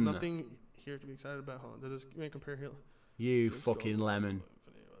 on. Nothing here to be excited about. Hold on. Does this compare Halo? You Let's go. fucking lemon.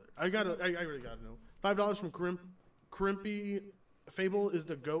 I really gotta know. $5 from Crimpy. Fable is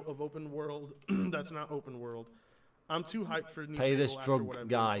the goat of open world. That's not open world. I'm too hyped for new Pay Fable this after what drug I've been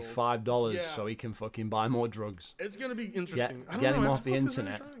guy told. $5 Yeah. so he can fucking buy more drugs. It's gonna be interesting. I don't Get know. him Xbox off the is really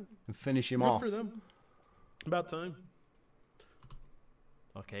internet trying. and finish him Good off. for them. About time.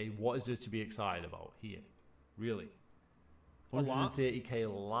 Okay, what is there to be excited about here? Really? A lot. 130k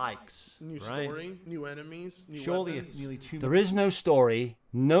likes. New right? story, new enemies, new Surely weapons. if nearly 2 There is no story.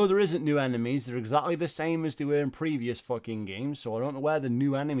 No, there isn't new enemies. They're exactly the same as they were in previous fucking games. So I don't know where the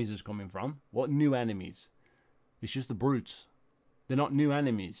new enemies is coming from. What new enemies? It's just the brutes. They're not new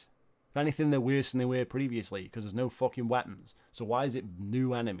enemies. If anything, they're worse than they were previously because there's no fucking weapons. So why is it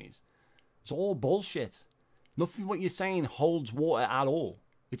new enemies? It's all bullshit. Nothing what you're saying holds water at all.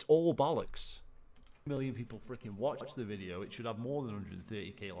 It's all bollocks. Million people freaking watched the video. It should have more than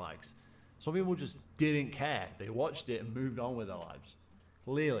 130k likes. Some people just didn't care. They watched it and moved on with their lives.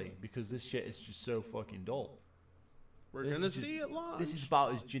 Clearly, because this shit is just so fucking dull. We're going to see it live. This is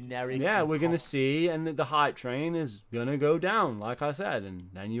about as generic. Yeah, we're going to see, and the hype train is going to go down, like I said, and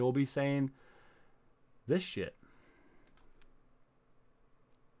then you'll be saying this shit.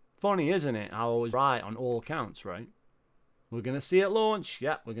 Funny, isn't it? I was right on all counts, right? We're going to see it launch.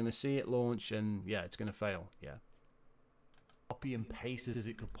 Yeah, we're going to see it launch, and yeah, it's going to fail. Yeah. Copy and paste as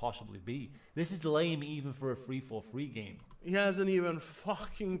it could possibly be. This is lame even for a free-for-free game. He hasn't even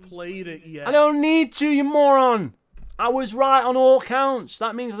fucking played it yet. I don't need to, you moron. I was right on all counts.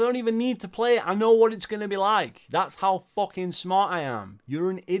 That means I don't even need to play it. I know what it's going to be like. That's how fucking smart I am.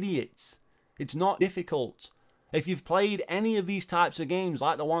 You're an idiot. It's not difficult. If you've played any of these types of games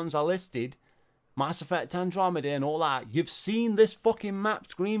like the ones I listed, Mass Effect Andromeda and all that, you've seen this fucking map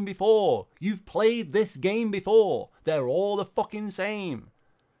screen before. You've played this game before. They're all the fucking same.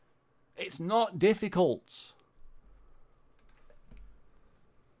 It's not difficult.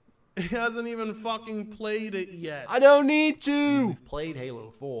 He hasn't even fucking played it yet. I don't need to. We've played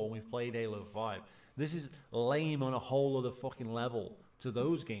Halo 4 and we've played Halo 5. This is lame on a whole other fucking level to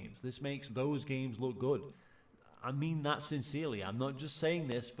those games. This makes those games look good. I mean that sincerely. I'm not just saying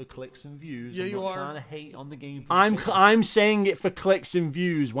this for clicks and views. Yeah, I'm you not are. trying to hate on the game. I'm saying it for clicks and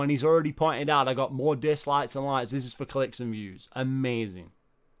views when he's already pointed out I got more dislikes and likes. This is for clicks and views. Amazing.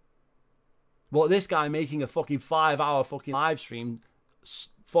 But this guy making a fucking 5-hour fucking live stream,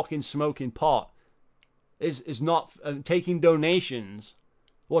 fucking smoking pot, is not taking donations.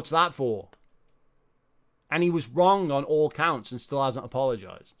 What's that for? And he was wrong on all counts and still hasn't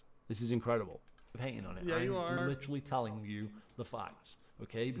apologized. This is incredible. Hating on it. Yeah, you are. I'm literally telling you the facts,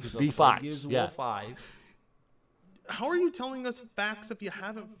 okay? Because The I've played facts, Gears of yeah. War 5. How are you telling us facts if you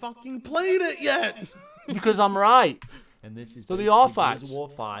haven't fucking played it yet? Because I'm right. And this is So they are basically Gears facts. of War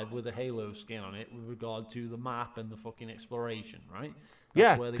 5 with a Halo skin on it with regard to the map and the fucking exploration, right? That's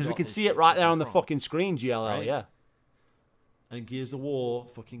Yeah, where they because we got can this see it shit right there on the from, fucking screen, GLL, right? yeah. And Gears of War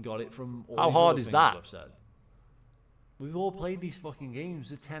fucking got it from all How these hard other is things that? I've said. We've all played these fucking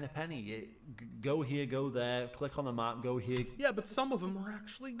games. It's 10 a penny. Go here, go there, click on the map, go here. Yeah, but some of them are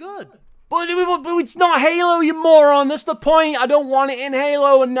actually good. But it's not Halo, you moron. That's the point. I don't want it in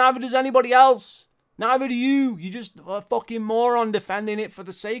Halo, and neither does anybody else. Neither do you. You're just a fucking moron defending it for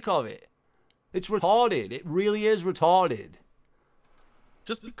the sake of it. It's retarded. It really is retarded.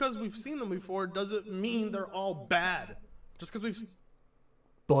 Just because we've seen them before doesn't mean they're all bad. Just because we've...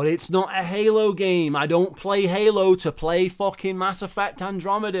 But it's not a Halo game. I don't play Halo to play fucking Mass Effect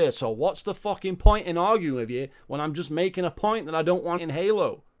Andromeda. So what's the fucking point in arguing with you when I'm just making a point that I don't want in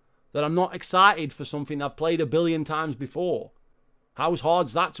Halo? That I'm not excited for something I've played a billion times before. How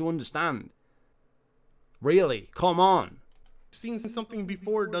hard's that to understand? Really? Come on. Seen something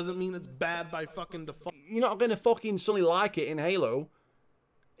before doesn't mean it's bad by fucking default. You're not going to fucking suddenly like it in Halo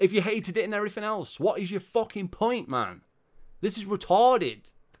if you hated it and everything else. What is your fucking point, man? This is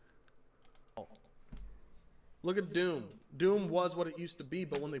retarded. Look at Doom. Doom was what it used to be,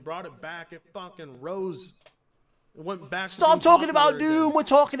 but when they brought it back, it fucking rose. It went back. Stop talking about Doom. Again. We're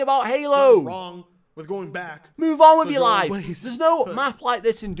talking about Nothing Halo. wrong with going back. Move on with But your there are life. ways. There's no map like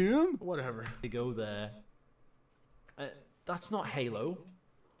this in Doom. Whatever. They go there. That's not Halo.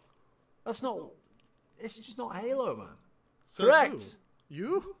 That's not. It's just not Halo, man. Says Correct. who?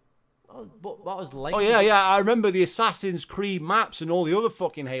 You? Oh, but that was late. Oh, yeah. I remember the Assassin's Creed maps and all the other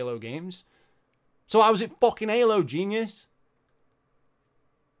fucking Halo games. So how was it fucking Halo, genius?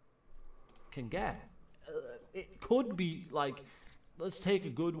 Can get. It could be like, let's take a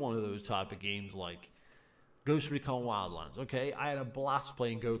good one of those type of games like Ghost Recon Wildlands. Okay, I had a blast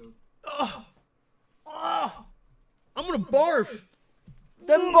playing I'm gonna barf.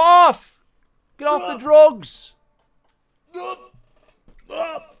 Then barf. Get off the drugs.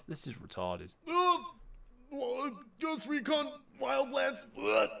 This is retarded. Ghost Recon Wildlands.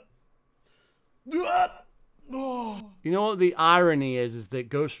 You know what the irony is that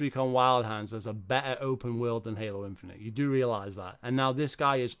Ghost Recon Wildlands has a better open world than Halo Infinite. You do realize that. And now this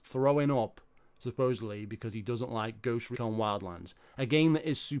guy is throwing up, supposedly, because he doesn't like Ghost Recon Wildlands. A game that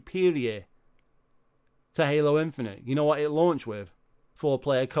is superior to Halo Infinite. You know what it launched with?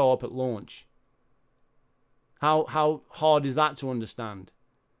 4-player co-op at launch. How hard is that to understand?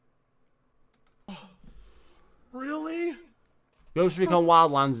 Really? Ghost Recon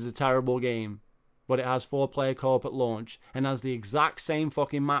Wildlands is a terrible game, but it has 4-player co-op at launch and has the exact same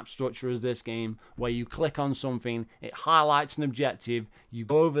fucking map structure as this game, where you click on something, it highlights an objective, you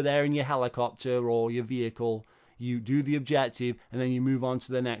go over there in your helicopter or your vehicle, you do the objective, and then you move on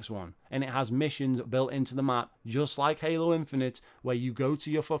to the next one. And it has missions built into the map, just like Halo Infinite, where you go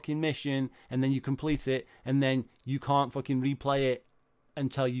to your fucking mission, and then you complete it, and then you can't fucking replay it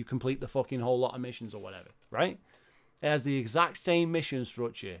until you complete the fucking whole lot of missions or whatever, right? It has the exact same mission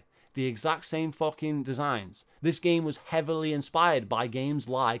structure, the exact same fucking designs. This game was heavily inspired by games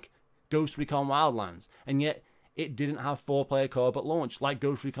like Ghost Recon Wildlands, and yet it didn't have 4-player co-op at launch like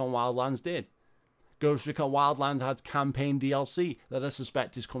Ghost Recon Wildlands did. Ghost Recon Wildlands had campaign DLC that I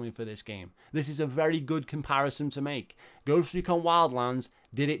suspect is coming for this game. This is a very good comparison to make. Ghost Recon Wildlands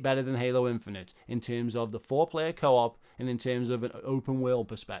did it better than Halo Infinite in terms of the 4-player co-op and in terms of an open world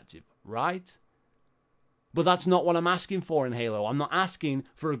perspective, right? But that's not what I'm asking for in Halo. I'm not asking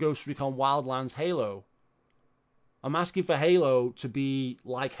for a Ghost Recon Wildlands Halo. I'm asking for Halo to be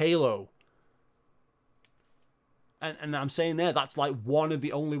like Halo. And I'm saying that's like one of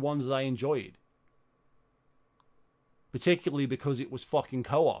the only ones that I enjoyed. Particularly because it was fucking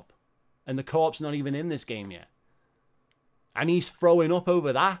co-op. And the co-op's not even in this game yet. And he's throwing up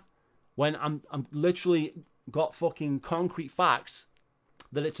over that when I'm literally got fucking concrete facts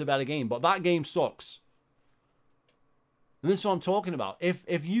that it's a better game. But that game sucks. And this is what I'm talking about.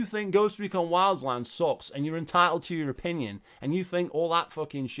 If you think Ghost Recon Wildlands sucks and you're entitled to your opinion and you think all that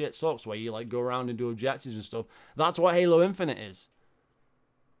fucking shit sucks where you like go around and do objectives and stuff, that's what Halo Infinite is.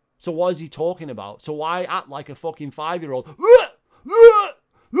 So what is he talking about? So why act like a fucking 5-year-old?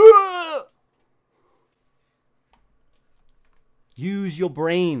 Use your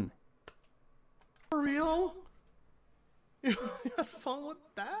brain. For real? You had fun with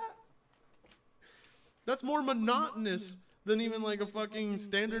that? That's more monotonous than even like a fucking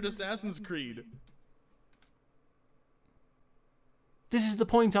standard Assassin's Creed. This is the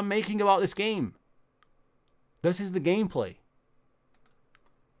point I'm making about this game. This is the gameplay.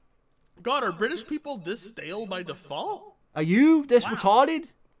 God, are British people this stale by default? Are you this retarded?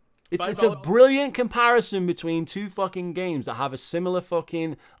 It's a brilliant comparison between two fucking games that have a similar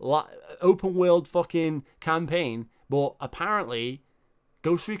fucking open world fucking campaign, but apparently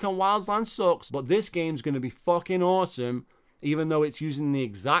Ghost Recon Wildlands sucks, but this game's going to be fucking awesome, even though it's using the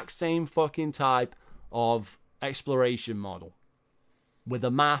exact same fucking type of exploration model with a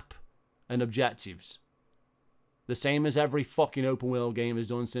map and objectives. The same as every fucking open world game has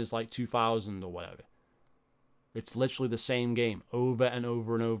done since like 2000 or whatever. It's literally the same game over and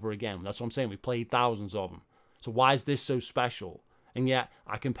over and over again. That's what I'm saying. We played thousands of them. So why is this so special? And yet,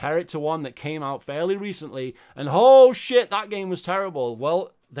 I compare it to one that came out fairly recently, and oh shit, that game was terrible.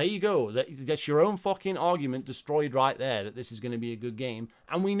 Well, there you go. That's your own fucking argument destroyed right there, that this is going to be a good game.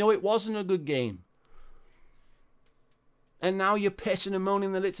 And we know it wasn't a good game. And now you're pissing and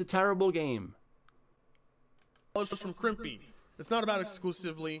moaning that it's a terrible game. It's from Crimpy. It's not about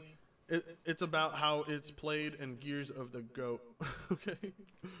exclusively. It's about how it's played and Gears of the Goat. Okay?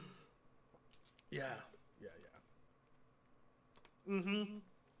 Yeah. Mm-hmm.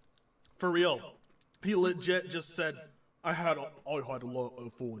 For real. He legit just said, I had a lot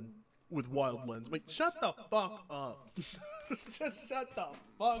of fun with Wildlands. Wait, shut the fuck up. Just shut the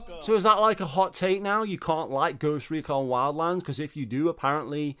fuck up. So is that like a hot take now? You can't like Ghost Recon Wildlands? Because if you do,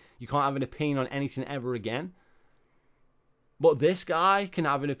 apparently you can't have an opinion on anything ever again. But this guy can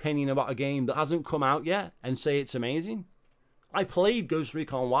have an opinion about a game that hasn't come out yet and say it's amazing. I played Ghost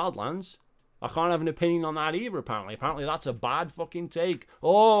Recon Wildlands. I can't have an opinion on that either, apparently. Apparently that's a bad fucking take.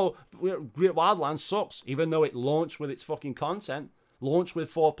 Oh, Wildlands sucks. Even though it launched with its fucking content. Launched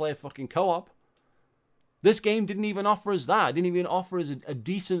with 4-player fucking co-op. This game didn't even offer us that. It didn't even offer us a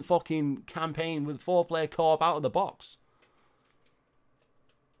decent fucking campaign with 4-player co-op out of the box.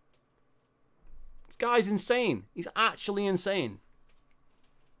 This guy's insane. He's actually insane.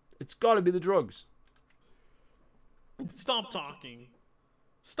 It's got to be the drugs. Stop talking.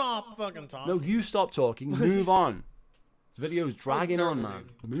 Stop fucking talking. No, you stop talking. Move on. This video's dragging on, man.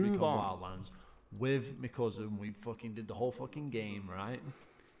 Move on. Wildlands with my cousin, we fucking did the whole fucking game, right?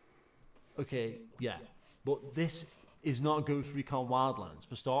 Okay, yeah. But this is not Ghost Recon Wildlands.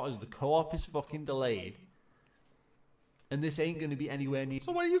 For starters, the co-op is fucking delayed. And this ain't going to be anywhere near...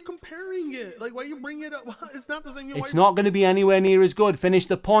 So why are you comparing it? Like, why you bring it up? It's not the same thing. It's not going to be anywhere near as good. Finish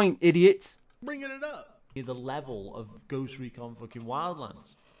the point, idiot. Bringing it up. The level of Ghost Recon fucking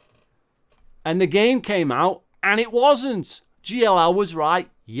Wildlands. And the game came out, and it wasn't. GLL was right,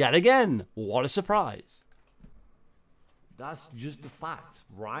 yet again. What a surprise. That's just the fact.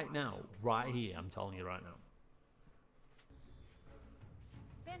 Right now. Right here. I'm telling you right now.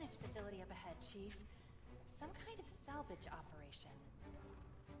 Vanished facility up ahead, Chief. Some kind of salvage operation.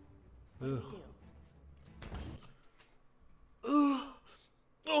 What do you do?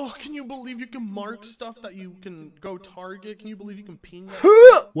 Oh, Oh, can you believe you can mark stuff that you can go target? Can you believe you can ping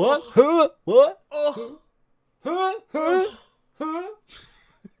that? What? Huh? What? Oh.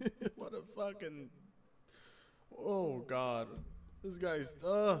 What a fucking... Oh, God. This guy's...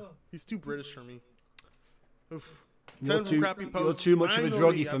 he's too British for me. Oof. You're too much of a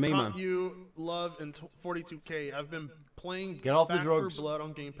druggie for me, man. You love in 42K. I've been playing Get off the Back drugs. 4 Blood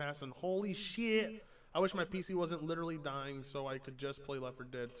on Game Pass, and holy shit, I wish my PC wasn't literally dying so I could just play Left 4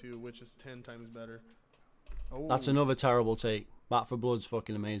 Dead 2, which is 10 times better. Oh. That's another terrible take. Back 4 Blood's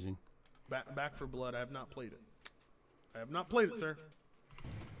fucking amazing. Back 4 Blood, I have not played it. I have not played it, sir.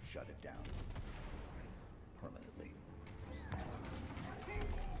 Shut it down. Permanently.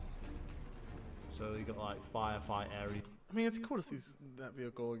 So you got like firefight area. I mean, it's cool to see that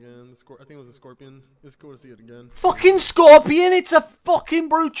vehicle again. I think it was the Scorpion. It's cool to see it again. Fucking Scorpion! It's a fucking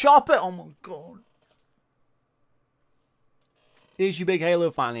brute chopper! Oh my god. Here's your big Halo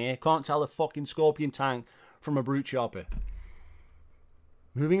fan here. Can't tell a fucking Scorpion tank from a brute chopper.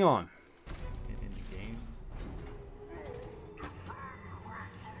 Moving on. In the game.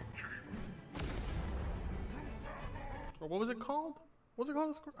 Or what was it called? What's it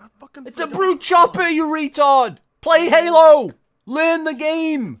called? It's a brute chopper, you retard! Play Halo! Learn the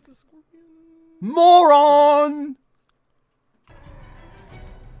game! Moron!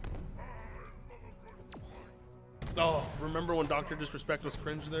 Oh, remember when Dr. Disrespect was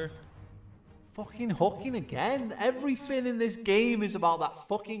cringe there? Fucking hooking again. Everything in this game is about that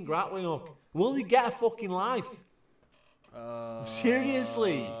fucking grappling hook. Will you get a fucking life?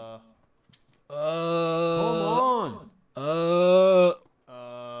 Seriously? Come on.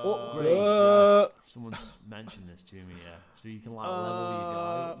 Upgrade. Yeah, someone's mentioned this to me, yeah. So you can like level your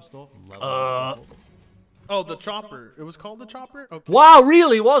guy up and stuff. And level your stuff up. Oh, the chopper. It was called the chopper? Okay. Wow,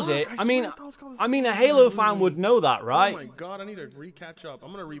 really, was it? I I mean, swear thought it was called the I mean, a Scorpion. Halo fan would know that, right? Oh my god, I need to catch up.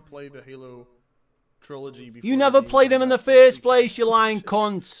 I'm gonna replay the Halo trilogy before You never played him in the first place, you lying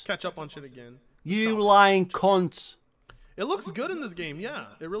cunt. Catch up on shit again. You lying cunt. It looks good in this game, yeah.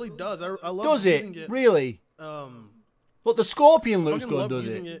 It really does. I love Does using it? it. Really? Look, the Scorpion looks Fucking good, love does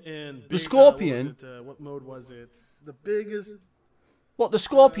using it? in The big, Scorpion? what mode was it? The biggest What the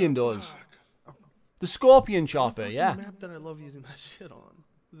Scorpion does? The Scorpion chopper, fucking yeah. map that I love using that shit on.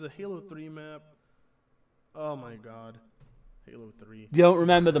 This is the Halo 3 map. Oh my god. Halo 3. You don't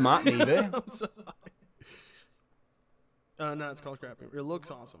remember the map, either? I'm sorry. No, it's called Grappling. It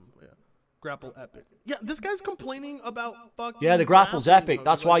looks awesome. Yeah. Grapple epic. Yeah, this guy's complaining about fucking... Yeah, the grapple's grappling epic. hooks.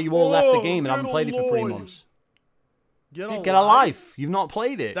 That's Like, why you all left the whoa, game and haven't get played it for 3 alive. months. Get Yeah, a get a life. life. You've not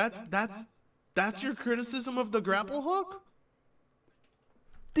played it. That's your criticism of the grapple hook?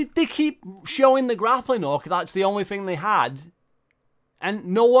 They keep showing the grappling hook. That's the only thing they had. And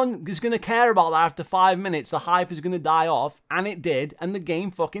no one is going to care about that after 5 minutes. The hype is going to die off. And it did. And the game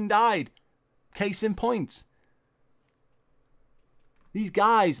fucking died. Case in point. These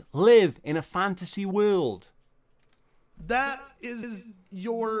guys live in a fantasy world. That is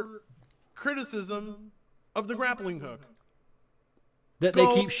your criticism of the grappling hook. That they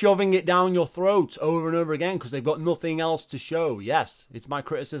keep shoving it down your throat over and over again because they've got nothing else to show. Yes, it's my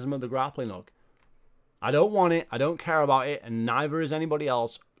criticism of the grappling hook. I don't want it. I don't care about it. And neither is anybody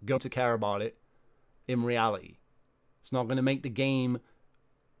else going to care about it in reality. It's not going to make the game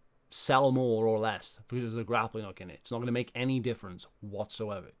sell more or less because there's a grappling hook in it. It's not going to make any difference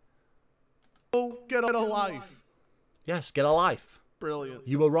whatsoever. Oh, get a life. Yes, get a life. Brilliant.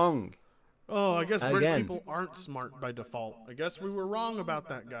 You were wrong. Oh, I guess British Again. people aren't smart by default. I guess we were wrong about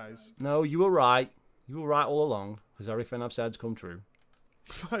that, guys. No, you were right. You were right all along because everything I've said's come true.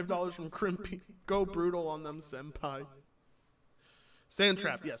 $5 from Crimpy. Go brutal on them, senpai. Sand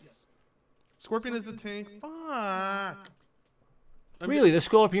Trap, yes. Scorpion is the tank. Fuck. Really, the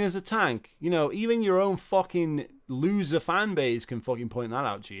Scorpion is a tank. You know, even your own fucking loser fan base can fucking point that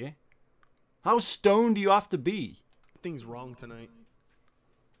out to you. How stoned do you have to be? Thing's wrong tonight.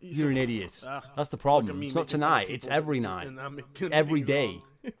 You're an idiot. Ugh. That's the Look at problem. me It's not making fun of tonight. It's people every night. and I'm making It's every things day.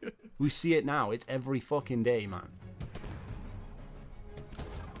 wrong. We see it now. It's every fucking day, man.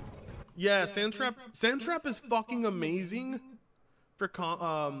 Yeah, Sand Trap is fucking amazing for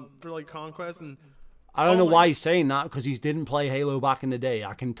like Conquest and I don't know my- why he's saying that because he didn't play Halo back in the day.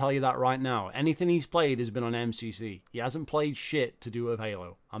 I can tell you that right now. Anything he's played has been on MCC. He hasn't played shit to do with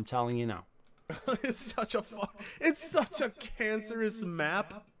Halo. I'm telling you now. it's such a cancerous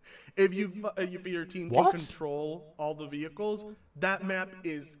map. If your team can What? control all the vehicles, that map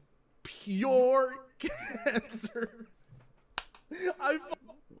is pure cancer.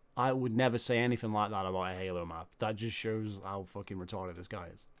 I would never say anything like that about a Halo map. That just shows how fucking retarded this guy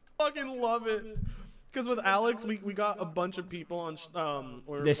is. Fucking love it. Because with Alex, we got a bunch of people on.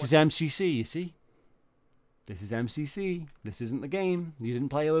 This is MCC, you see? This is MCC. This isn't the game. You didn't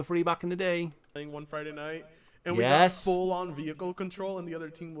play Halo 3 back in the day. Playing one Friday night, and we got full-on vehicle control, and the other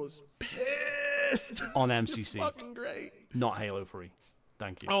team was pissed. On MCC. Fucking great. Not Halo 3.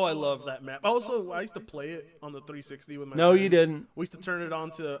 Thank you. Oh, I love that map. Also, I used to play it on the 360 with my No, friends. you didn't. We used to turn it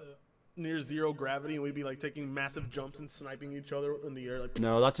on to near zero gravity, and we'd be like taking massive jumps and sniping each other in the air. Like,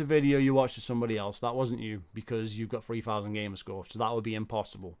 No, that's a video you watched of somebody else. That wasn't you, because you've got 3,000 gamer score, so that would be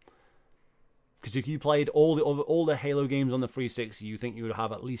impossible. Because if you played all the Halo games on the 360, you think you would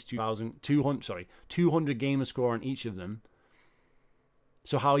have at least 200 gamer score on each of them.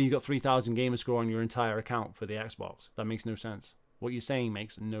 So how you got 3,000 gamer score on your entire account for the Xbox? That makes no sense. What you're saying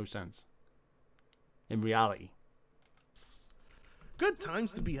makes no sense. In reality. good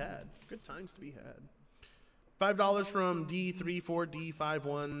times to be had. Good times to be had. $5 from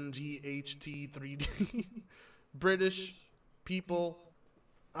D34D51GHT3D. British people.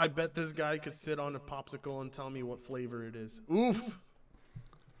 I bet this guy could sit on a popsicle and tell me what flavor it is. Oof.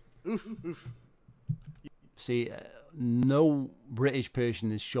 Oof, oof. See, no British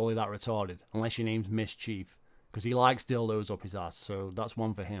person is surely that retarded, unless your name's Mischief, because he likes dildos up his ass, so that's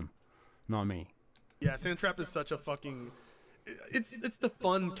one for him, not me. Yeah, Sandtrap is such a fucking... It's the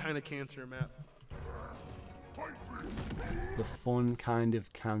fun kind of cancer map. The fun kind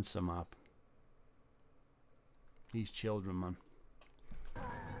of cancer map. These children, man.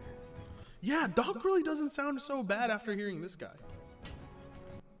 Yeah, Doc really doesn't sound so bad after hearing this guy.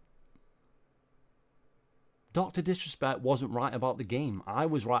 Dr. Disrespect wasn't right about the game. I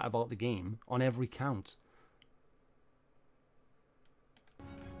was right about the game on every count.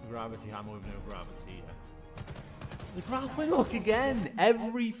 Gravity hammer with no gravity, yeah. The grappling hook again.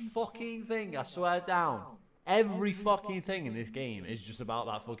 Every fucking thing, I swear down. Every fucking thing in this game is just about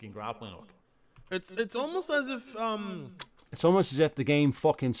that fucking grappling hook. It's almost as if It's almost as if the game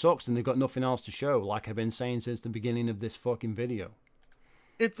fucking sucks and they've got nothing else to show, like I've been saying since the beginning of this fucking video.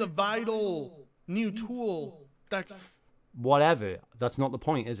 it's a vital new tool that Whatever, that's not the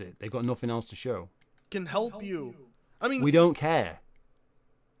point, is it? They've got nothing else to show. can help you. I mean, We don't care.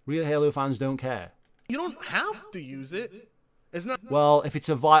 Real Halo fans don't care. you don't have to use it. It's not Well, if it's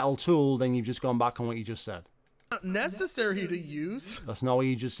a vital tool, then you've just gone back on what you just said. necessary to use. That's not what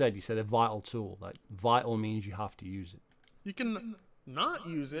you just said. You said a vital tool. Like, vital means you have to use it. You can not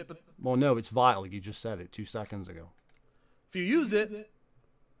use it, but Well, no, it's vital. You just said it 2 seconds ago. if you use it,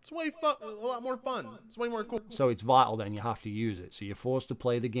 it's way a lot more fun. It's way more cool. So it's vital, then you have to use it. So you're forced to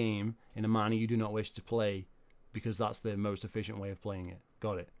play the game in a manner you do not wish to play because that's the most efficient way of playing it.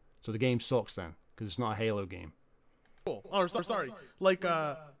 Got it. So the game sucks then because it's not a Halo game. Cool. Oh, sorry. Like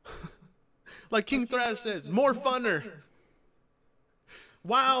like King Thrash says, more funner.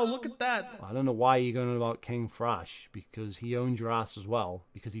 Wow, look at that. I don't know why you're going on about King Thrash because he owned your ass as well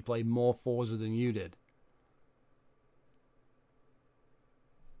because he played more Forza than you did.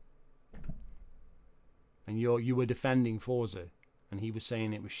 And you were defending Forza and he was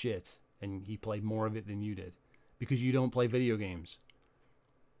saying it was shit and he played more of it than you did because you don't play video games.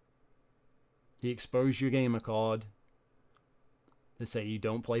 He exposed your gamer card. They say you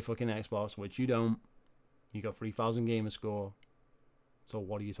don't play fucking Xbox, which you don't. You got 3,000 gamer score. So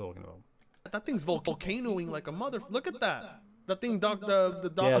what are you talking about? That thing's volcanoing like a mother. Look at that. That thing,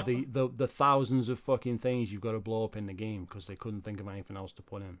 the Yeah, the thousands of fucking things you've got to blow up in the game because they couldn't think of anything else to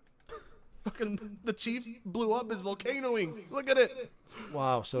put in. fucking the chief blew up is volcanoing. Look at it.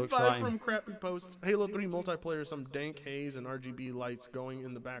 Wow, so 5 exciting. from crappy posts. Halo 3 multiplayer, some dank haze and RGB lights going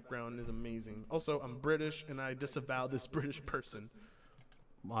in the background is amazing. Also, I'm British and I disavow this British person.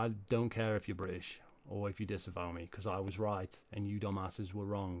 I don't care if you're British or if you disavow me because I was right and you dumbasses were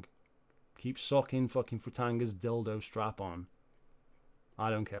wrong. Keep sucking fucking Fritanga's dildo strap on.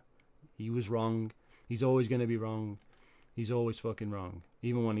 I don't care. He was wrong. He's always going to be wrong. He's always fucking wrong,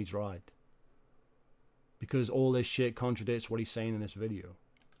 even when he's right. Because all this shit contradicts what he's saying in this video.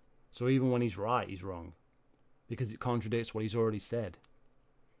 So even when he's right, he's wrong. Because it contradicts what he's already said.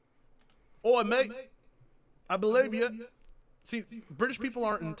 Oh, mate. I believe you. See, British people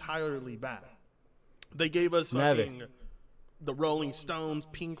aren't entirely bad. They gave us fucking the Rolling Stones,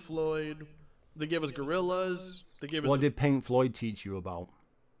 Pink Floyd. They gave us Gorillaz. They gave us. What did Pink Floyd teach you about?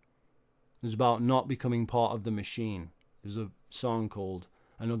 It was about not becoming part of the machine. There's a song called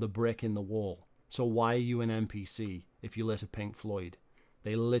Another Brick in the Wall. So why are you an NPC if you listen to Pink Floyd?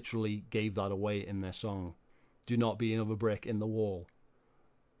 They literally gave that away in their song. Do not be another brick in the wall.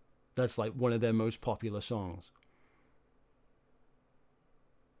 That's like one of their most popular songs.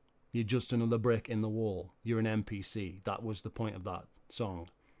 You're just another brick in the wall. You're an NPC. That was the point of that song.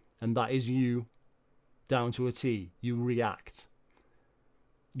 And that is you down to a T. You react.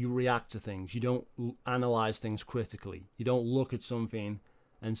 You react to things. You don't analyze things critically. You don't look at something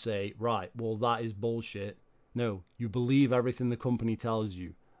and say, right, well, that is bullshit. No, you believe everything the company tells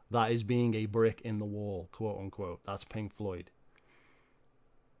you. That is being a brick in the wall, quote unquote. That's Pink Floyd.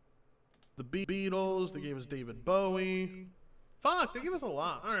 The Beatles, they gave us David Bowie. Fuck, they give us a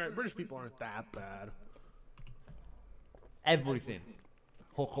lot. All right, British people aren't that bad. Everything.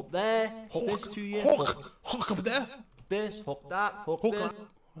 Hook up there, hook this to you, Hook up there. this, hook that, hook Hook this, on.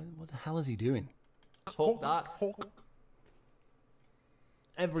 What the hell is he doing? hook that. Hook.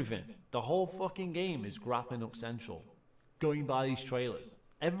 Everything. The whole fucking game is grappling hook central. Going by these trailers.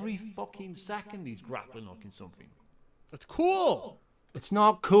 Every fucking second he's grappling hooking something. That's cool. It's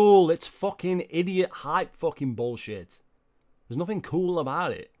not cool. It's fucking idiot hype fucking bullshit. There's nothing cool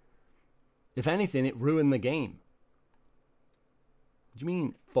about it. If anything, it ruined the game. What do you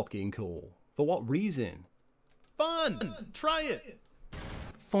mean, fucking cool? For what reason? Fun. Try it.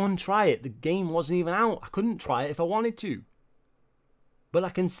 Fun, try it. The game wasn't even out. I couldn't try it if I wanted to. But I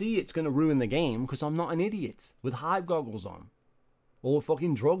can see it's going to ruin the game because I'm not an idiot with hype goggles on. Or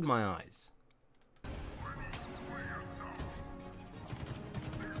fucking drugs in my eyes.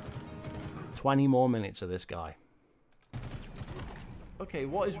 "20 more minutes of this guy." Okay,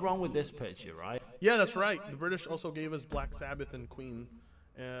 what is wrong with this picture, right? Yeah, that's right. The British also gave us Black Sabbath and Queen.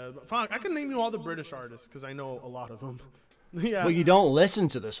 Fuck, I can name you all the British artists because I know a lot of them. Yeah. But you don't listen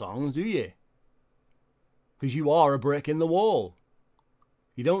to the songs, do you? Because you are a brick in the wall.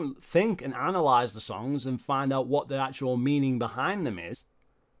 You don't think and analyze the songs and find out what the actual meaning behind them is.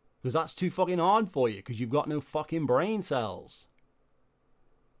 Because that's too fucking hard for you because you've got no fucking brain cells.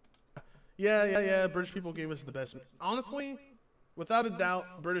 Yeah. British people gave us the best. Honestly, without a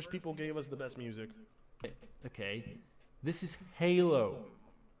doubt, British people gave us the best music. Okay, this is Halo.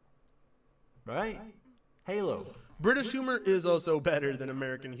 Right? Halo. British humor is also better than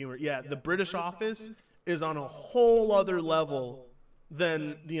American humor. Yeah, the British Office is on a whole other level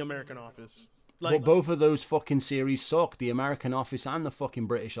than the American Office. But both of those fucking series suck. The American Office and the fucking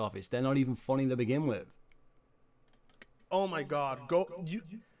British Office. They're not even funny to begin with. Oh my God,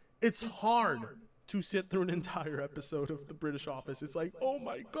 it's hard to sit through an entire episode of the British Office. It's like, oh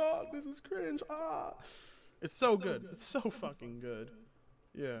my God, this is cringe. It's so good. It's so fucking good.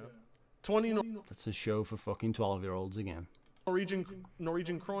 Yeah. 20 That's a show for fucking 12-year-olds again. Norwegian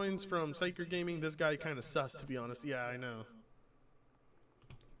Kroins from Psyker Gaming. This guy kind of sus, to be honest. Yeah, I know.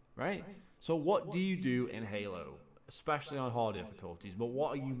 Right? So what do you do in Halo? Especially on hard difficulties, but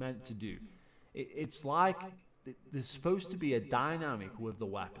what are you meant to do? It's like there's supposed to be a dynamic with the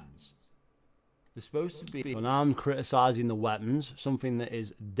weapons. There's supposed to be... So now I'm criticizing the weapons, something that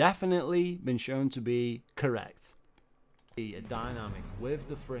is definitely been shown to be correct. A dynamic with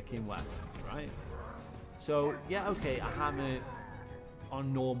the freaking weapon, right? So, yeah, okay, a hammer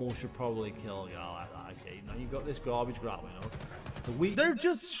on normal should probably kill a guy like that. Okay, now you've got this garbage grappling hook. They're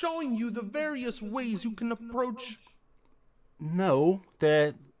just showing you the various ways you can approach. No,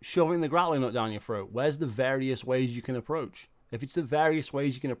 they're shoving the grappling hook down your throat. Where's the various ways you can approach? If it's the various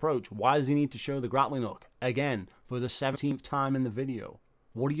ways you can approach, why does he need to show the grappling hook? Again, for the 17th time in the video.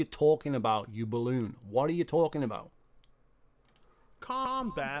 What are you talking about, you balloon? What are you talking about?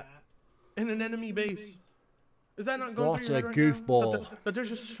 Combat in an enemy base. Is that not going through your head right goofball. now? That they're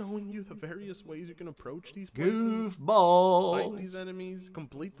just showing you the various ways you can approach these places. Goofball. Fight these enemies,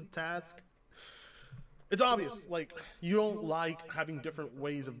 complete the task. It's obvious, like, you don't like having different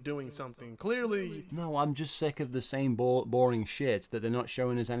ways of doing something. Clearly... No, I'm just sick of the same boring shit that they're not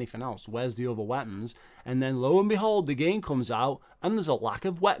showing us anything else. Where's the other weapons? And then lo and behold, the game comes out and there's a lack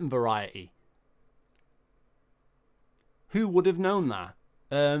of weapon variety. Who would have known that?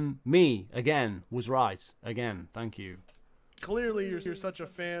 Me, again, was right. Again, thank you. Clearly, you're such a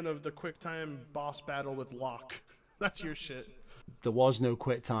fan of the quick time boss battle with Locke. That's your shit. There was no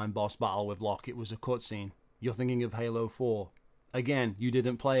quick time boss battle with Locke. It was a cutscene. You're thinking of Halo 4. Again, you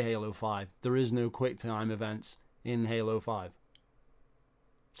didn't play Halo 5. There is no quick time events in Halo 5.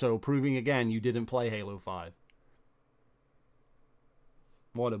 So, proving again, you didn't play Halo 5.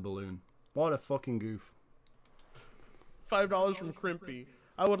 What a balloon. What a fucking goof. $5 from Crimpy.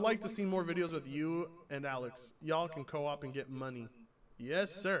 I would like to see more videos with you and Alex. Y'all can co-op and get money.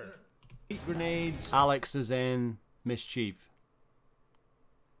 Yes, sir. Grenades. Alex is in Mischief.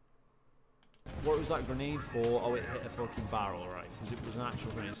 What was that grenade for? Oh, it hit a fucking barrel, right? Because it was an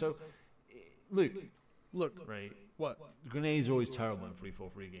actual grenade. So, Luke. Look. Right. What? Grenades are always terrible in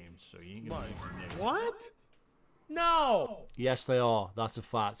 343 games, so you ain't gonna use them there. What? No! Yes, they are. That's a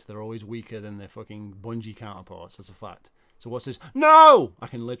fact. They're always weaker than their fucking Bungie counterparts. That's a fact. So what's this? No! I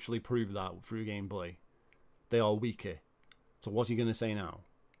can literally prove that through gameplay. they are weaker. So what's he going to say now?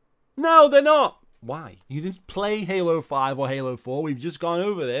 No, they're not. Why? You didn't play Halo 5 or Halo 4. We've just gone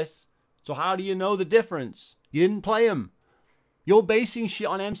over this. So how do you know the difference? You didn't play them. You're basing shit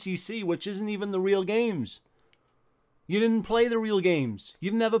on MCC, which isn't even the real games. You didn't play the real games.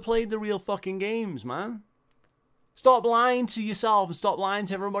 You've never played the real fucking games, man. Stop lying to yourself and stop lying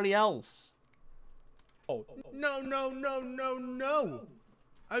to everybody else. Oh, no.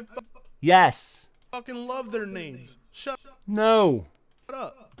 Yes. Fucking love their nades. Shut No.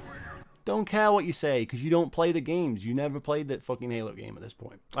 up. Don't care what you say, because you don't play the games. You never played that fucking Halo game at this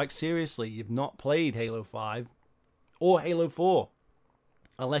point. Like, seriously, you've not played Halo 5 or Halo 4.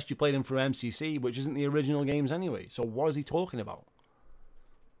 Unless you played them through MCC, which isn't the original games anyway. So what is he talking about?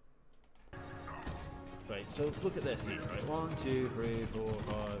 Right, so look at this here, right? 1, 2, 3, 4, 5,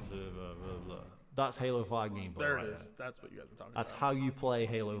 blah, blah, blah. That's Halo 5 gameplay. There right it is. there. That's what you guys were talking That's about. how you play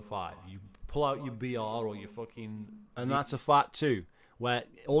Halo 5. You pull out your BR or your fucking... And that's a fact too, where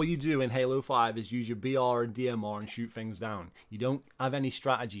all you do in Halo 5 is use your BR and DMR and shoot things down. You don't have any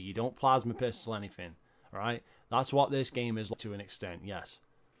strategy. You don't plasma pistol anything, right? That's what this game is to an extent, yes.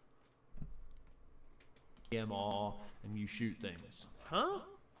 DMR and you shoot things. Huh?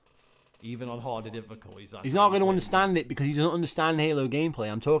 Even on harder difficulties. He's not going to understand it because he doesn't understand Halo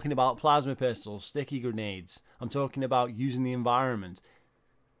gameplay. I'm talking about plasma pistols, sticky grenades. I'm talking about using the environment.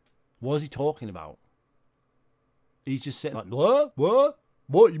 What is he talking about? He's just sitting like, what? What?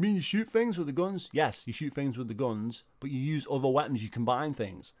 What? You mean you shoot things with the guns? Yes, you shoot things with the guns, but you use other weapons. You combine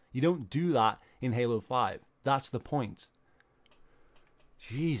things. You don't do that in Halo 5. That's the point.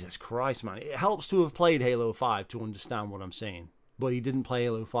 Jesus Christ, man. It helps to have played Halo 5 to understand what I'm saying. But he didn't play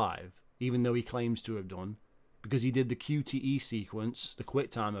Halo 5, even though he claims to have done, because he did the QTE sequence, the quick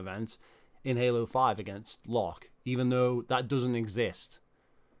time event, in Halo 5 against Locke, even though that doesn't exist.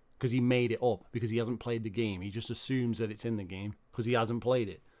 Because he made it up, because he hasn't played the game. He just assumes that it's in the game, because he hasn't played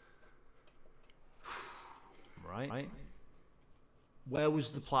it. Right? Where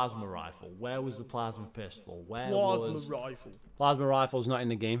was the plasma rifle? Where was the plasma pistol? Plasma rifle's not in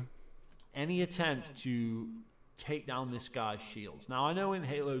the game. Any attempt to take down this guy's shields. Now, I know in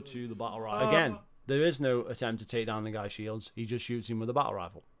Halo 2, the battle rifle... Again, there is no attempt to take down the guy's shields. He just shoots him with a battle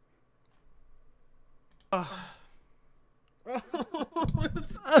rifle.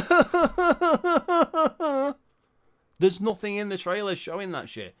 There's nothing in the trailer showing that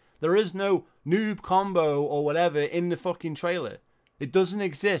shit. There is no noob combo or whatever in the fucking trailer. It doesn't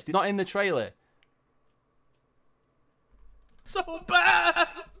exist. It's not in the trailer. So bad!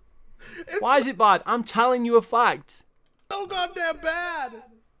 Why is it bad? I'm telling you a fact. So goddamn bad!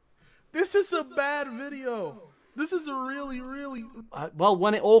 This is a bad video. This is a really... Well,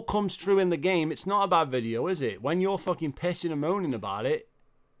 when it all comes true in the game, it's not a bad video, is it? When you're fucking pissing and moaning about it,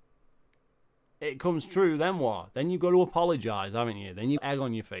 it comes true, then what? Then you've got to apologize, haven't you? Then you egg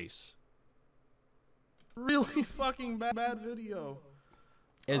on your face. Really fucking bad video.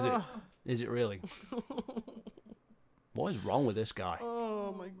 Is it? Is it really? What is wrong with this guy?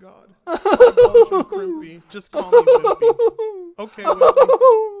 Oh my god. Crimpy. Just call me Wimpy. Okay,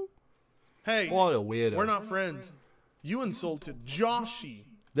 Wimpy. Hey. What a weirdo. We're not friends. You insulted Joshy.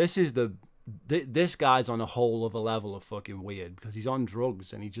 This is this guy's on a whole other level of fucking weird because he's on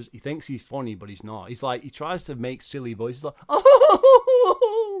drugs and he thinks he's funny, but he's not. He's like, he tries to make silly voices like,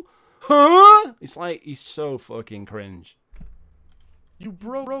 oh, huh? It's like, he's so fucking cringe. You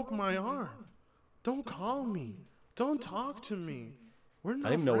broke my arm. Don't call me. Don't talk to me. We're not I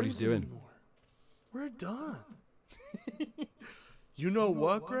don't even know what he's doing. Anymore. We're done. You know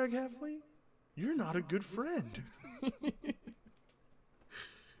what, Greg Heffley? You're not a good friend.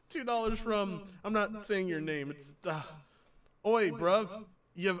 $2 from, I'm not saying your name. It's, oi, bruv.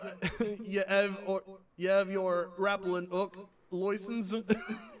 You have your rappelin' hook license.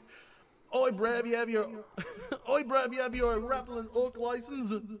 Oi, bruv, you have your rappelin' hook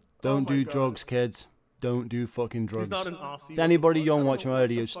license. Don't do drugs, kids. Don't do fucking drugs. He's not an Aussie. If anybody young watching my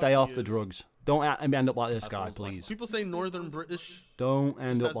video, stay off the drugs. Don't end up like this guy, please. People say Northern British. Don't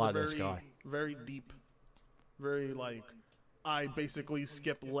end up like this guy. Very deep. Very like, I basically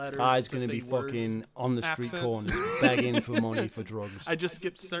skip letters. Guy's gonna be fucking on the street corners begging for money for drugs. I just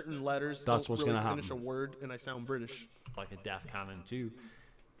skip certain letters. That's what's really gonna happen. Finish a word and I sound British. Like a deaf cannon too.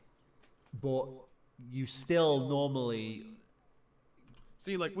 But you still normally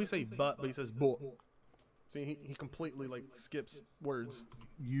see, like we say but he says but. See, he completely like skips words.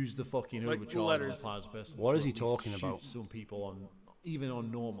 Use the fucking like overcharge letters. on plasma. What is he talking about? Some people on, even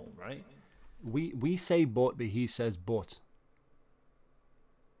on normal, right? We say but he says but.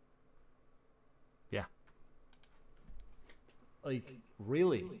 Yeah. Like,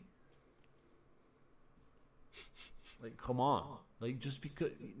 really? Like, come on. Like, just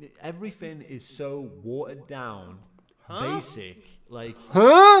because everything is so watered down, basic. Like,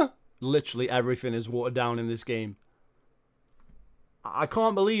 literally everything is watered down in this game. I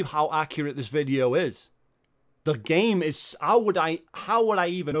can't believe how accurate this video is. The game is. How would I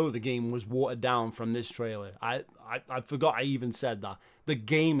even know the game was watered down from this trailer? I forgot I even said that. The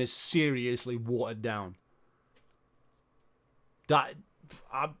game is seriously watered down.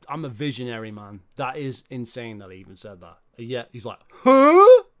 I'm a visionary, man. That is insane that I even said that. Yeah, he's like,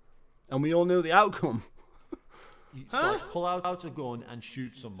 huh? And we all know the outcome. It's like, pull out a gun and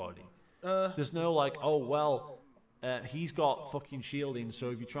shoot somebody. There's no like, oh, well, he's got fucking shielding,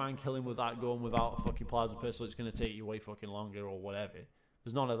 so if you try and kill him with that gun without a fucking plasma pistol, it's going to take you way fucking longer or whatever.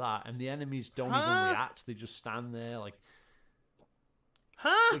 There's none of that. And the enemies don't even react. They just stand there like...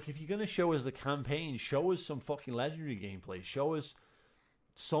 Like, if you're going to show us the campaign, show us some fucking legendary gameplay. Show us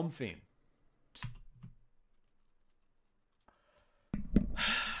something.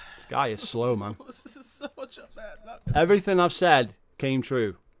 This guy is slow, man. This is so much of bad. Everything I've said came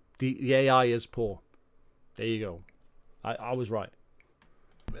true. The AI is poor. There you go. I was right.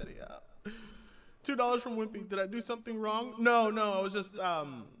 $2 from Wimpy. Did I do something wrong? No. I was just I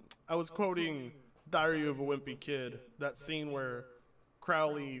was quoting Diary of a Wimpy Kid. That scene where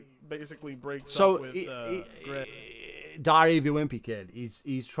Crowley basically breaks up with Greg. Diary of a Wimpy Kid.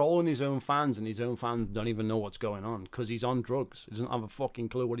 He's trolling his own fans, and his own fans don't even know what's going on because he's on drugs. He doesn't have a fucking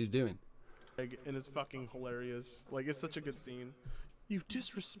clue what he's doing. And it's fucking hilarious. Like, it's such a good scene. You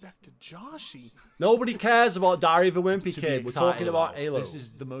disrespected Joshy. Nobody cares about Diary of a Wimpy Kid. We're talking about Halo. This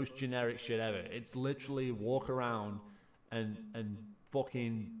is the most generic shit ever. It's literally walk around and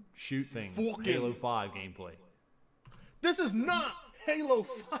fucking shoot things. Halo 5 gameplay. This is not Halo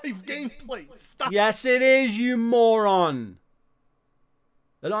 5 gameplay. Stop. Yes, it is, you moron.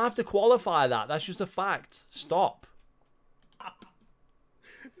 They don't have to qualify that. That's just a fact. Stop.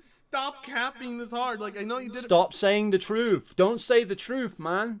 Stop capping this hard. Like, I know you did. Stop saying the truth. Don't say the truth,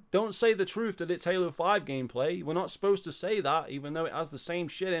 man. Don't say the truth that it's Halo 5 gameplay. We're not supposed to say that, even though it has the same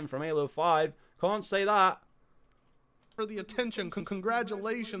shit in from Halo 5. Can't say that. For the attention,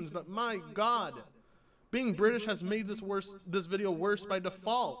 congratulations, but my God. Being British has made this video worse by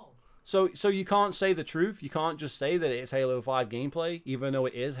default. So you can't say the truth? You can't just say that it's Halo 5 gameplay, even though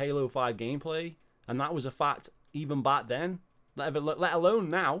it is Halo 5 gameplay? And that was a fact even back then? Let alone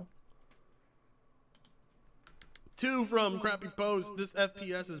now. 2 from Crappy Post. This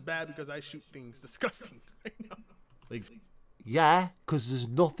FPS is bad because I shoot things. Disgusting. Like, yeah, because there's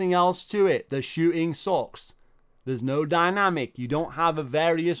nothing else to it. The shooting sucks. There's no dynamic. You don't have a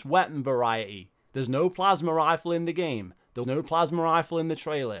various weapon variety. There's no plasma rifle in the game. There's no plasma rifle in the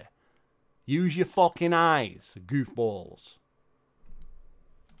trailer. Use your fucking eyes, goofballs.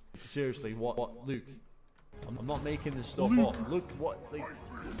 Seriously, what, Luke? I'm not making this stuff up. Look, what, like...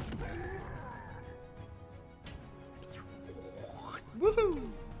 Woohoo!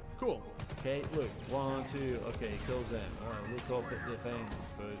 Cool. Okay, look, 1, 2, okay, kills them. Alright, look up at the things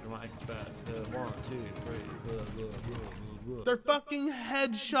for dramatic effect. 1, 2, 3, They're fucking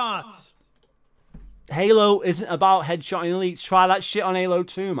headshots! Halo isn't about headshotting elites. Try that shit on Halo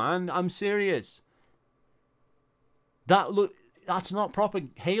 2, man. I'm serious. That's not proper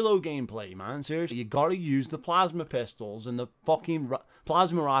Halo gameplay, man. Seriously, you gotta use the plasma pistols and the fucking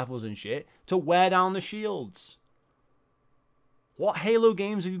plasma rifles and shit to wear down the shields. What Halo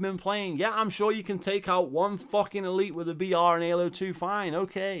games have you been playing? Yeah, I'm sure you can take out one fucking elite with a BR in Halo 2, fine,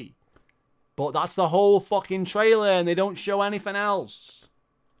 okay. But that's the whole fucking trailer and they don't show anything else.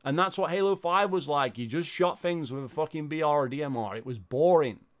 And that's what Halo 5 was like. You just shot things with a fucking BR or DMR. It was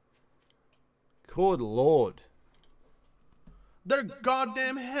boring. Good lord. They're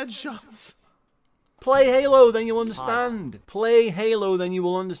goddamn headshots. Play Halo, then you'll understand. Play Halo, then you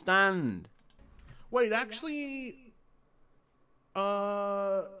will understand. Wait, actually...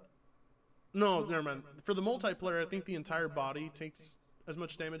 No, never mind. For the multiplayer, I think the entire body takes as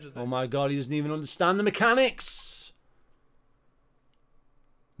much damage as that. Oh my god, he doesn't even understand the mechanics.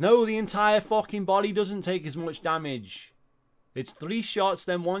 No, the entire fucking body doesn't take as much damage. It's 3 shots,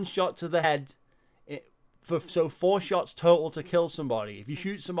 then 1 shot to the head. So 4 shots total to kill somebody. If you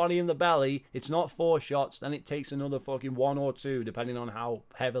shoot somebody in the belly, it's not 4 shots, then it takes another fucking 1 or 2, depending on how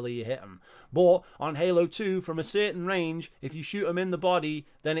heavily you hit them. But on Halo 2, from a certain range, if you shoot them in the body,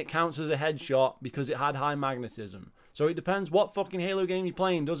 then it counts as a headshot because it had high magnetism. So it depends what fucking Halo game you're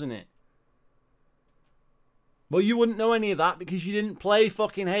playing, doesn't it? Well, you wouldn't know any of that because you didn't play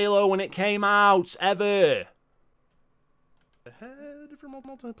fucking Halo when it came out, ever. Head for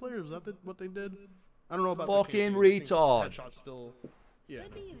multiplayer, is that what they did? I don't know about fucking the retard. Headshot still, yeah.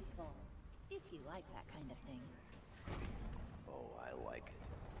 Could be useful if you like that kind of thing.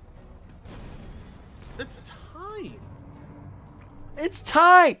 It's time. It's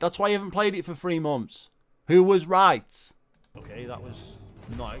tight. That's why you haven't played it for 3 months. Who was right? Okay, that was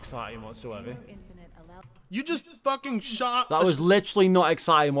not exciting whatsoever. You just fucking shot. That was literally not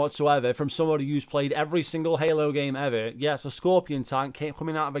exciting whatsoever from somebody who's played every single Halo game ever. Yes, a Scorpion tank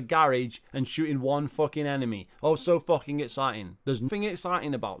coming out of a garage and shooting one fucking enemy. Oh, so fucking exciting. There's nothing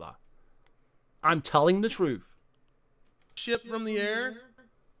exciting about that. I'm telling the truth. Ship from the air,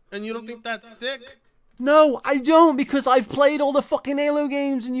 and you don't think that's sick? No, I don't, because I've played all the fucking Halo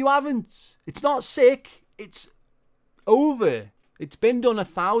games and you haven't. It's not sick. It's over. It's been done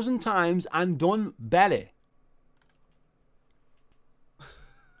 1,000 times and done better.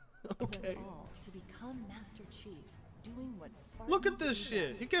 Okay. To become Master Chief, doing what Look at this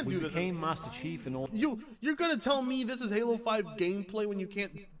shit. You can't We do this. became Master Chief and all. You're gonna tell me this is Halo 5 gameplay when you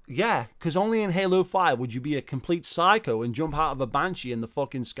can't? Yeah, because only in Halo 5 would you be a complete psycho and jump out of a Banshee in the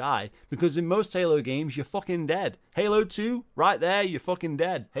fucking sky. Because in most Halo games, you're fucking dead. Halo 2, right there, you're fucking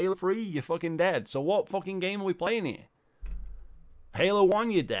dead. Halo 3, you're fucking dead. So what fucking game are we playing here? Halo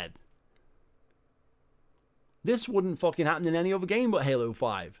 1, you're dead. This wouldn't fucking happen in any other game but Halo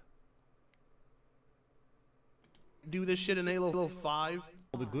 5. Do this shit in Halo 5?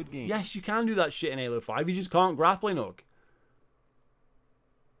 All the good games. Yes, you can do that shit in Halo 5. You just can't grappling hook.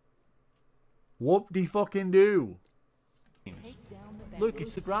 Whoop-de-fucking-do. Look,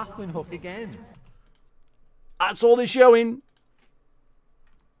 it's the grappling hook again. That's all they're showing.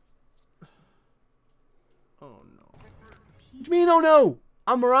 Oh no. What do you mean, oh no?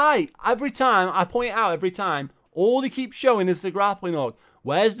 I'm right. Every time, I point out every time, all they keep showing is the grappling hook.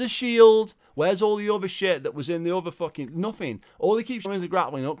 Where's the shield? Where's all the other shit that was in the other fucking... Nothing. All they keep showing is the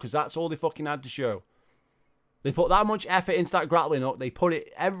grappling hook because that's all they fucking had to show. They put that much effort into that grappling hook. They put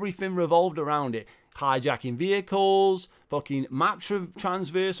it... Everything revolved around it. Hijacking vehicles, fucking map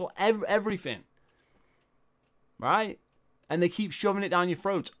transversal, everything. Right? And they keep shoving it down your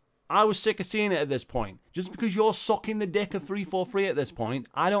throat. I was sick of seeing it at this point. Just because you're sucking the dick of 343 at this point,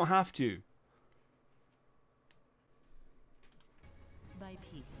 I don't have to.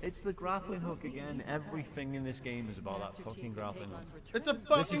 It's the grappling hook again. Everything in this game is about that fucking grappling hook. It's a This is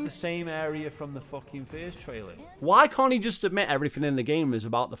fucking... the same area from the fucking first trailer. Why can't he just admit everything in the game is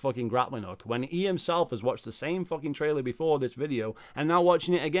about the fucking grappling hook when he himself has watched the same fucking trailer before this video and now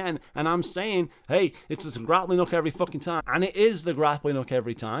watching it again and I'm saying, hey, it's the grappling hook every fucking time. And it is the grappling hook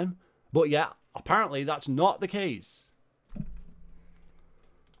every time. But yeah, apparently that's not the case.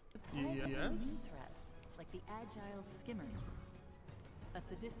 Yes? Threats, like the agile skimmers. A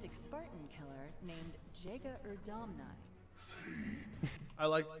sadistic Spartan killer named Jega Erdamni. I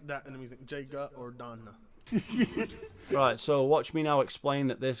like that enemy's name. Jega or Donna. Right, so watch me now explain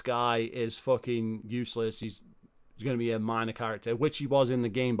that this guy is fucking useless. He's going to be a minor character, which he was in the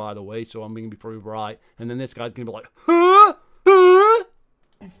game, by the way, so I'm going to be proved right. And then this guy's going to be like, huh? Huh?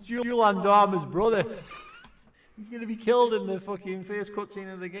 It's Julian Dharma's brother. He's gonna be killed in the fucking first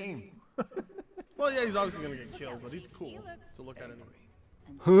cutscene of the game. Well, yeah, he's obviously gonna get killed, but he's cool to look at anyway.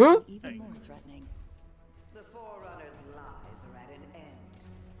 Huh? Even more threatening. The Forerunner's lies are at an end.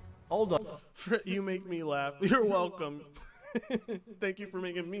 Hold on. You make me laugh. You're welcome. Thank you for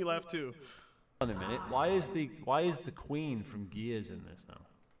making me laugh too. Hold on a minute. Why is the Queen from Gears in this now?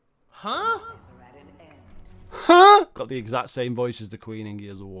 Huh? Are at an end. Huh? Got the exact same voice as the Queen in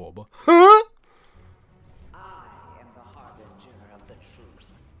Gears of War, but huh? I am the harbinger of the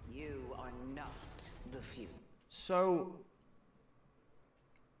truth. You are not the few. So,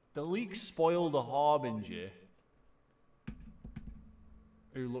 the leak spoiled a harbinger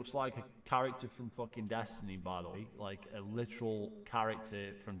who looks like a character from fucking Destiny, by the way, like a literal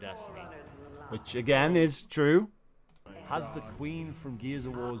character from Destiny, Which again is true. has the Queen from Gears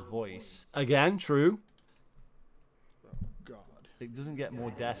of War's voice. Again, true. God. It doesn't get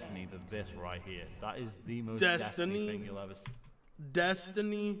more Destiny than this right here. That is the most Destiny? Destiny thing you'll ever see.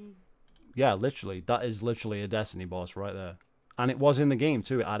 Destiny. Yeah, literally. That is literally a Destiny boss right there. And it was in the game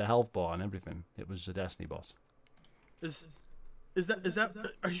too. It had a health bar and everything. It was a Destiny boss. Is that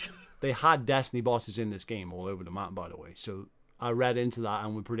are you? They had Destiny bosses in this game all over the map, by the way. So I read into that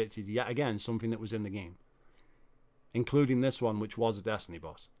and we predicted yet again something that was in the game. Including this one, which was a Destiny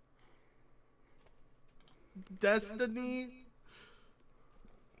boss. Destiny?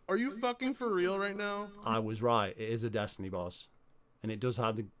 Are you fucking for real right now? I was right. It is a Destiny boss. And it does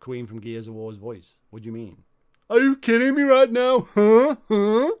have the Queen from Gears of War's voice. What do you mean? Are you kidding me right now? Huh?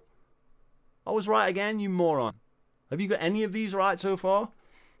 Huh? I was right again, you moron. Have you got any of these right so far?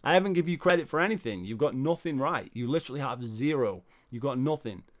 I haven't given you credit for anything. You've got nothing right. You literally have 0. You've got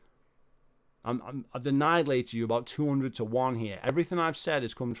nothing. I've annihilated you about 200 to 1 here. Everything I've said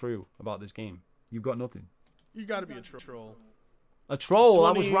has come true about this game. You've got nothing. You got to be a troll. A troll,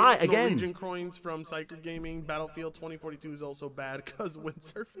 I was right again. Norwegian coins from Psyker Gaming. Battlefield 2042 is also bad because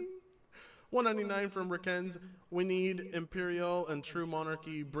windsurfing. 199 from Rickens. We need Imperial and True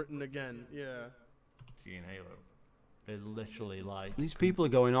Monarchy Britain again. Yeah. Seeing Halo. They're literally like... These people are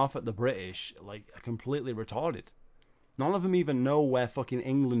going off at the British like are completely retarded. None of them even know where fucking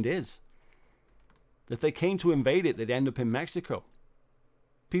England is. If they came to invade it, they'd end up in Mexico.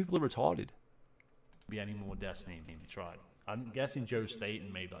 People are retarded. Be any more Destiny than you tried. I'm guessing Joe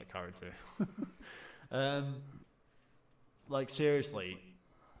Staten made that character. Like, seriously,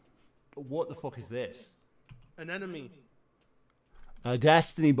 what the fuck is this? An enemy. A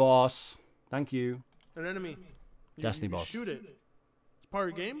Destiny boss. Thank you. An enemy. Destiny you boss. Shoot it. It's part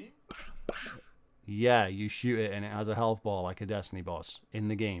of the game? Yeah, you shoot it and it has a health bar like a Destiny boss in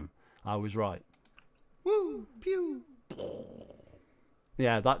the game. I was right. Woo! Pew!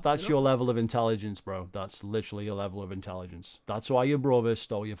 Yeah, that's your level of intelligence, bro. That's literally your level of intelligence. That's why your brother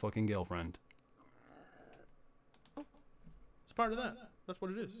stole your fucking girlfriend. It's part of that. That's what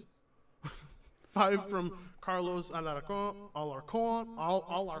it is. 5 from Carlos Alarcon,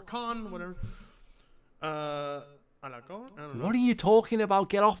 whatever. Alarcon? I don't know. What are you talking about?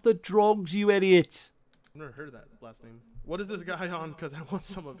 Get off the drugs, you idiot. I've never heard of that last name. What is this guy on? Because I want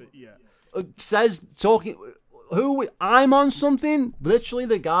some of it. Yeah. Says talking... Who? I'm on something? Literally,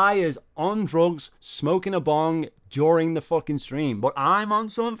 the guy is on drugs, smoking a bong during the fucking stream. But I'm on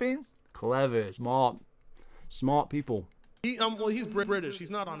something? Clever, smart people. Well, he's British. He's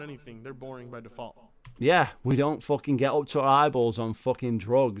not on anything. They're boring by default. Yeah, we don't fucking get up to our eyeballs on fucking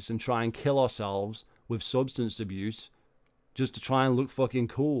drugs and try and kill ourselves with substance abuse just to try and look fucking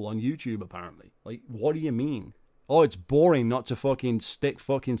cool on YouTube, apparently. Like, what do you mean? Oh, it's boring not to fucking stick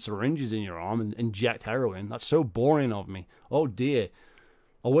fucking syringes in your arm and inject heroin. That's so boring of me. Oh dear.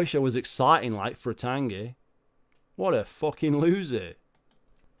 I wish I was exciting like Fritanga. What a fucking loser.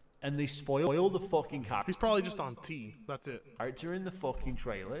 And they spoil the fucking character. He's probably just on T. That's it. Character in the fucking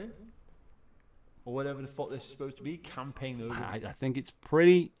trailer. Or whatever the fuck this is supposed to be. Campaign over. I think it's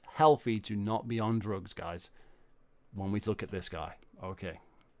pretty healthy to not be on drugs, guys. When we look at this guy. Okay.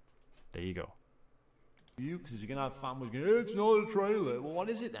 There you go. You, because you're gonna have families going, it's not a trailer. Well, what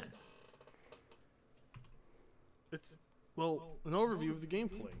is it then? It's, well, an overview of the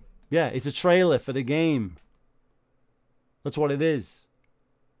gameplay. Yeah, it's a trailer for the game. That's what it is.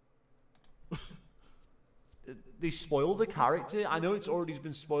 They spoil the character. I know it's already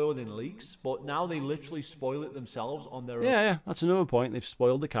been spoiled in leaks, but now they literally spoil it themselves on their own. Yeah, that's another point. They've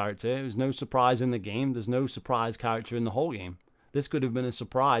spoiled the character. There's no surprise in the game. There's no surprise character in the whole game. This could have been a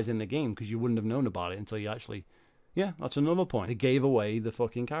surprise in the game because you wouldn't have known about it until you actually... Yeah, that's another point. They gave away the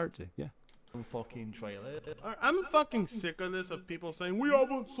fucking character. Yeah. Fucking trailer. I'm fucking sick of this, of people saying, we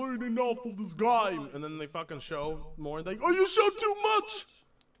haven't seen enough of this guy. And then they fucking show more and they, oh, you showed too much.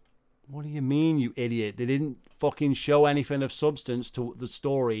 What do you mean, you idiot? They didn't fucking show anything of substance to the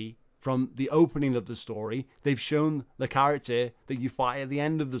story from the opening of the story. They've shown the character that you fight at the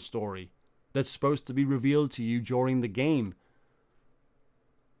end of the story. That's supposed to be revealed to you during the game.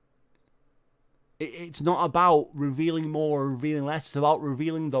 It's not about revealing more or revealing less. It's about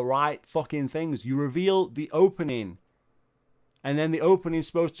revealing the right fucking things. You reveal the opening. And then the opening's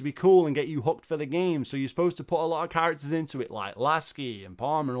supposed to be cool and get you hooked for the game. So you're supposed to put a lot of characters into it. Like Lasky and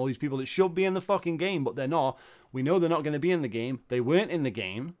Palmer and all these people that should be in the fucking game. But they're not. We know they're not going to be in the game. They weren't in the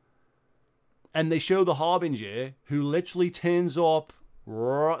game. And they show the Harbinger who literally turns up.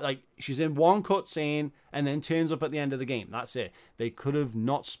 Like, she's in one cutscene and then turns up at the end of the game. That's it. They could have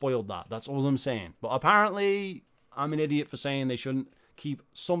not spoiled that. That's all I'm saying. But apparently, I'm an idiot for saying they shouldn't keep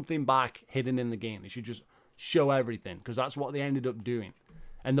something back hidden in the game. They should just show everything, because that's what they ended up doing.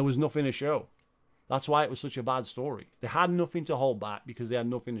 And there was nothing to show. That's why it was such a bad story. They had nothing to hold back because they had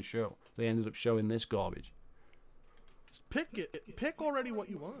nothing to show. They ended up showing this garbage. Pick it. Pick already what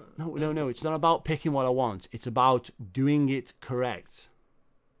you want. No. It's not about picking what I want. It's about doing it correct.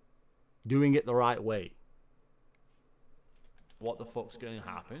 Doing it the right way. What the fuck's going to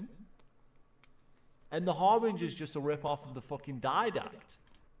happen? And the Harbinger's just a rip-off of the fucking Didact.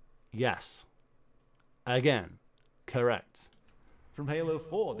 Yes. Again, correct. From Halo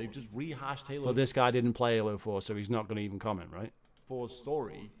 4, they've just rehashed Halo 4. But this guy didn't play Halo 4, so he's not going to even comment, right? 4's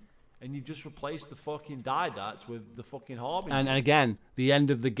story. And you've just replaced the fucking Didact with the fucking Harbinger. And again, the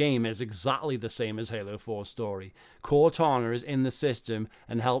end of the game is exactly the same as Halo 4's story. Cortana is in the system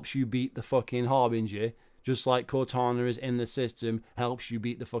and helps you beat the fucking Harbinger, just like Cortana is in the system, helps you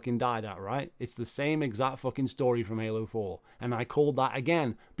beat the fucking Didact, right? It's the same exact fucking story from Halo 4. And I called that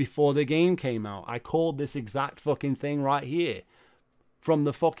again before the game came out. I called this exact fucking thing right here. From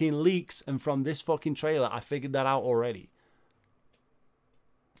the fucking leaks and from this fucking trailer, I figured that out already.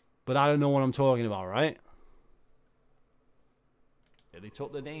 But I don't know what I'm talking about, right? Yeah, they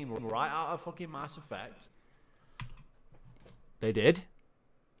took the name right out of fucking Mass Effect. They did.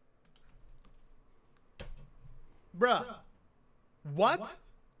 Bruh. What?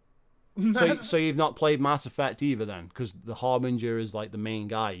 So you've not played Mass Effect either then? Because the Harbinger is like the main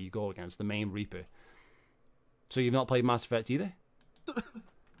guy you go against, the main Reaper. So you've not played Mass Effect either?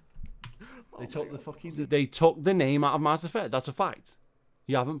 They took the name out of Mass Effect. That's a fact.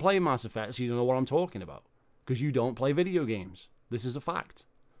 You haven't played Mass Effect, so you don't know what I'm talking about. Because you don't play video games. This is a fact.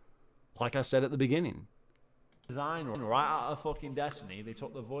 Like I said at the beginning. Design right out of fucking Destiny. They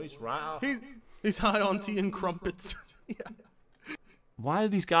took the voice right out. He's high on tea and crumpets. Yeah. Why are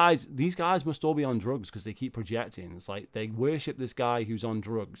these guys must all be on drugs because they keep projecting. It's like they worship this guy who's on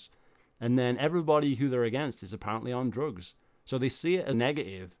drugs. And then everybody who they're against is apparently on drugs. So they see it as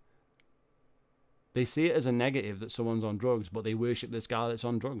negative. They see it as a negative that someone's on drugs, but they worship this guy that's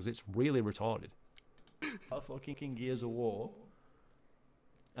on drugs. It's really retarded. Fucking Gears of War.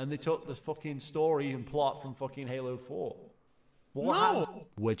 And they took this fucking story and plot from fucking Halo 4. What happened?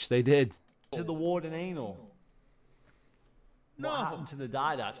 Which they did. To the Warden Anal. No. What happened to the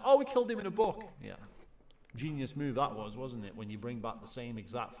Didats? Oh, we killed him in a book. Yeah. Genius move that was, wasn't it? When you bring back the same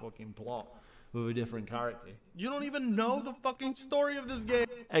exact fucking plot with a different character. You don't even know the fucking story of this game.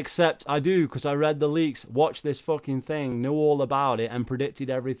 Except I do, because I read the leaks, watched this fucking thing, knew all about it, and predicted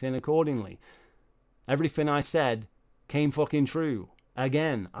everything accordingly. Everything I said came fucking true.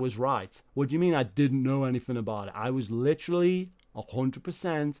 Again, I was right. What do you mean I didn't know anything about it? I was literally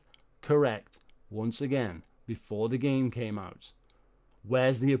 100% correct. Once again, before the game came out.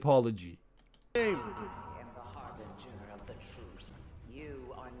 Where's the apology? I am the harbinger of the truth.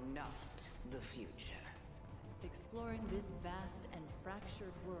 You are not the future. Exploring this vast and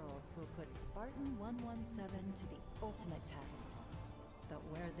fractured world will put Spartan 117 to the ultimate test. But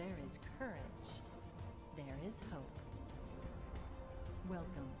where there is courage, there is hope.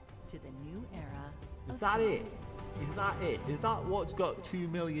 Welcome to the new era. Is that it? Is that it? Is that what's got 2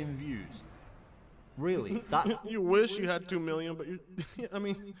 million views? Really? That You wish you had 2 million, but I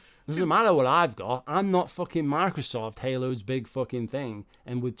mean, doesn't matter what I've got. I'm not fucking Microsoft, Halo's big fucking thing.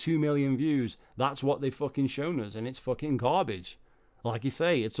 And with 2 million views, that's what they've fucking shown us. And it's fucking garbage. Like you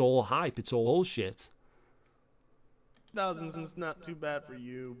say, it's all hype. It's all bullshit. thousands is not too bad for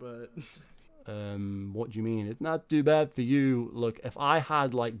you, but What do you mean? It's not too bad for you. Look, if I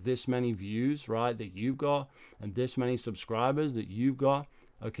had like this many views, right, that you've got, and this many subscribers that you've got,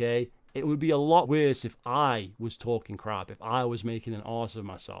 okay, it would be a lot worse if I was talking crap, if I was making an arse of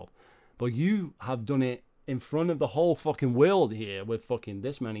myself. But you have done it in front of the whole fucking world here with fucking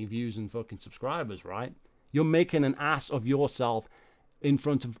this many views and fucking subscribers, right? You're making an ass of yourself in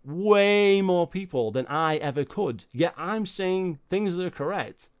front of way more people than I ever could. Yet I'm saying things that are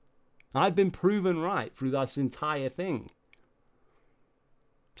correct. I've been proven right through this entire thing.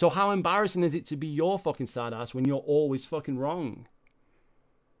 So how embarrassing is it to be your fucking sad ass when you're always fucking wrong?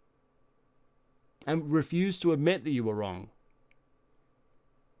 And refuse to admit that you were wrong.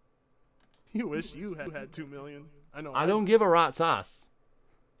 you wish you had 2 million. I know. I don't give a rat's ass.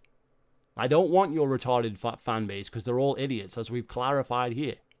 I don't want your retarded fan base because they're all idiots, as we've clarified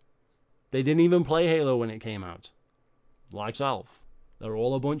here. They didn't even play Halo when it came out. Like self. They're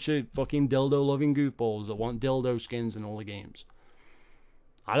all a bunch of fucking dildo-loving goofballs that want dildo skins in all the games.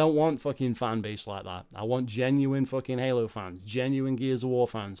 I don't want fucking fan base like that. I want genuine fucking Halo fans, genuine Gears of War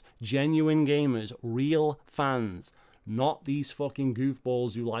fans, genuine gamers, real fans. Not these fucking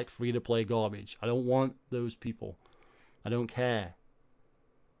goofballs who like free-to-play garbage. I don't want those people. I don't care.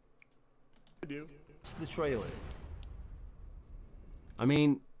 I do. It's the trailer. I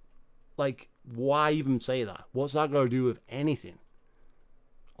mean, like, why even say that? What's that got to do with anything?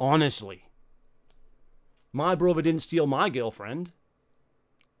 Honestly. My brother didn't steal my girlfriend.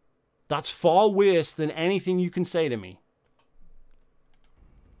 That's far worse than anything you can say to me.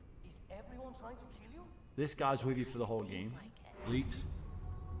 Is everyone trying to kill you? This guy's with you for the whole game. Leaks.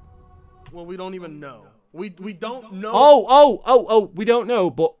 Well, we don't even know. We don't know. Oh, we don't know,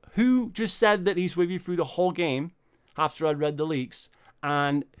 but who just said that he's with you through the whole game after I'd read the leaks?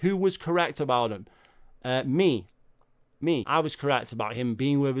 And who was correct about him? Me. I was correct about him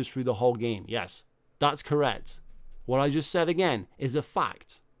being with us through the whole game. Yes, that's correct. What I just said again is a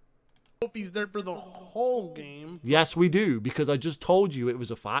fact. If he's there for the whole game. Yes, we do, because I just told you it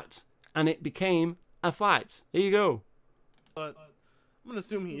was a fact, and it became a fact. There you go. But I'm going to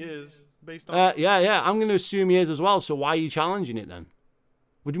assume he is, based on... Yeah, I'm going to assume he is as well, so why are you challenging it then?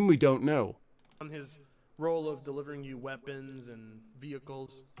 What do you mean we don't know? on his role of delivering you weapons and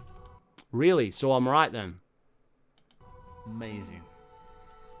vehicles. Really? So I'm right then. Amazing.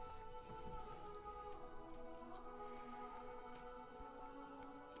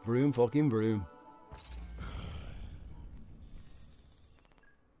 Vroom fucking vroom.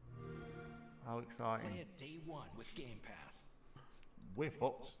 How exciting. Play it day one with Game Pass. We're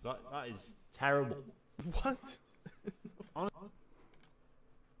fucked. That is terrible. What?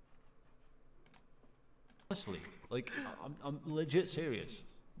 Honestly, like, I'm legit serious.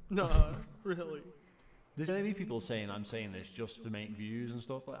 No, really. There's gonna be people saying I'm saying this just to make views and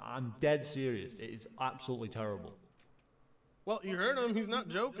stuff. Like, I'm dead serious. It is absolutely terrible. Well, you heard him. He's not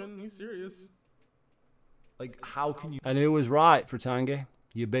joking. He's serious. Like, how can you And who was right, Fritanga?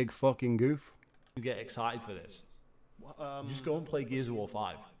 You big fucking goof. get excited for this? Just go and play Gears of War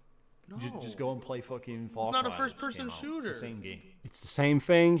 5. No. Just go and play fucking Far It's not a Cry, first-person which came out. shooter. It's the same game. It's the same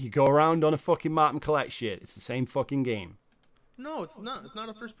thing. You go around on a fucking map and collect shit. It's the same fucking game. No, it's not. It's not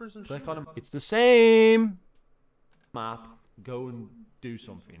a first-person Click shooter. on a It's the same. map, go and do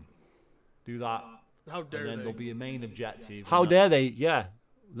something. Do that, How and dare then they? there'll be a main objective. How and dare they? Yeah.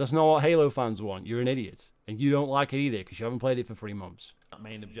 That's not what Halo fans want. You're an idiot. And you don't like it either because you haven't played it for 3 months. that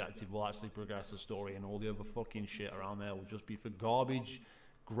main objective will actually progress the story, and all the other fucking shit around there will just be for garbage,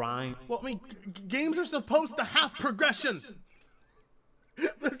 grind. Well, I mean, games are supposed to have progression.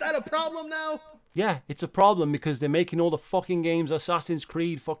 Is that a problem now? Yeah, it's a problem because they're making all the fucking games Assassin's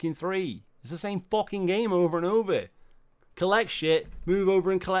Creed fucking 3. It's the same fucking game over and over. Collect shit, move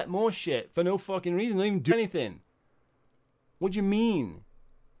over and collect more shit for no fucking reason. Don't even do anything. What do you mean?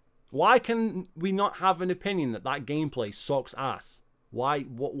 Why can we not have an opinion that that gameplay sucks ass? Why?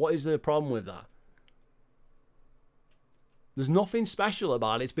 What is the problem with that? There's nothing special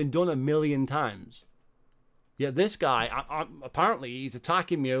about it. It's been done a million times. Yet this guy, apparently he's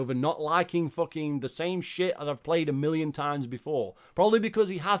attacking me over not liking fucking the same shit that I've played a million times before. Probably because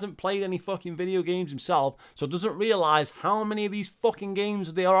he hasn't played any fucking video games himself, so doesn't realize how many of these fucking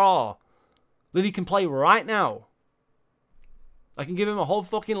games there are that he can play right now. I can give him a whole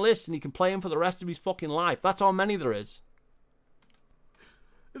fucking list and he can play them for the rest of his fucking life. That's how many there is.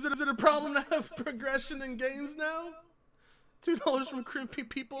 Is it a problem to have progression in games now? $2 from crimpy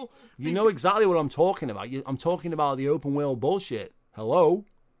people. You know exactly what I'm talking about. I'm talking about the open world bullshit. Hello?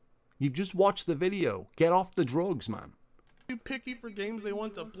 You've just watched the video. Get off the drugs, man. Too picky for games they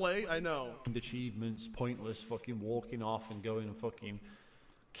want to play. I know. Achievements, pointless fucking walking off and going and fucking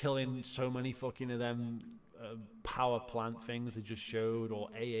killing so many fucking of them power plant things they just showed, or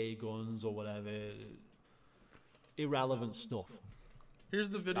AA guns or whatever. Irrelevant stuff. Here's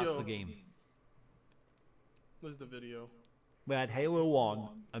the video. That's the game. There's the video. We had Halo 1,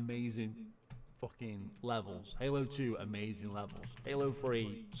 amazing fucking levels. Halo 2, amazing levels. Halo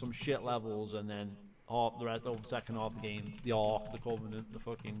 3, some shit levels, and then the rest of the second half of the game, the Ark, the Covenant, the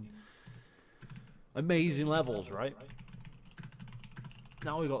fucking amazing levels, right?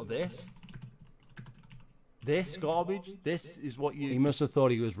 Now we got this. This garbage. This is what He you. must have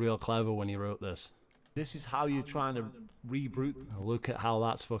thought he was real clever when he wrote this. This is how you're trying to reboot Look at how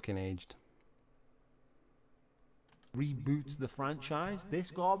that's fucking aged. the franchise. This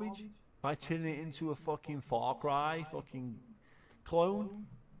garbage by turning it into a fucking Far Cry fucking clone.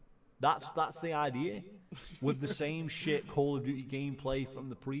 That's the idea. With the same shit Call of Duty gameplay from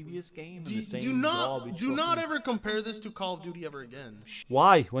the previous game. And the same Do not garbage ever compare this to Call of Duty ever again.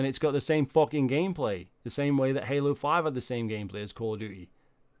 Why? When it's got the same fucking gameplay. The same way that Halo 5 had the same gameplay as Call of Duty.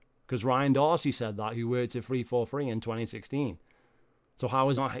 Because Ryan Darcy said that, who worked at 343 in 2016. So how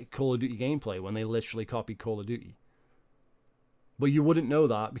is it not Call of Duty gameplay when they literally copied Call of Duty? But you wouldn't know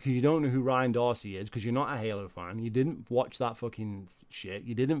that because you don't know who Ryan Darcy is because you're not a Halo fan. You didn't watch that fucking shit.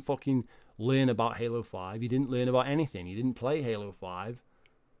 You didn't fucking learn about Halo 5. You didn't learn about anything. You didn't play Halo 5.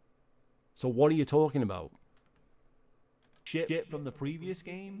 So what are you talking about? shit from the previous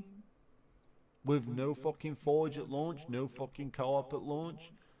game with no fucking Forge at launch, no fucking co-op at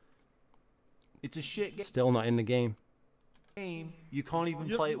launch. It's a shit Still not in the game. game. You can't even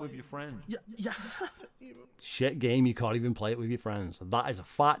play it with your friends. Yeah. Shit game, you can't even play it with your friends. That is a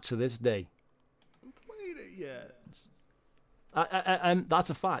fact to this day. Played it yet? That's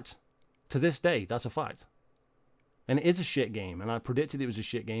a fact. To this day, that's a fact. And it is a shit game, and I predicted it was a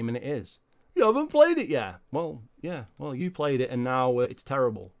shit game, and it is. You haven't played it yet. Well, yeah. Well, you played it, and now it's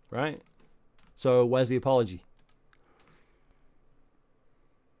terrible, right? So where's the apology?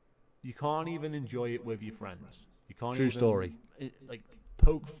 You can't even enjoy it with your friends. You can't True even, story. like,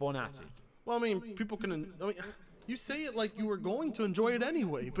 poke fun at it. Well, I mean, people can. I mean, you say it like you were going to enjoy it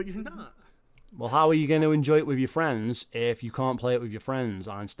anyway, but you're not. Well, how are you going to enjoy it with your friends if you can't play it with your friends,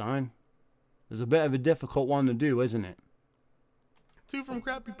 Einstein? It's a bit of a difficult one to do, isn't it? 2 from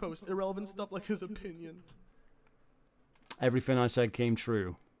Crappy Post. Irrelevant stuff like his opinion. Everything I said came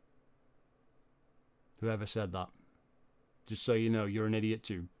true. Whoever said that. Just so you know, you're an idiot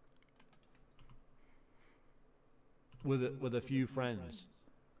too. With a few friends.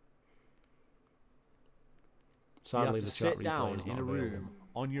 Sadly, you have to the chat sit down replay is in not a available. room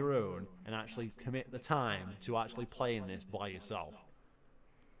on your own and actually commit the time to actually playing this by yourself.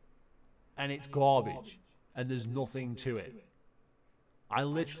 And it's garbage. And there's nothing to it. I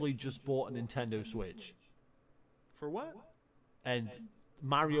literally just bought a Nintendo Switch. For what? And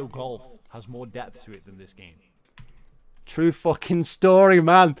Mario Golf has more depth to it than this game. True fucking story,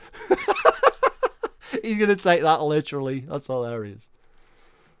 man. He's gonna take that literally. That's hilarious.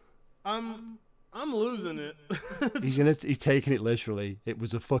 I'm losing it. He's taking it literally. It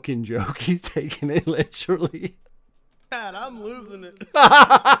was a fucking joke. He's taking it literally. Dad, I'm losing it.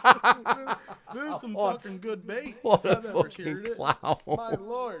 This is some fucking good bait. What a I've ever fucking heard it. clown. My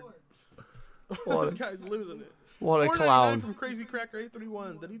lord. This guy's losing it. What a 4.99 clown. from Crazy Cracker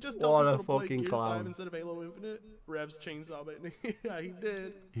 831. Did he just tell What people a to play fucking Gear clown. 5 instead of Halo Infinite? Rev's chainsaw bait. Yeah, he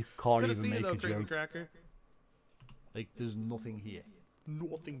did. He can't Good to even see you make though, a Crazy joke. Cracker. Like, there's nothing here.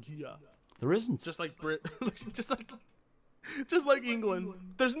 Nothing here. There isn't. Just like Brit. just like England.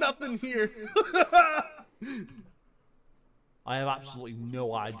 There's nothing here. I have absolutely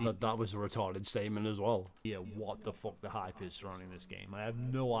no idea That was a retarded statement as well. what the fuck the hype is surrounding this game. I have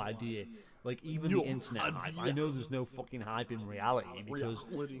no idea. Like, even No the internet hype. idea. I know there's no fucking hype in reality because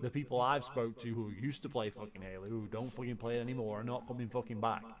the people I've spoke to who used to play fucking Halo, who don't fucking play it anymore, are not coming fucking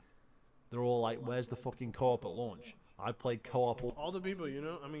back. They're all like, where's the fucking co-op at launch? I played co-op. All the people, you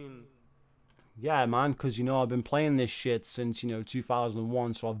know? I mean, Yeah, man, because, you know, I've been playing this shit since,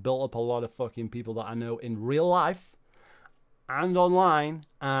 2001, so I've built up a lot of fucking people that I know in real life and online,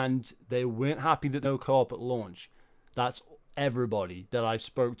 and they weren't happy that no co-op at launch. That's everybody that I've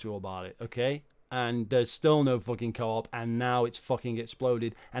spoke to about it, okay? And there's still no fucking co-op, and now it's fucking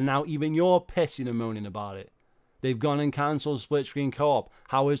exploded, and now even you're pissing and moaning about it. They've gone and cancelled split screen co-op.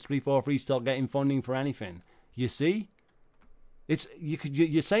 How is 343 still getting funding for anything? You see?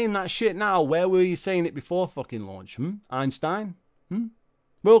 You're saying that shit now. Where were you saying it before fucking launch? Einstein?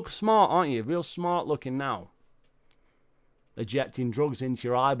 Real smart, aren't you? Real smart looking now. Ejecting drugs into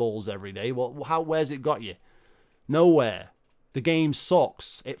your eyeballs every day. Well, where's it got you? Nowhere. The game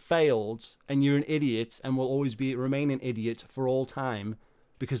sucks. It failed, and you're an idiot, and will always remain an idiot for all time,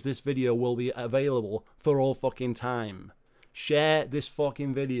 because this video will be available for all fucking time. Share this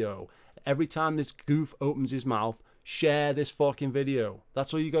fucking video. Every time this goof opens his mouth, share this fucking video.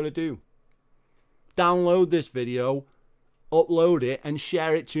 That's all you gotta do. Download this video, upload it, and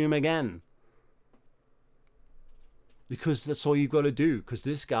share it to him again. Because that's all you've got to do. Because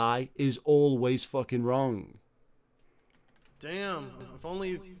this guy is always fucking wrong. damn. If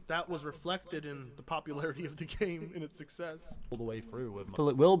only that was reflected in the popularity of the game and its success. All the way through with Well,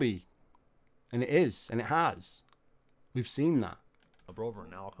 it will be. And it is. And it has. We've seen that. my brother,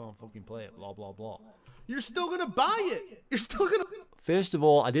 and now I can't fucking play it, blah, blah, blah. You're still gonna buy it. You're still gonna. First of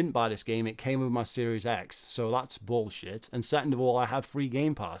all, I didn't buy this game. It came with my Series X. So that's bullshit. And second of all, I have free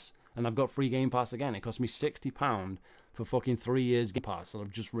Game Pass. And I've got free Game Pass again. It cost me £60 for fucking 3 years Game Pass that I've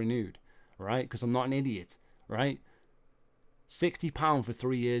just renewed. Right? Because I'm not an idiot. Right? £60 for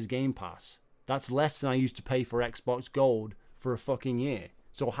 3 years Game Pass. That's less than I used to pay for Xbox Gold for a fucking year.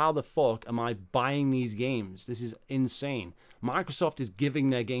 So how the fuck am I buying these games? This is insane. Microsoft is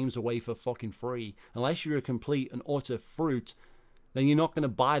giving their games away for fucking free. Unless you're a complete and utter fruit, then you're not going to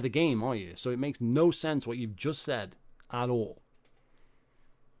buy the game, are you? So it makes no sense what you've just said at all.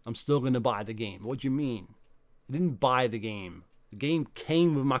 I'm still going to buy the game. What do you mean? I didn't buy the game. The game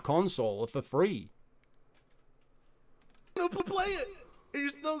came with my console for free. No, play it. And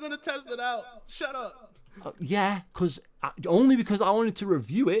you're still gonna test it out. Shut up. Yeah, only because I wanted to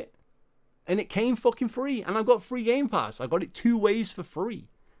review it. And it came fucking free. And I got free Game Pass. I got it 2 ways for free.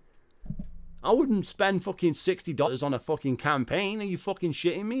 I wouldn't spend fucking $60 on a fucking campaign. Are you fucking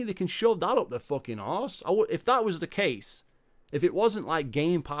shitting me? They can shove that up their fucking arse. If that was the case, if it wasn't like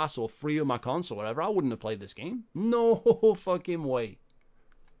Game Pass or free on my console or whatever, I wouldn't have played this game. No fucking way.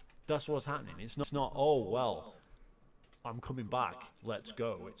 That's what's happening. It's not, oh, well, I'm coming back, let's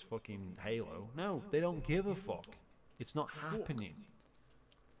go, it's fucking Halo. No, they don't give a fuck. It's not happening.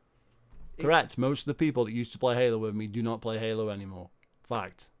 Correct. Most of the people that used to play Halo with me do not play Halo anymore.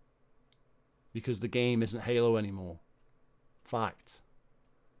 Fact. Because the game isn't Halo anymore. Fact.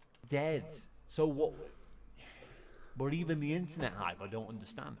 Dead. So what? But even the internet hype, I don't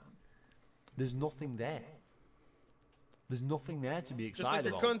understand. There's nothing there. There's nothing there to be Just like excited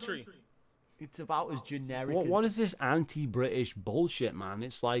your about. country. It's about as generic. What is this anti-British bullshit, man?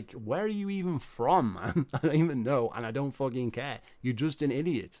 It's like, where are you even from, man? I don't even know, and I don't fucking care. You're just an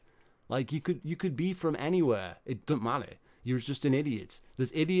idiot. Like, you could be from anywhere. It doesn't matter. You're just an idiot.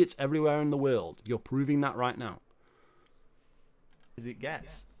 There's idiots everywhere in the world. You're proving that right now. As it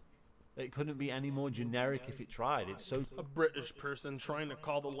gets. It couldn't be any more generic if it tried. It's so... A British person trying to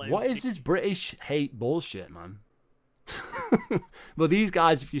call the landscape. What is this British hate bullshit, man? But these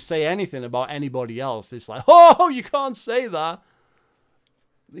guys, if you say anything about anybody else, it's like, oh, you can't say that.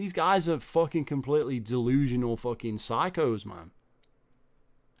 These guys are fucking completely delusional fucking psychos, man.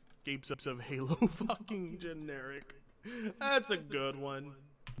 Gapes of Halo fucking generic. That's a good one.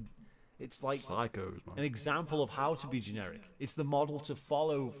 It's like Psychos, man. an example of how to be generic. It's the model to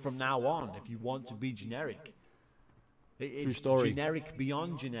follow from now on if you want to be generic. It's story. Generic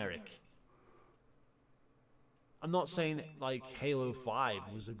beyond generic. I'm not saying like Halo 5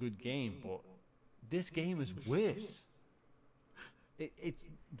 was a good game, but this game is worse. It's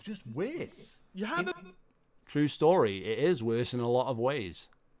just worse. You haven't. True story. It is worse in a lot of ways.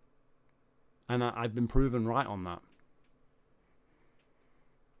 And I've been proven right on that.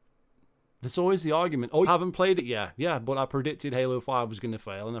 There's always the argument, oh, you haven't played it yet. Yeah, but I predicted Halo 5 was going to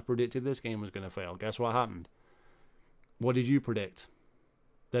fail, and I predicted this game was going to fail. Guess what happened? What did you predict?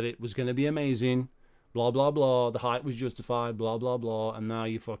 That it was going to be amazing, blah, blah, blah, the hype was justified, blah, blah, blah, and now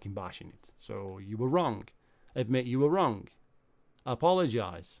you're fucking bashing it. So you were wrong. Admit you were wrong.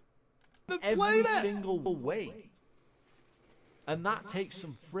 Apologize. Every single way. And that takes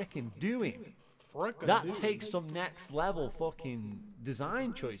some frickin' doing. That takes some next level fucking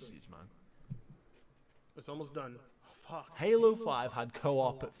design choices, man. It's almost done. Oh, fuck. Halo 5 had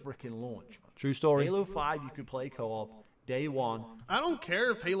co-op at frickin' launch, man. True story. Halo 5 you could play co-op day one. I don't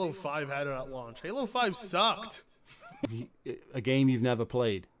care if Halo 5 had it at launch. Halo 5 sucked. A game you've never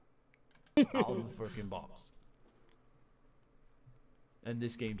played. Out of the frickin' box. And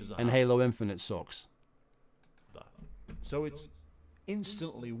this game doesn't And have Halo Infinite sucks. that. So it's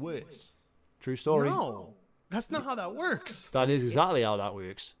instantly worse. True story. No, that's not how that works. That is exactly how that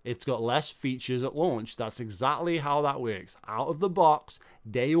works. It's got less features at launch. That's exactly how that works. Out of the box,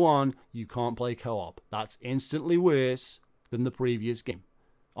 day one, you can't play co-op. That's instantly worse than the previous game,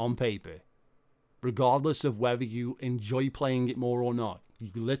 on paper. Regardless of whether you enjoy playing it more or not.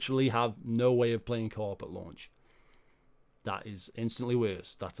 You literally have no way of playing co-op at launch. That is instantly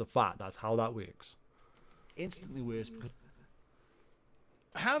worse. That's a fact. That's how that works. Instantly worse because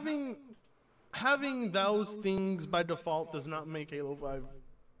Having those things by default does not make Halo 5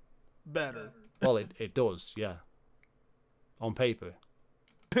 better. Well, it does, yeah. On paper.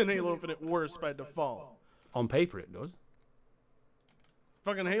 And Halo Infinite worse by default. On paper it does.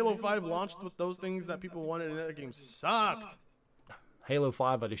 Fucking Halo 5 launched with those things that people wanted, and that game sucked. Halo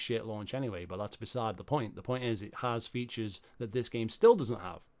 5 had a shit launch anyway, but that's beside the point. The point is it has features that this game still doesn't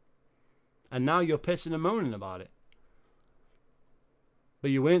have. And now you're pissing and moaning about it. But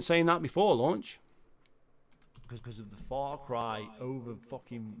you weren't saying that before launch. because of the Far Cry over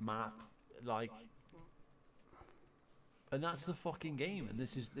fucking map, like, and that's the fucking game. And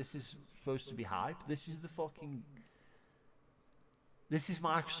this is supposed to be hype. This is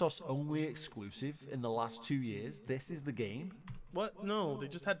Microsoft's only exclusive in the last 2 years. This is the game. What? No, they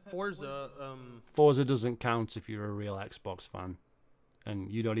just had Forza. Forza doesn't count if you're a real Xbox fan.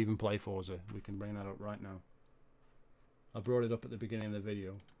 And you don't even play Forza. We can bring that up right now. I brought it up at the beginning of the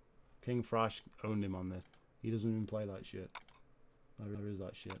video. King Thrash owned him on this. He doesn't even play that shit. Where is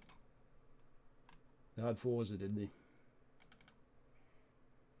that shit? They had Forza, didn't they?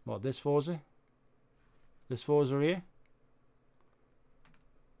 What, this Forza? This Forza here?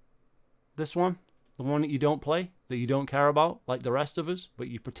 This one? The one that you don't play? That you don't care about? Like the rest of us? But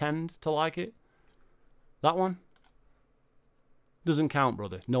you pretend to like it? That one? Doesn't count,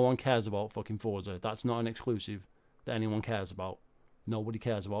 brother. No one cares about fucking Forza. That's not an exclusive that anyone cares about. Nobody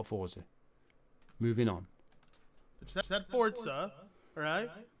cares about Forza. Moving on. They just had Forza,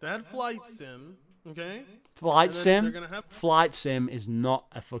 alright? They had Flight Sim, okay? Flight Sim? They're gonna have Flight Sim is not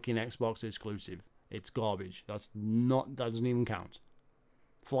a fucking Xbox exclusive. It's garbage. That doesn't even count.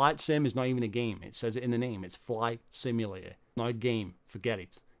 Flight Sim is not even a game. It says it in the name. It's Flight Simulator. Not a game. Forget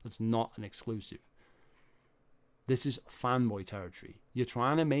it. It's not an exclusive. This is fanboy territory. You're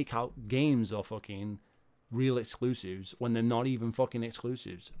trying to make out games are fucking real exclusives when they're not even fucking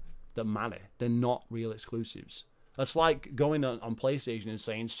exclusives that matter. They're not real exclusives. That's like going on PlayStation and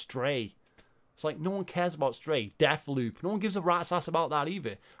saying Stray. It's like no one cares about Stray. Deathloop. No one gives a rat's ass about that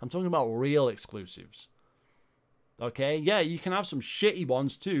either. I'm talking about real exclusives. Okay? Yeah, you can have some shitty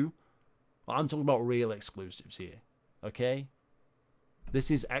ones too. But I'm talking about real exclusives here. Okay?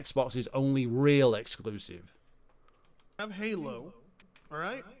 This is Xbox's only real exclusive. I have Halo. All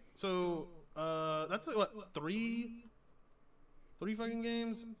right. So that's like what, three fucking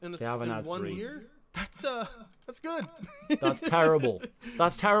games in one year. That's good. That's terrible.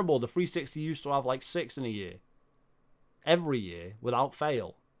 That's terrible. The 360 used to have like 6 in a year. Every year, without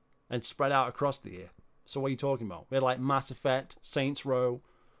fail. And spread out across the year. So what are you talking about? We had like Mass Effect, Saints Row,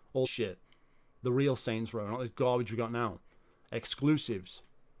 all shit. The real Saints Row, not this garbage we got now. Exclusives.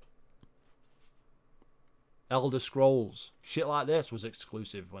 Elder Scrolls. Shit like this was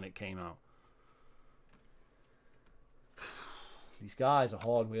exclusive when it came out. These guys are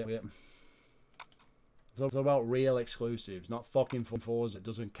hard with. It's about real exclusives, not fucking Forza. It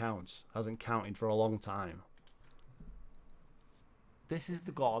doesn't count. Hasn't counted for a long time. This is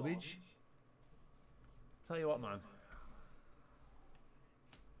the garbage. Tell you what, man.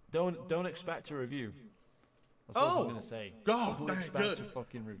 Don't expect a review. That's what I'm gonna say. Don't expect a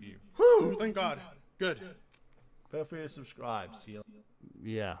fucking review. Whew, thank God. Good. Feel free to subscribe. See you.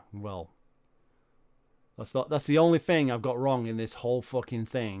 Yeah, well. That's the only thing I've got wrong in this whole fucking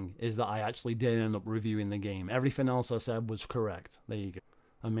thing, is that I actually did end up reviewing the game. Everything else I said was correct. There you go.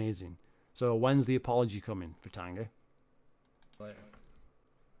 Amazing. So when's the apology coming, Fritanga? Later.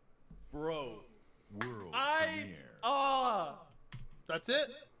 Bro. World premiere. That's it?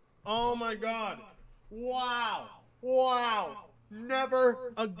 Oh my God. Wow. Wow.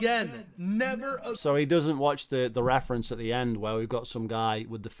 Never again. Never again. So he doesn't watch the reference at the end where we've got some guy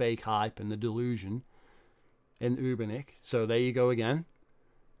with the fake hype and the delusion in Ubernick. So there you go again.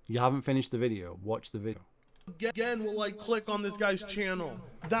 You haven't finished the video. Watch the video. Again, will I click on this guy's channel?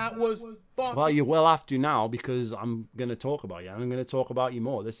 That was fucking... Well, you will have to now, because I'm going to talk about you. I'm going to talk about you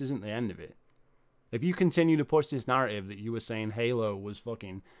more. This isn't the end of it. If you continue to push this narrative that you were saying Halo was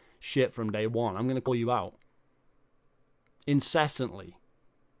fucking shit from day one, I'm going to call you out. Incessantly.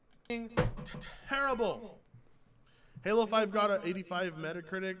 Terrible. Halo 5 got an 85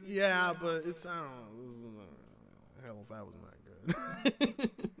 Metacritic. Yeah, but it's, I don't know. Halo 5 wasn't that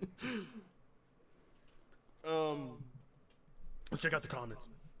good. Let's check out the comments.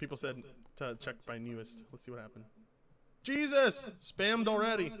 People said to check by newest. Let's see what happened. Jesus! Spammed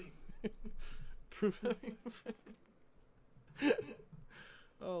already.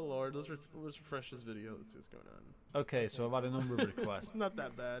 Oh Lord, let's refresh this video. Let's see what's going on. Okay, so I've had a number of requests. Not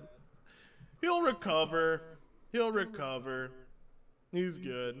that bad. He'll recover. He'll recover. He's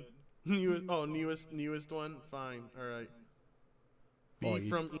good. Newest one. Fine. All right.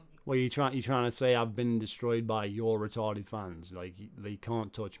 Well, you trying to say I've been destroyed by your retarded fans? Like, they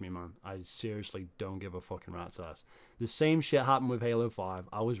can't touch me, man. I seriously don't give a fucking rat's ass. The same shit happened with Halo 5.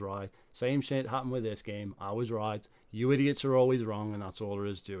 I was right. Same shit happened with this game. I was right. You idiots are always wrong, and that's all there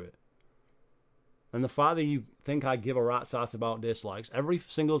is to it. And the fact that you think I give a rat's ass about dislikes, every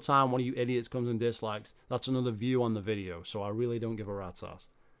single time one of you idiots comes and dislikes, that's another view on the video. So I really don't give a rat's ass.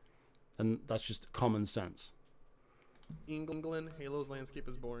 And that's just common sense. England, Halo's landscape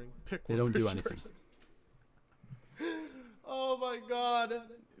is boring. They don't do anything. Oh my God.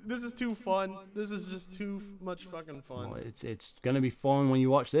 This is too fun. This is just too much fucking fun. Well, it's gonna be fun when you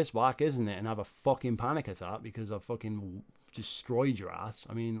watch this back, isn't it? And have a fucking panic attack because I fucking destroyed your ass.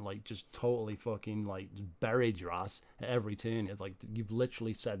 I mean, like, just totally fucking, like, buried your ass at every turn. It's like, you've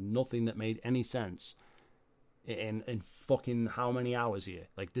literally said nothing that made any sense in fucking how many hours here.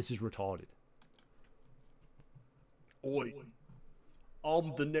 Like, this is retarded. Oi.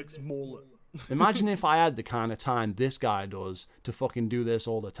 I'm the next mullet. Imagine if I had the kind of time this guy does to fucking do this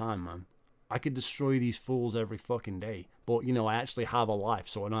all the time, man. I could destroy these fools every fucking day. But, you know, I actually have a life,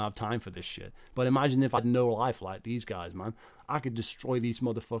 so I don't have time for this shit. But imagine if I had no life like these guys, man. I could destroy these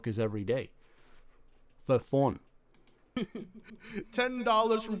motherfuckers every day. For fun.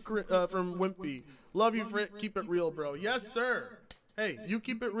 $10 from Wimpy. Love you, Frit. Keep it real, bro. Yes, sir. Hey, you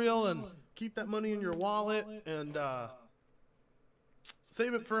keep it real and keep that money in your wallet and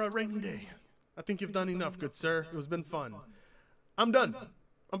save it for a rainy day. I think you've done enough, good sir. It has been fun. I'm done.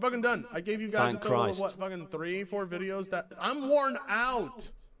 I'm fucking done. I gave you guys a total of what, fucking 3-4 videos that I'm worn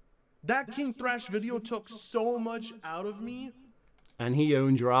out. That King Thrash video took so much out of me. And he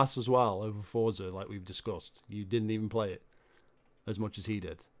owned your ass as well over Forza, like we've discussed. You didn't even play it as much as he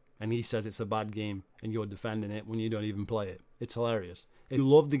did. And he says it's a bad game, and you're defending it when you don't even play it. It's hilarious. If you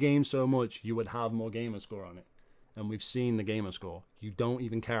loved the game so much, you would have more gamer score on it. And we've seen the gamer score. You don't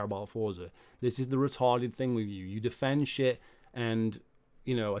even care about Forza. This is the retarded thing with you. You defend shit and,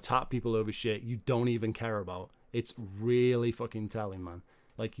 you know, attack people over shit you don't even care about. It's really fucking telling, man.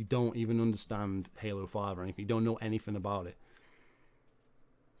 Like, you don't even understand Halo 5 or anything. You don't know anything about it.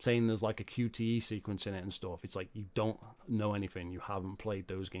 saying there's like a QTE sequence in it and stuff. It's like, you don't know anything. You haven't played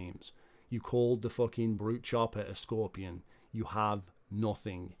those games. You called the fucking Brute Chopper a Scorpion. You have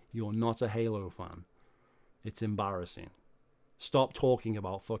nothing. You're not a Halo fan. It's embarrassing. Stop talking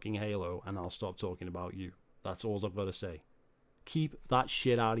about fucking Halo and I'll stop talking about you. That's all I've got to say. Keep that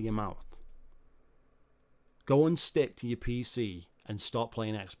shit out of your mouth. Go and stick to your PC and stop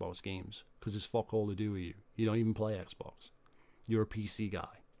playing Xbox games, because it's fuck all to do with you. You don't even play Xbox. You're a PC guy,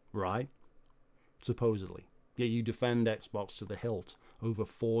 right? Supposedly. Yet you defend Xbox to the hilt over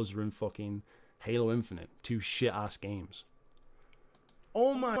Forza and fucking Halo Infinite. 2 shit-ass games.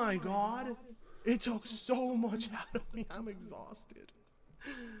 Oh my god. It took so much out of me. I'm exhausted.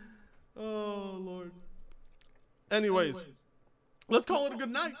 Oh, Lord. Anyways, let's call it a good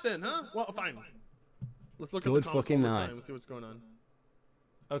night then, huh? Well, fine. Let's look at the comments one more time and see what's going on.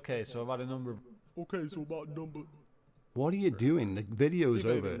 Okay, so I've had a number of... Okay, so about number... What are you doing? The video's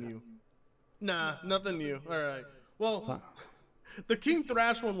over. Nah, nothing new. Alright. Well, the King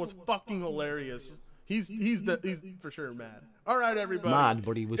Thrash one was fucking hilarious. He's for sure mad. Alright, everybody. Mad,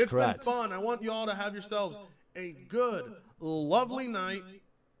 but he was correct. It's been fun. I want you all to have yourselves a good, lovely night.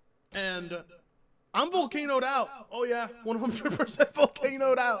 And I'm volcanoed out. Oh yeah, 100%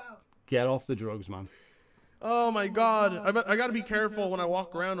 volcanoed out. Get off the drugs, man. Oh my god. I gotta be careful when I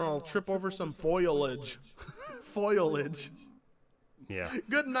walk around or I'll trip over some foliage. Foliage. Yeah.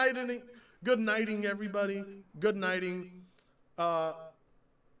 Good nighting, everybody. Good nighting. Go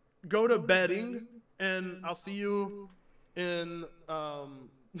to bedding, and I'll see you in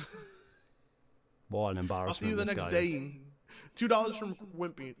What an embarrassment. I'll see you the next guy day. $2 from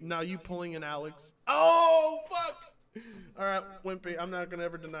Wimpy. Now you pulling in Alex. Oh fuck! All right, Wimpy. I'm not gonna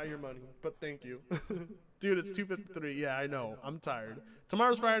ever deny your money, but thank you, dude. It's 2:53. Yeah, I know. I'm tired.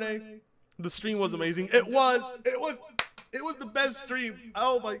 Tomorrow's Friday. The stream was amazing. It was the best stream.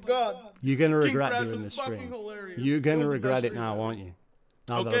 Oh my god. You're gonna regret doing this stream. Hilarious. You're gonna regret it now, aren't you?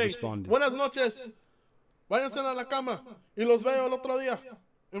 Now that I've responded. Buenas noches. Váyanse a la cama y los veo el otro día.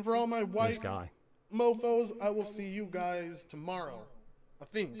 And for all my white mofos, I will see you guys tomorrow. I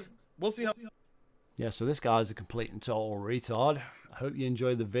think. We'll see how. Yeah, so this guy's a complete and total retard. I hope you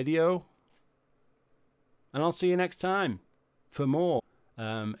enjoyed the video. And I'll see you next time for more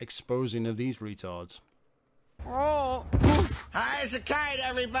exposing of these retards. Oh. High as a kite,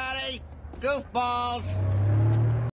 everybody. Goofballs.